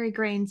 Carrie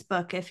Grain's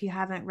book, if you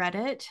haven't read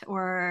it,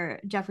 or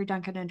Jeffrey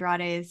Duncan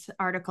Andrade's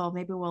article,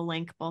 maybe we'll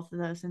link both of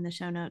those in the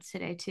show notes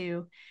today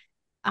too.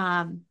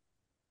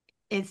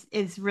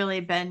 Is really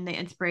been the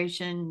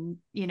inspiration,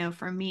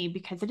 for me,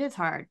 because it is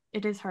hard.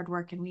 It is hard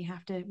work, and we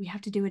have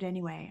to do it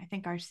anyway. I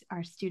think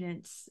our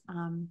students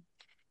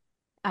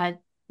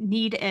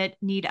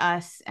need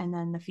us, and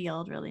then the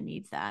field really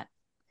needs that.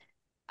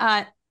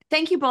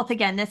 Thank you both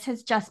again. This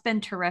has just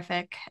been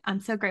terrific. I'm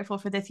so grateful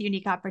for this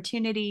unique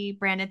opportunity.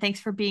 Brandon,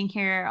 thanks for being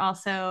here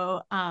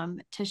also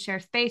to share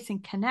space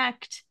and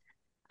connect.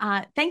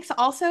 Thanks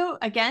also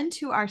again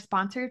to our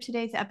sponsor of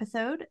today's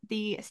episode.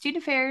 The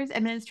Student Affairs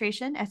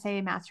Administration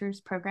SAA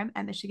Master's Program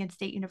at Michigan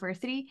State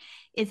University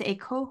is a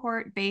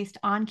cohort-based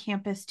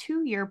on-campus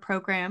 2-year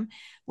program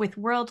with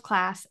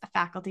world-class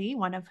faculty,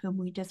 one of whom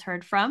we just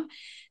heard from.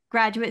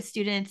 Graduate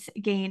students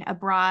gain a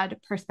broad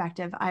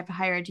perspective of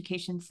higher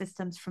education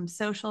systems from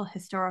social,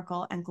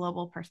 historical, and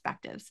global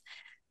perspectives.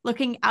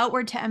 Looking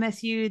outward to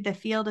MSU, the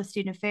field of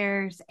student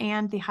affairs,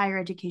 and the higher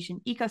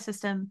education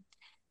ecosystem,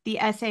 the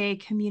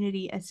SAA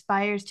community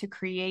aspires to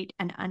create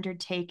and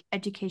undertake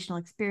educational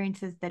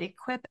experiences that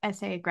equip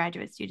SAA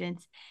graduate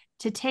students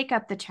to take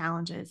up the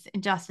challenges,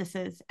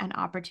 injustices, and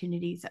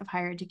opportunities of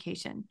higher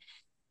education.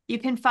 You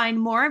can find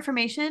more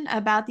information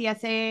about the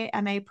SAA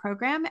MA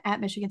program at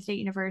Michigan State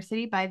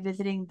University by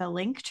visiting the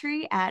link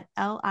tree at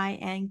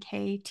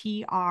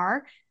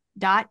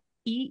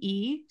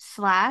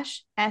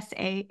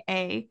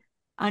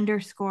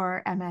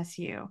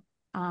linktr.ee/SAA_MSU.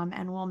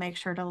 And we'll make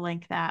sure to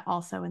link that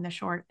also in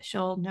the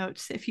show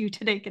notes if you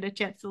didn't get a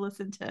chance to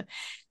listen to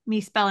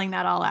me spelling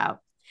that all out.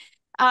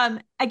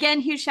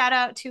 Again, huge shout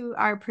out to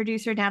our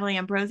producer, Natalie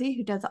Ambrosi,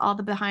 who does all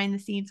the behind the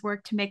scenes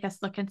work to make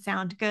us look and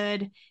sound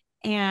good.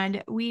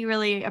 And we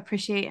really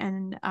appreciate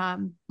and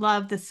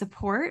love the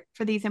support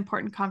for these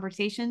important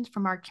conversations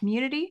from our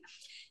community.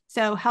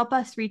 So help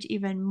us reach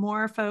even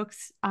more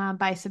folks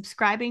by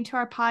subscribing to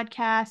our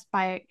podcast,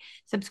 by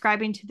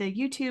subscribing to the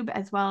YouTube,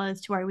 as well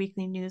as to our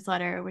weekly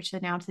newsletter, which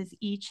announces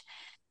each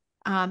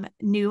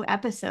new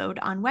episode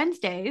on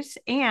Wednesdays.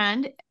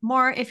 And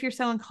more, if you're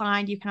so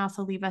inclined, you can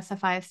also leave us a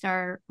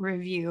 5-star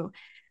review.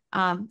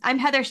 I'm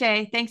Heather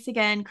Shea. Thanks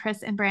again,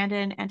 Kris and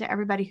Brandon, and to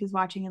everybody who's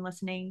watching and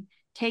listening.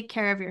 Take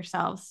care of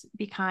yourselves,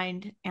 be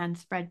kind, and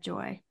spread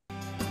joy.